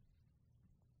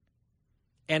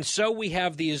 And so we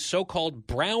have these so-called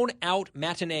brown-out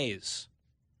matinees.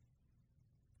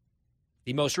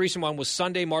 The most recent one was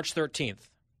Sunday, March 13th,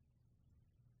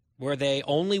 where they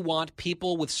only want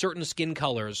people with certain skin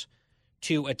colors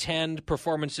to attend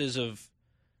performances of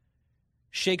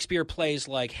Shakespeare plays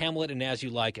like Hamlet and As You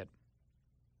Like It.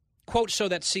 Quote, so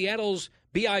that Seattle's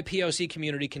BIPOC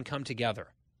community can come together.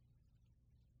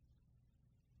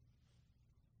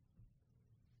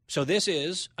 So this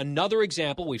is another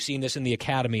example, we've seen this in the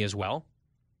academy as well,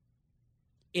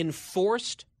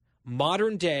 enforced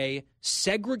modern-day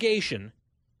segregation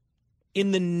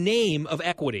in the name of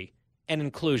equity and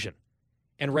inclusion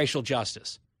and racial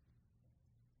justice.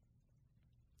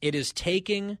 It is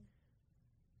taking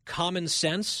common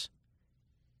sense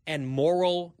and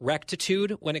moral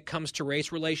rectitude when it comes to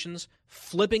race relations,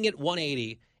 flipping it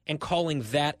 180 and calling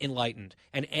that enlightened,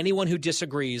 and anyone who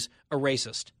disagrees a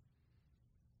racist.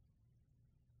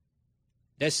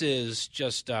 This is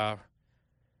just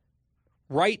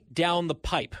right down the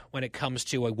pipe when it comes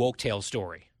to a woke tale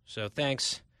story. So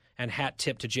thanks and hat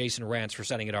tip to Jason Rantz for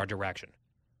sending it our direction.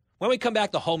 When we come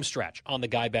back, the home stretch on the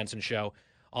Guy Benson Show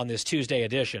on this Tuesday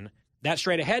edition. That's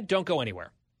straight ahead. Don't go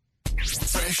anywhere.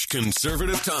 Fresh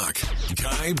conservative talk.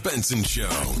 Guy Benson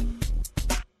Show.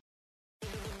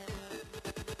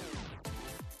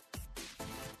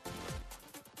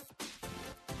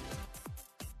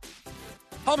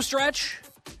 Home stretch.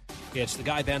 It's the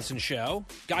Guy Benson Show.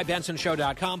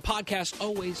 GuyBensonShow.com. Podcast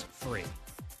always free.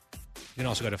 You can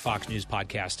also go to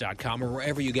FoxNewsPodcast.com or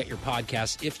wherever you get your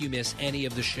podcasts if you miss any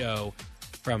of the show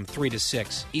from 3 to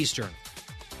 6 Eastern.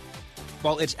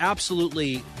 Well, it's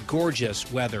absolutely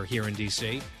gorgeous weather here in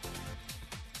D.C.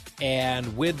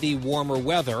 And with the warmer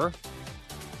weather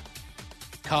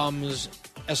comes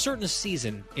a certain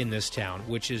season in this town,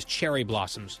 which is cherry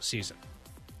blossoms season.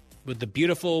 With the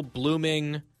beautiful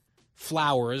blooming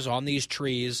flowers on these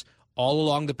trees all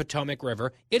along the Potomac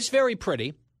River. It's very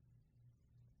pretty.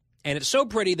 And it's so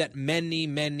pretty that many,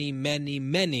 many, many,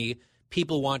 many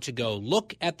people want to go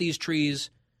look at these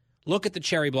trees, look at the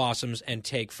cherry blossoms, and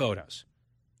take photos.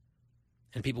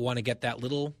 And people want to get that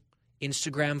little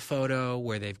Instagram photo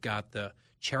where they've got the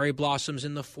cherry blossoms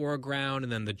in the foreground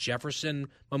and then the Jefferson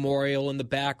Memorial in the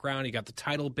background. You got the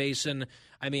tidal basin.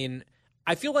 I mean,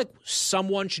 I feel like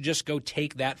someone should just go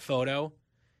take that photo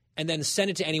and then send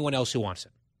it to anyone else who wants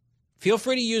it. Feel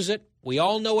free to use it. We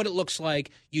all know what it looks like.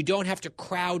 You don't have to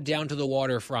crowd down to the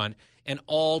waterfront and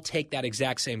all take that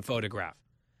exact same photograph.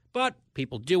 But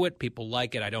people do it. People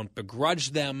like it. I don't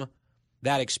begrudge them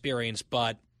that experience,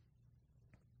 but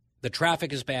the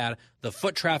traffic is bad. The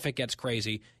foot traffic gets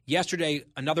crazy. Yesterday,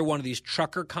 another one of these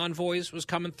trucker convoys was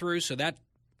coming through, so that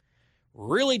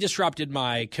really disrupted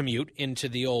my commute into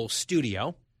the old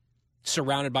studio,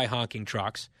 surrounded by honking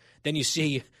trucks. Then you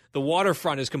see the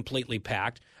waterfront is completely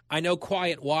packed. I know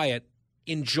Quiet Wyatt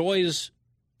enjoys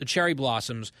the cherry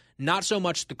blossoms, not so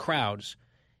much the crowds,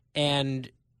 and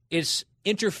it's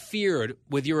interfered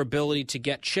with your ability to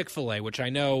get Chick-fil-A, which I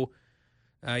know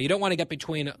you don't want to get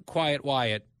between Quiet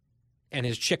Wyatt and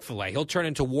his Chick-fil-A. He'll turn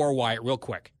into War Wyatt real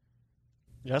quick.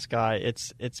 Yes, Guy.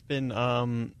 It's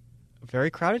been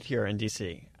very crowded here in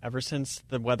D.C. Ever since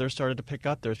the weather started to pick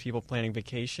up, there's people planning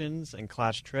vacations and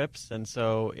class trips, and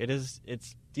so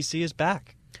D.C. is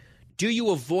back. Do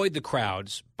you avoid the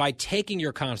crowds by taking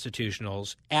your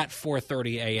constitutionals at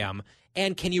 4:30 a.m.,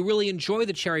 and can you really enjoy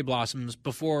the cherry blossoms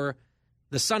before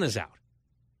the sun is out?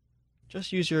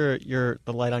 Just use the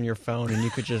light on your phone, and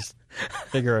you could just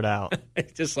figure it out.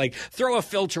 Just like throw a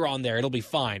filter on there. It'll be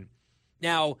fine.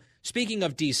 Now, speaking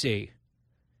of D.C.,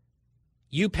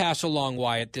 you pass along,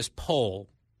 Wyatt, this poll,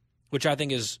 which I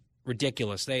think is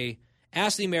ridiculous. They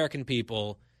asked the American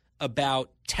people about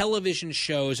television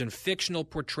shows and fictional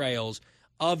portrayals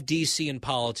of D.C. and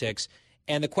politics,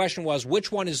 and the question was, which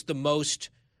one is the most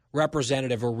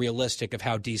representative or realistic of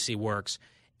how D.C. works?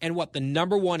 And what, the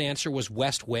number one answer was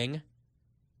West Wing?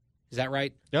 Is that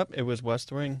right? Yep, it was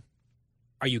West Wing.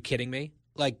 Are you kidding me?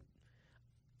 Like,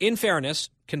 in fairness,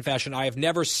 confession, I have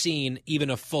never seen even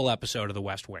a full episode of The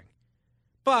West Wing.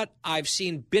 But I've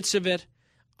seen bits of it.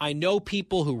 I know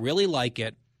people who really like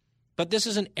it. But this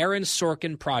is an Aaron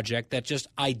Sorkin project that just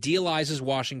idealizes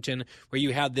Washington, where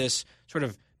you have this sort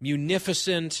of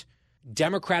munificent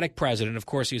Democratic president, of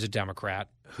course he's a Democrat,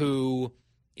 who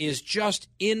is just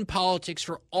in politics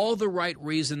for all the right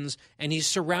reasons, and he's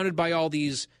surrounded by all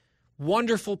these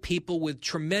wonderful people with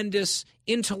tremendous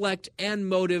intellect and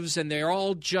motives, and they're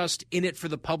all just in it for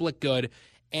the public good.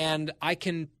 And I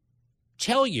can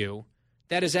tell you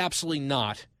that is absolutely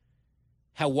not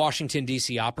how Washington,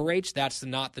 D.C. operates. That's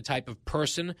not the type of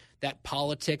person that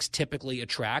politics typically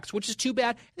attracts, which is too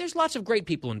bad. There's lots of great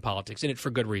people in politics, in it for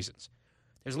good reasons.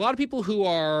 There's a lot of people who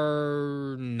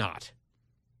are not.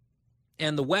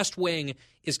 And the West Wing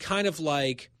is kind of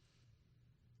like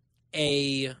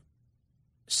a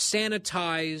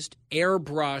sanitized,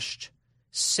 airbrushed,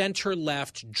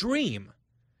 center-left dream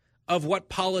of what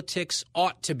politics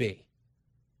ought to be.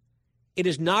 It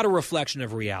is not a reflection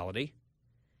of reality.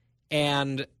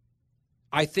 And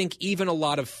I think even a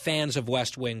lot of fans of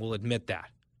West Wing will admit that.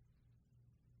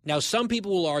 Now, some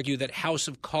people will argue that House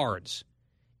of Cards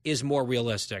is more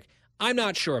realistic. I'm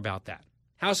not sure about that.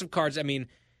 House of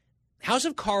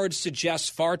Cards suggests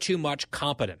far too much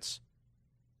competence,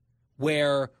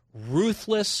 where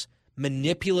ruthless,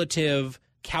 manipulative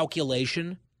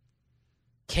calculation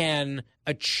can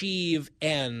achieve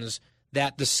ends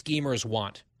that the schemers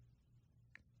want.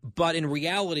 But in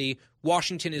reality,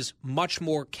 Washington is much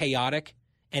more chaotic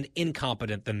and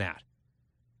incompetent than that.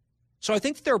 So I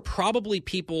think that there are probably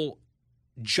people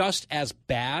just as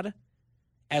bad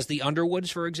as the Underwoods,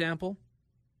 for example,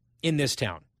 in this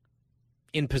town,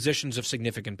 in positions of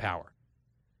significant power.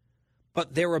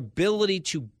 But their ability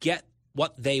to get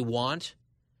what they want,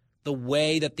 the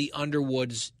way that the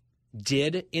Underwoods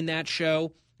did in that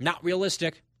show, not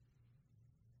realistic.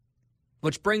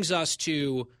 Which brings us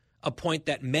to a point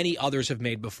that many others have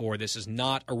made before. This is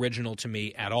not original to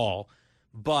me at all.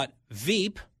 But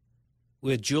Veep,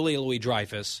 with Julia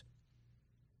Louis-Dreyfus,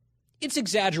 It's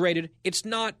exaggerated. It's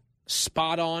not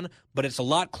spot on, but it's a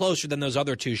lot closer than those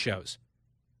other two shows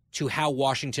to how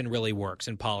Washington really works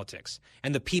in politics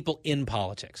and the people in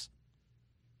politics.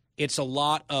 It's a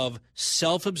lot of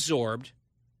self-absorbed,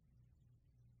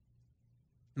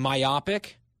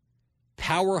 myopic,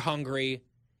 power-hungry,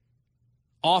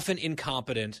 often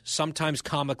incompetent, sometimes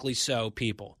comically so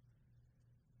people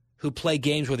who play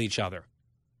games with each other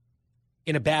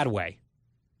in a bad way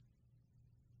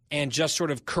and just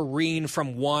sort of careen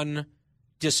from one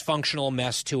dysfunctional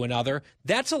mess to another.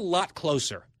 That's a lot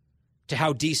closer to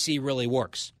how D.C. really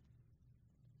works.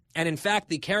 And in fact,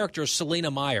 the character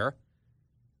Selina Meyer,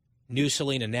 new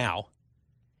Selina now,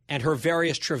 and her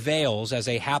various travails as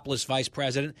a hapless vice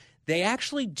president, they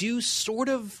actually do sort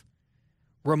of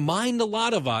remind a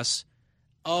lot of us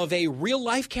of a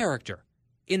real-life character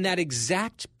in that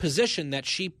exact position that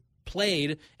she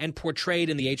played and portrayed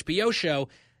in the HBO show.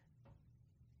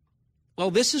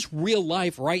 Well, this is real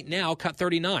life right now, Cut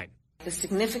 39. The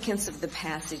significance of the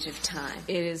passage of time.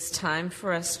 It is time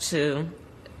for us to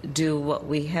do what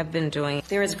we have been doing.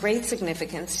 There is great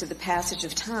significance to the passage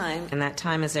of time, and that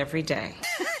time is every day.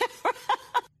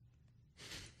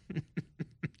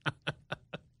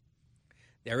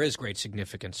 There is great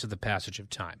significance to the passage of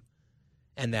time,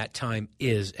 and that time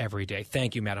is every day.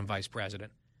 Thank you, Madam Vice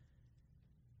President.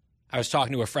 I was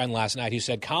talking to a friend last night who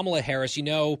said, Kamala Harris, you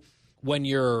know, when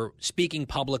you're speaking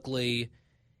publicly,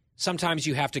 sometimes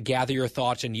you have to gather your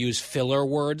thoughts and use filler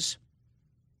words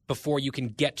before you can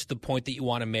get to the point that you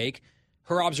want to make.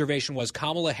 Her observation was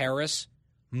Kamala Harris,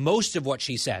 most of what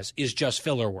she says is just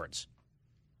filler words.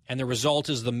 And the result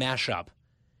is the mashup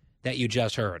that you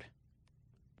just heard.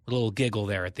 A little giggle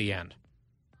there at the end.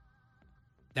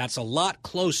 That's a lot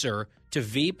closer to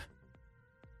Veep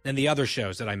than the other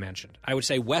shows that I mentioned. I would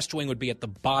say West Wing would be at the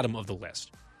bottom of the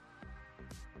list.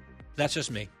 That's just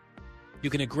me.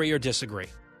 You can agree or disagree.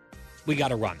 We got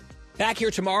to run. Back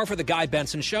here tomorrow for the Guy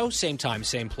Benson Show. Same time,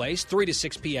 same place, 3 to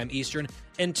 6 p.m. Eastern.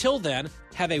 Until then,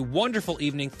 have a wonderful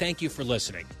evening. Thank you for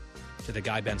listening to the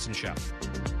Guy Benson Show.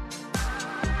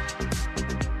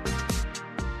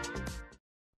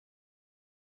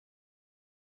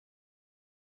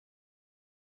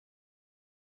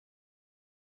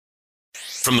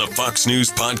 From the Fox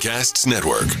News Podcasts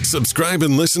Network, subscribe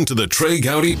and listen to the Trey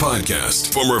Gowdy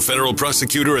Podcast. Former federal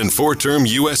prosecutor and 4-term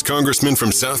U.S. Congressman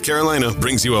from South Carolina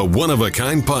brings you a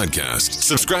one-of-a-kind podcast.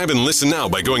 Subscribe and listen now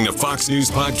by going to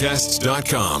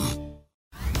foxnewspodcasts.com.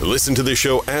 Listen to the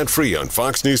show ad-free on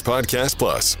Fox News Podcast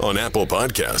Plus, on Apple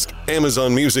Podcast,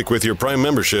 Amazon Music with your Prime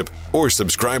membership, or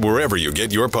subscribe wherever you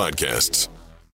get your podcasts.